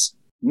class.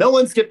 No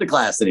one skipped a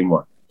class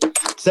anymore.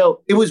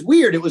 So it was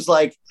weird. It was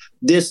like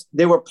this.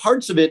 There were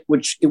parts of it,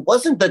 which it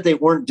wasn't that they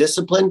weren't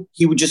disciplined.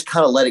 He would just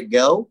kind of let it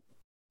go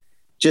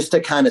just to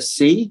kind of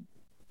see.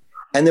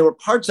 And there were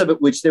parts of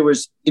it, which there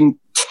was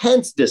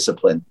intense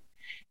discipline.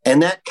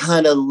 And that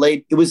kind of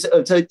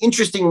it's an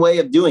interesting way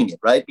of doing it,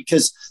 right?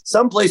 Because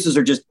some places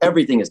are just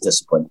everything is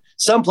disciplined.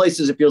 Some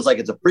places it feels like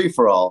it's a free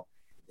for all.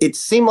 It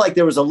seemed like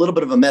there was a little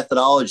bit of a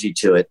methodology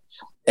to it.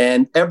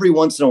 And every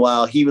once in a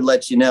while, he would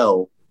let you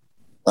know,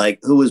 like,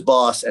 who was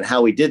boss and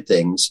how he did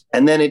things.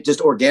 And then it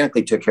just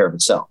organically took care of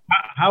itself.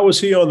 How was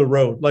he on the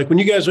road? Like, when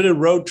you guys did a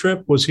road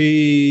trip, was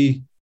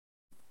he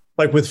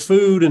like with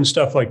food and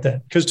stuff like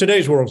that? Because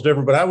today's world's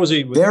different, but how was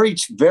he? Very,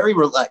 very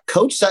relaxed.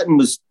 Coach Sutton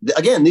was,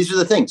 again, these are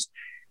the things.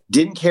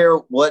 Didn't care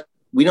what,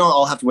 we don't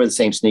all have to wear the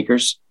same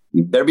sneakers.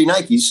 You better be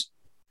Nikes.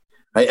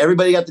 Right?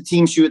 Everybody got the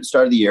team shoe at the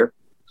start of the year.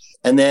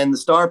 And then the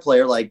star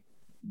player, like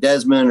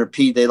Desmond or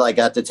Pete, they like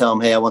got to tell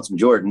him, hey, I want some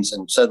Jordans.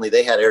 And suddenly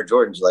they had Air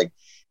Jordans. Like,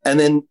 and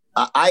then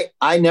I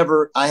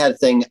had a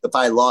thing. If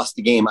I lost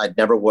the game, I'd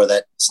never wear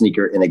that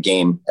sneaker in a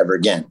game ever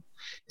again.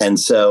 And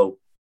so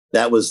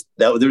there was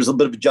a little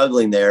bit of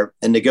juggling there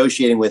and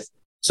negotiating with.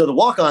 So the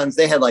walk-ons,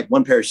 they had like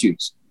one pair of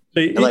shoes.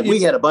 So and like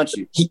we had a bunch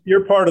of.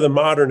 You're part of the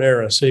modern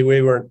era. See,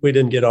 we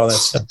didn't get all that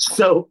stuff.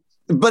 So,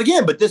 but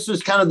this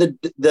was kind of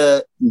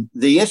the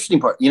interesting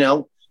part. You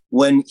know,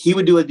 when he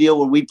would do a deal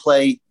where we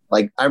play.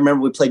 Like, I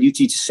remember we played UT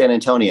to San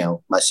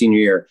Antonio my senior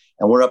year,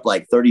 and we're up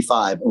like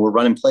 35, and we're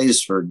running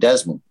plays for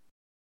Desmond.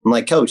 I'm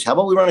like, Coach, how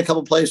about we run a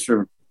couple plays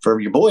for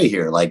your boy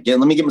here? Like, let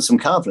me give him some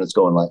confidence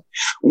going. Like,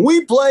 when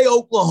we play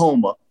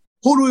Oklahoma,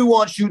 who do we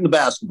want shooting the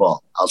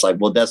basketball? I was like,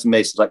 well, Desmond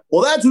Mason's like,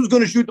 well, that's who's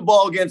going to shoot the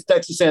ball against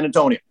Texas San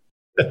Antonio.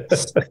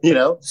 You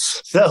know?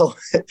 So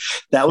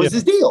that was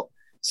his deal.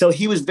 So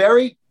he was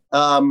very,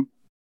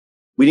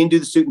 we didn't do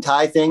the suit and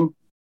tie thing.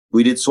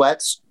 We did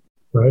sweats.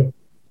 Right.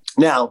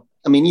 Now,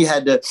 I mean, you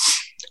had to,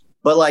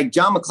 but like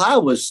John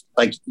McLeod was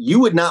like,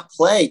 you would not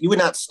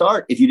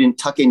start if you didn't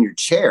tuck in your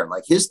chair.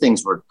 Like his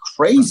things were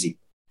crazy,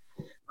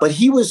 but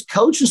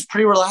coach was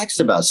pretty relaxed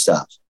about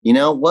stuff, you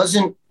know,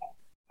 wasn't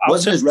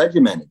as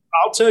regimented.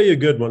 I'll tell you a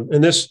good one.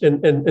 And this,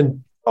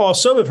 and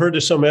some have heard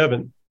this, some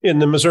haven't in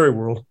the Missouri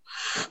world.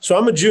 So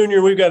I'm a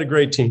junior. We've got a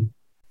great team,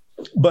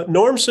 but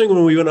Norm Singh,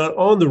 when we went out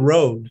on the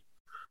road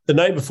the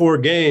night before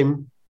a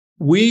game,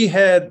 we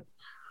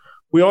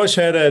always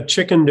had a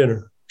chicken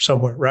dinner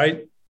somewhere,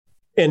 right?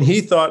 And he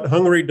thought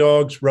hungry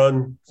dogs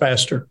run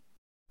faster.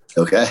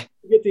 Okay.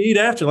 You get to eat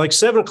after like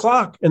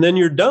 7:00 and then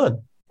you're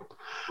done.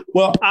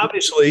 Well,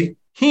 obviously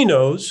he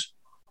knows,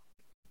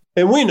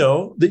 and we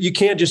know that you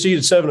can't just eat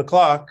at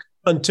 7:00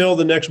 until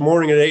the next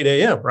morning at 8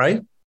 a.m.,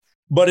 right?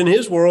 But in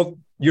his world,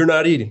 you're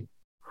not eating.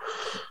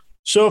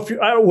 So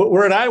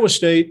we're at Iowa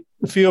State,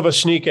 a few of us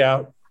sneak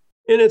out,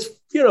 and it's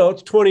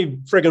 20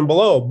 friggin'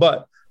 below,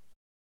 but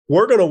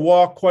we're going to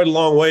walk quite a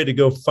long way to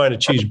go find a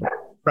cheeseburger,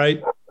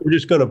 right? We're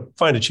just going to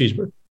find a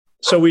cheeseburger.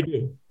 So we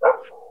do.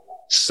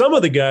 Some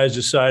of the guys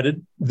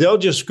decided they'll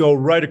just go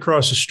right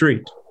across the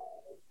street.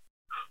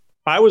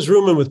 I was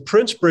rooming with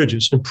Prince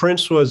Bridges, and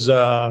Prince was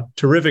a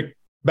terrific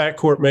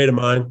backcourt mate of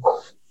mine.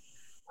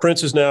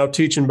 Prince is now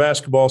teaching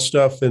basketball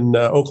stuff in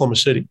Oklahoma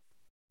City.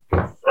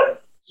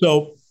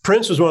 So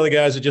Prince was one of the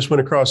guys that just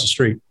went across the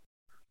street.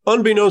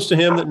 Unbeknownst to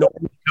him that no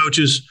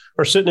coaches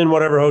are sitting in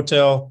whatever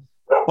hotel,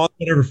 on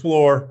whatever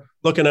floor,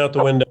 looking out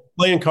the window,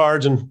 playing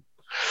cards, and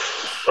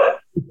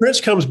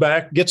Prince comes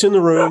back, gets in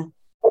the room.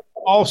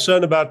 All of a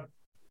sudden, about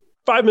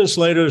 5 minutes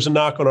later, there's a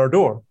knock on our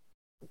door.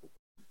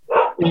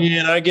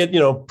 And I get,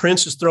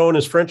 Prince is throwing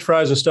his French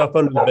fries and stuff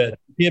under the bed.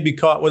 He can't be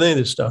caught with any of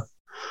this stuff.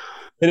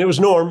 And it was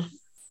Norm.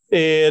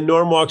 And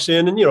Norm walks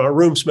in, and, our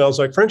room smells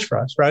like French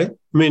fries, right?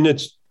 I mean,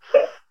 so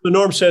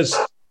Norm says,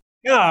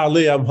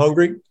 golly, I'm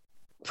hungry.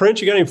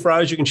 Prince, you got any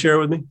fries you can share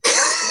with me?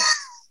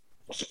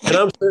 And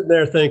I'm sitting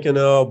there thinking,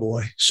 oh,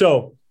 boy.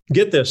 So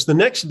get this. The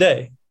next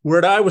day, we're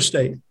at Iowa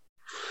State.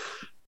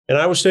 And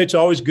Iowa State's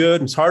always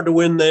good. And it's hard to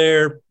win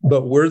there,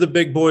 but we're the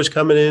big boys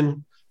coming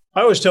in.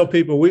 I always tell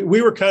people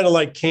we were kind of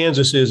like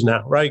Kansas is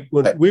now, right?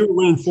 When we were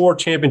winning 4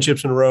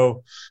 championships in a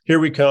row, here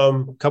we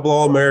come. A couple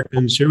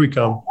All-Americans, here we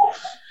come.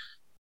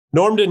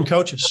 Norm didn't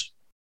coach us.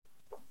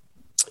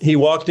 He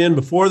walked in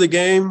before the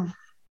game,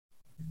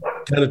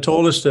 kind of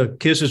told us to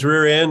kiss his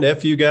rear end,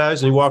 F you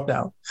guys, and he walked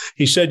out.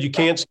 He said, you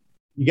guys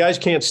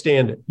can't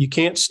stand it. You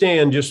can't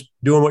stand just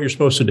doing what you're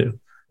supposed to do,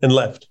 and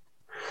left.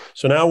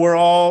 So now we're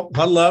all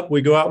huddled up.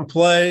 We go out and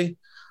play.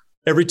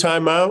 Every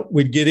timeout,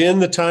 we'd get in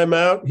the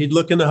timeout. He'd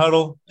look in the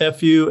huddle,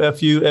 F you,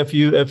 F you, F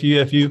you, F you,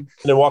 F you, and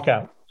then walk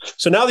out.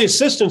 So now the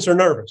assistants are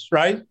nervous,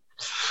 right?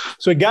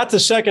 So it got to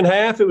the second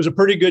half. It was a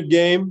pretty good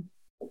game.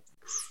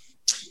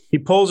 He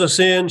pulls us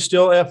in,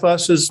 still F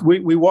us as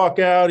we walk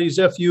out. He's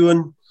F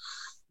you,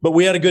 but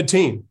we had a good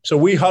team. So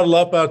we huddle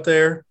up out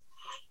there.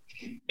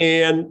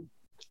 And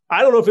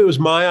I don't know if it was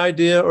my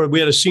idea or we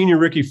had a senior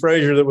Ricky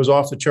Frazier that was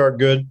off the chart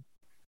good.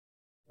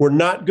 We're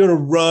not going to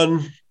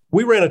run.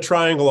 We ran a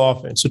triangle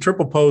offense, a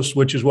triple post,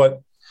 which is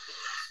what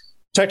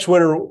Tex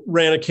Winter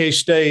ran at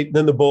K-State,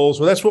 then the Bulls.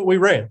 Well, that's what we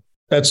ran.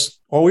 That's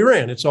all we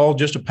ran. It's all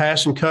just a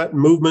pass and cut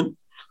and movement.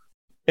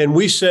 And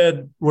we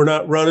said, we're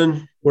not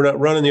running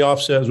the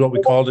offset is what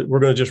we called it. We're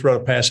going to just run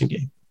a passing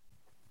game.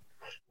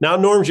 Now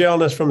Norm's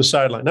yelling at us from the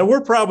sideline. Now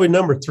we're probably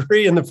number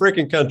 3 in the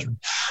freaking country.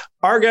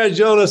 Our guys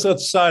yelling at us at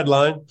the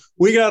sideline.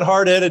 We got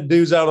hard-headed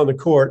dudes out on the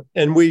court,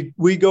 and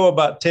we go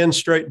about 10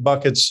 straight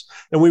buckets,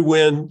 and we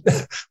win.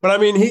 But, I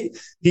mean,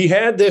 he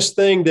had this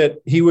thing that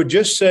he would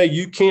just say,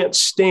 you can't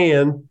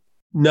stand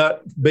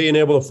not being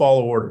able to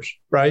follow orders,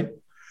 right?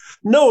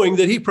 Knowing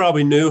that he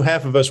probably knew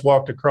half of us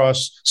walked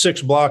across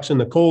 6 blocks in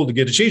the cold to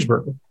get a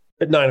cheeseburger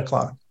at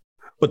 9:00.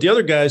 But the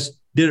other guys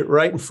did it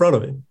right in front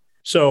of him.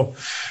 So,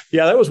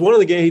 yeah, that was one of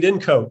the games he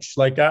didn't coach.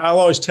 Like I'll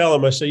always tell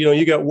him, I say,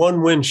 you got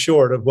 1 win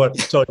short of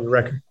what's on your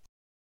record.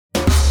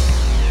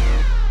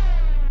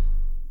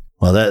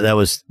 Well, there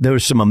was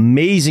some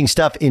amazing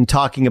stuff in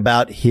talking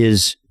about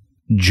his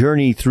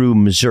journey through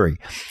Missouri.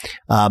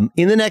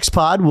 In the next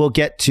pod, we'll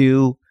get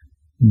to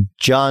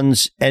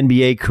John's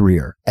NBA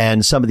career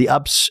and some of the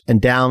ups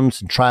and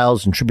downs and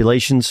trials and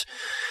tribulations.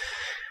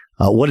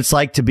 What it's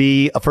like to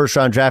be a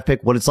first-round draft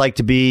pick, what it's like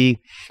to be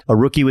a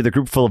rookie with a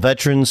group full of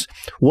veterans,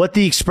 what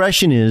the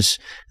expression is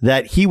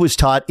that he was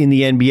taught in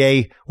the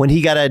NBA when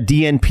he got a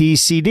DNP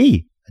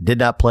CD, did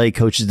not play,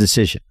 coach's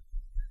decision.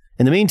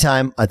 In the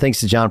meantime, thanks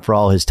to John for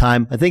all his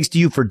time. Thanks to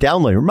you for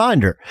downloading.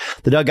 Reminder,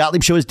 the Doug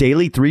Gottlieb Show is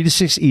daily, 3 to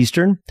 6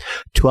 Eastern,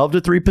 12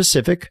 to 3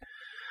 Pacific,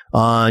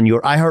 on your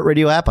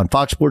iHeartRadio app, on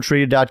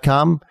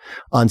foxsportsradio.com,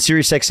 on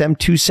Sirius XM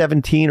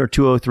 217 or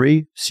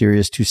 203,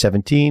 Sirius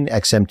 217,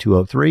 XM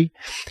 203.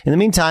 In the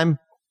meantime,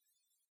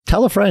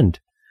 tell a friend.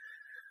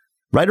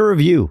 Write a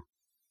review.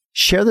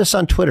 Share this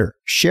on Twitter.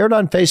 Share it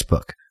on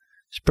Facebook.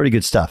 It's pretty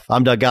good stuff.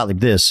 I'm Doug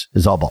Gottlieb. This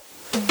is All Ball.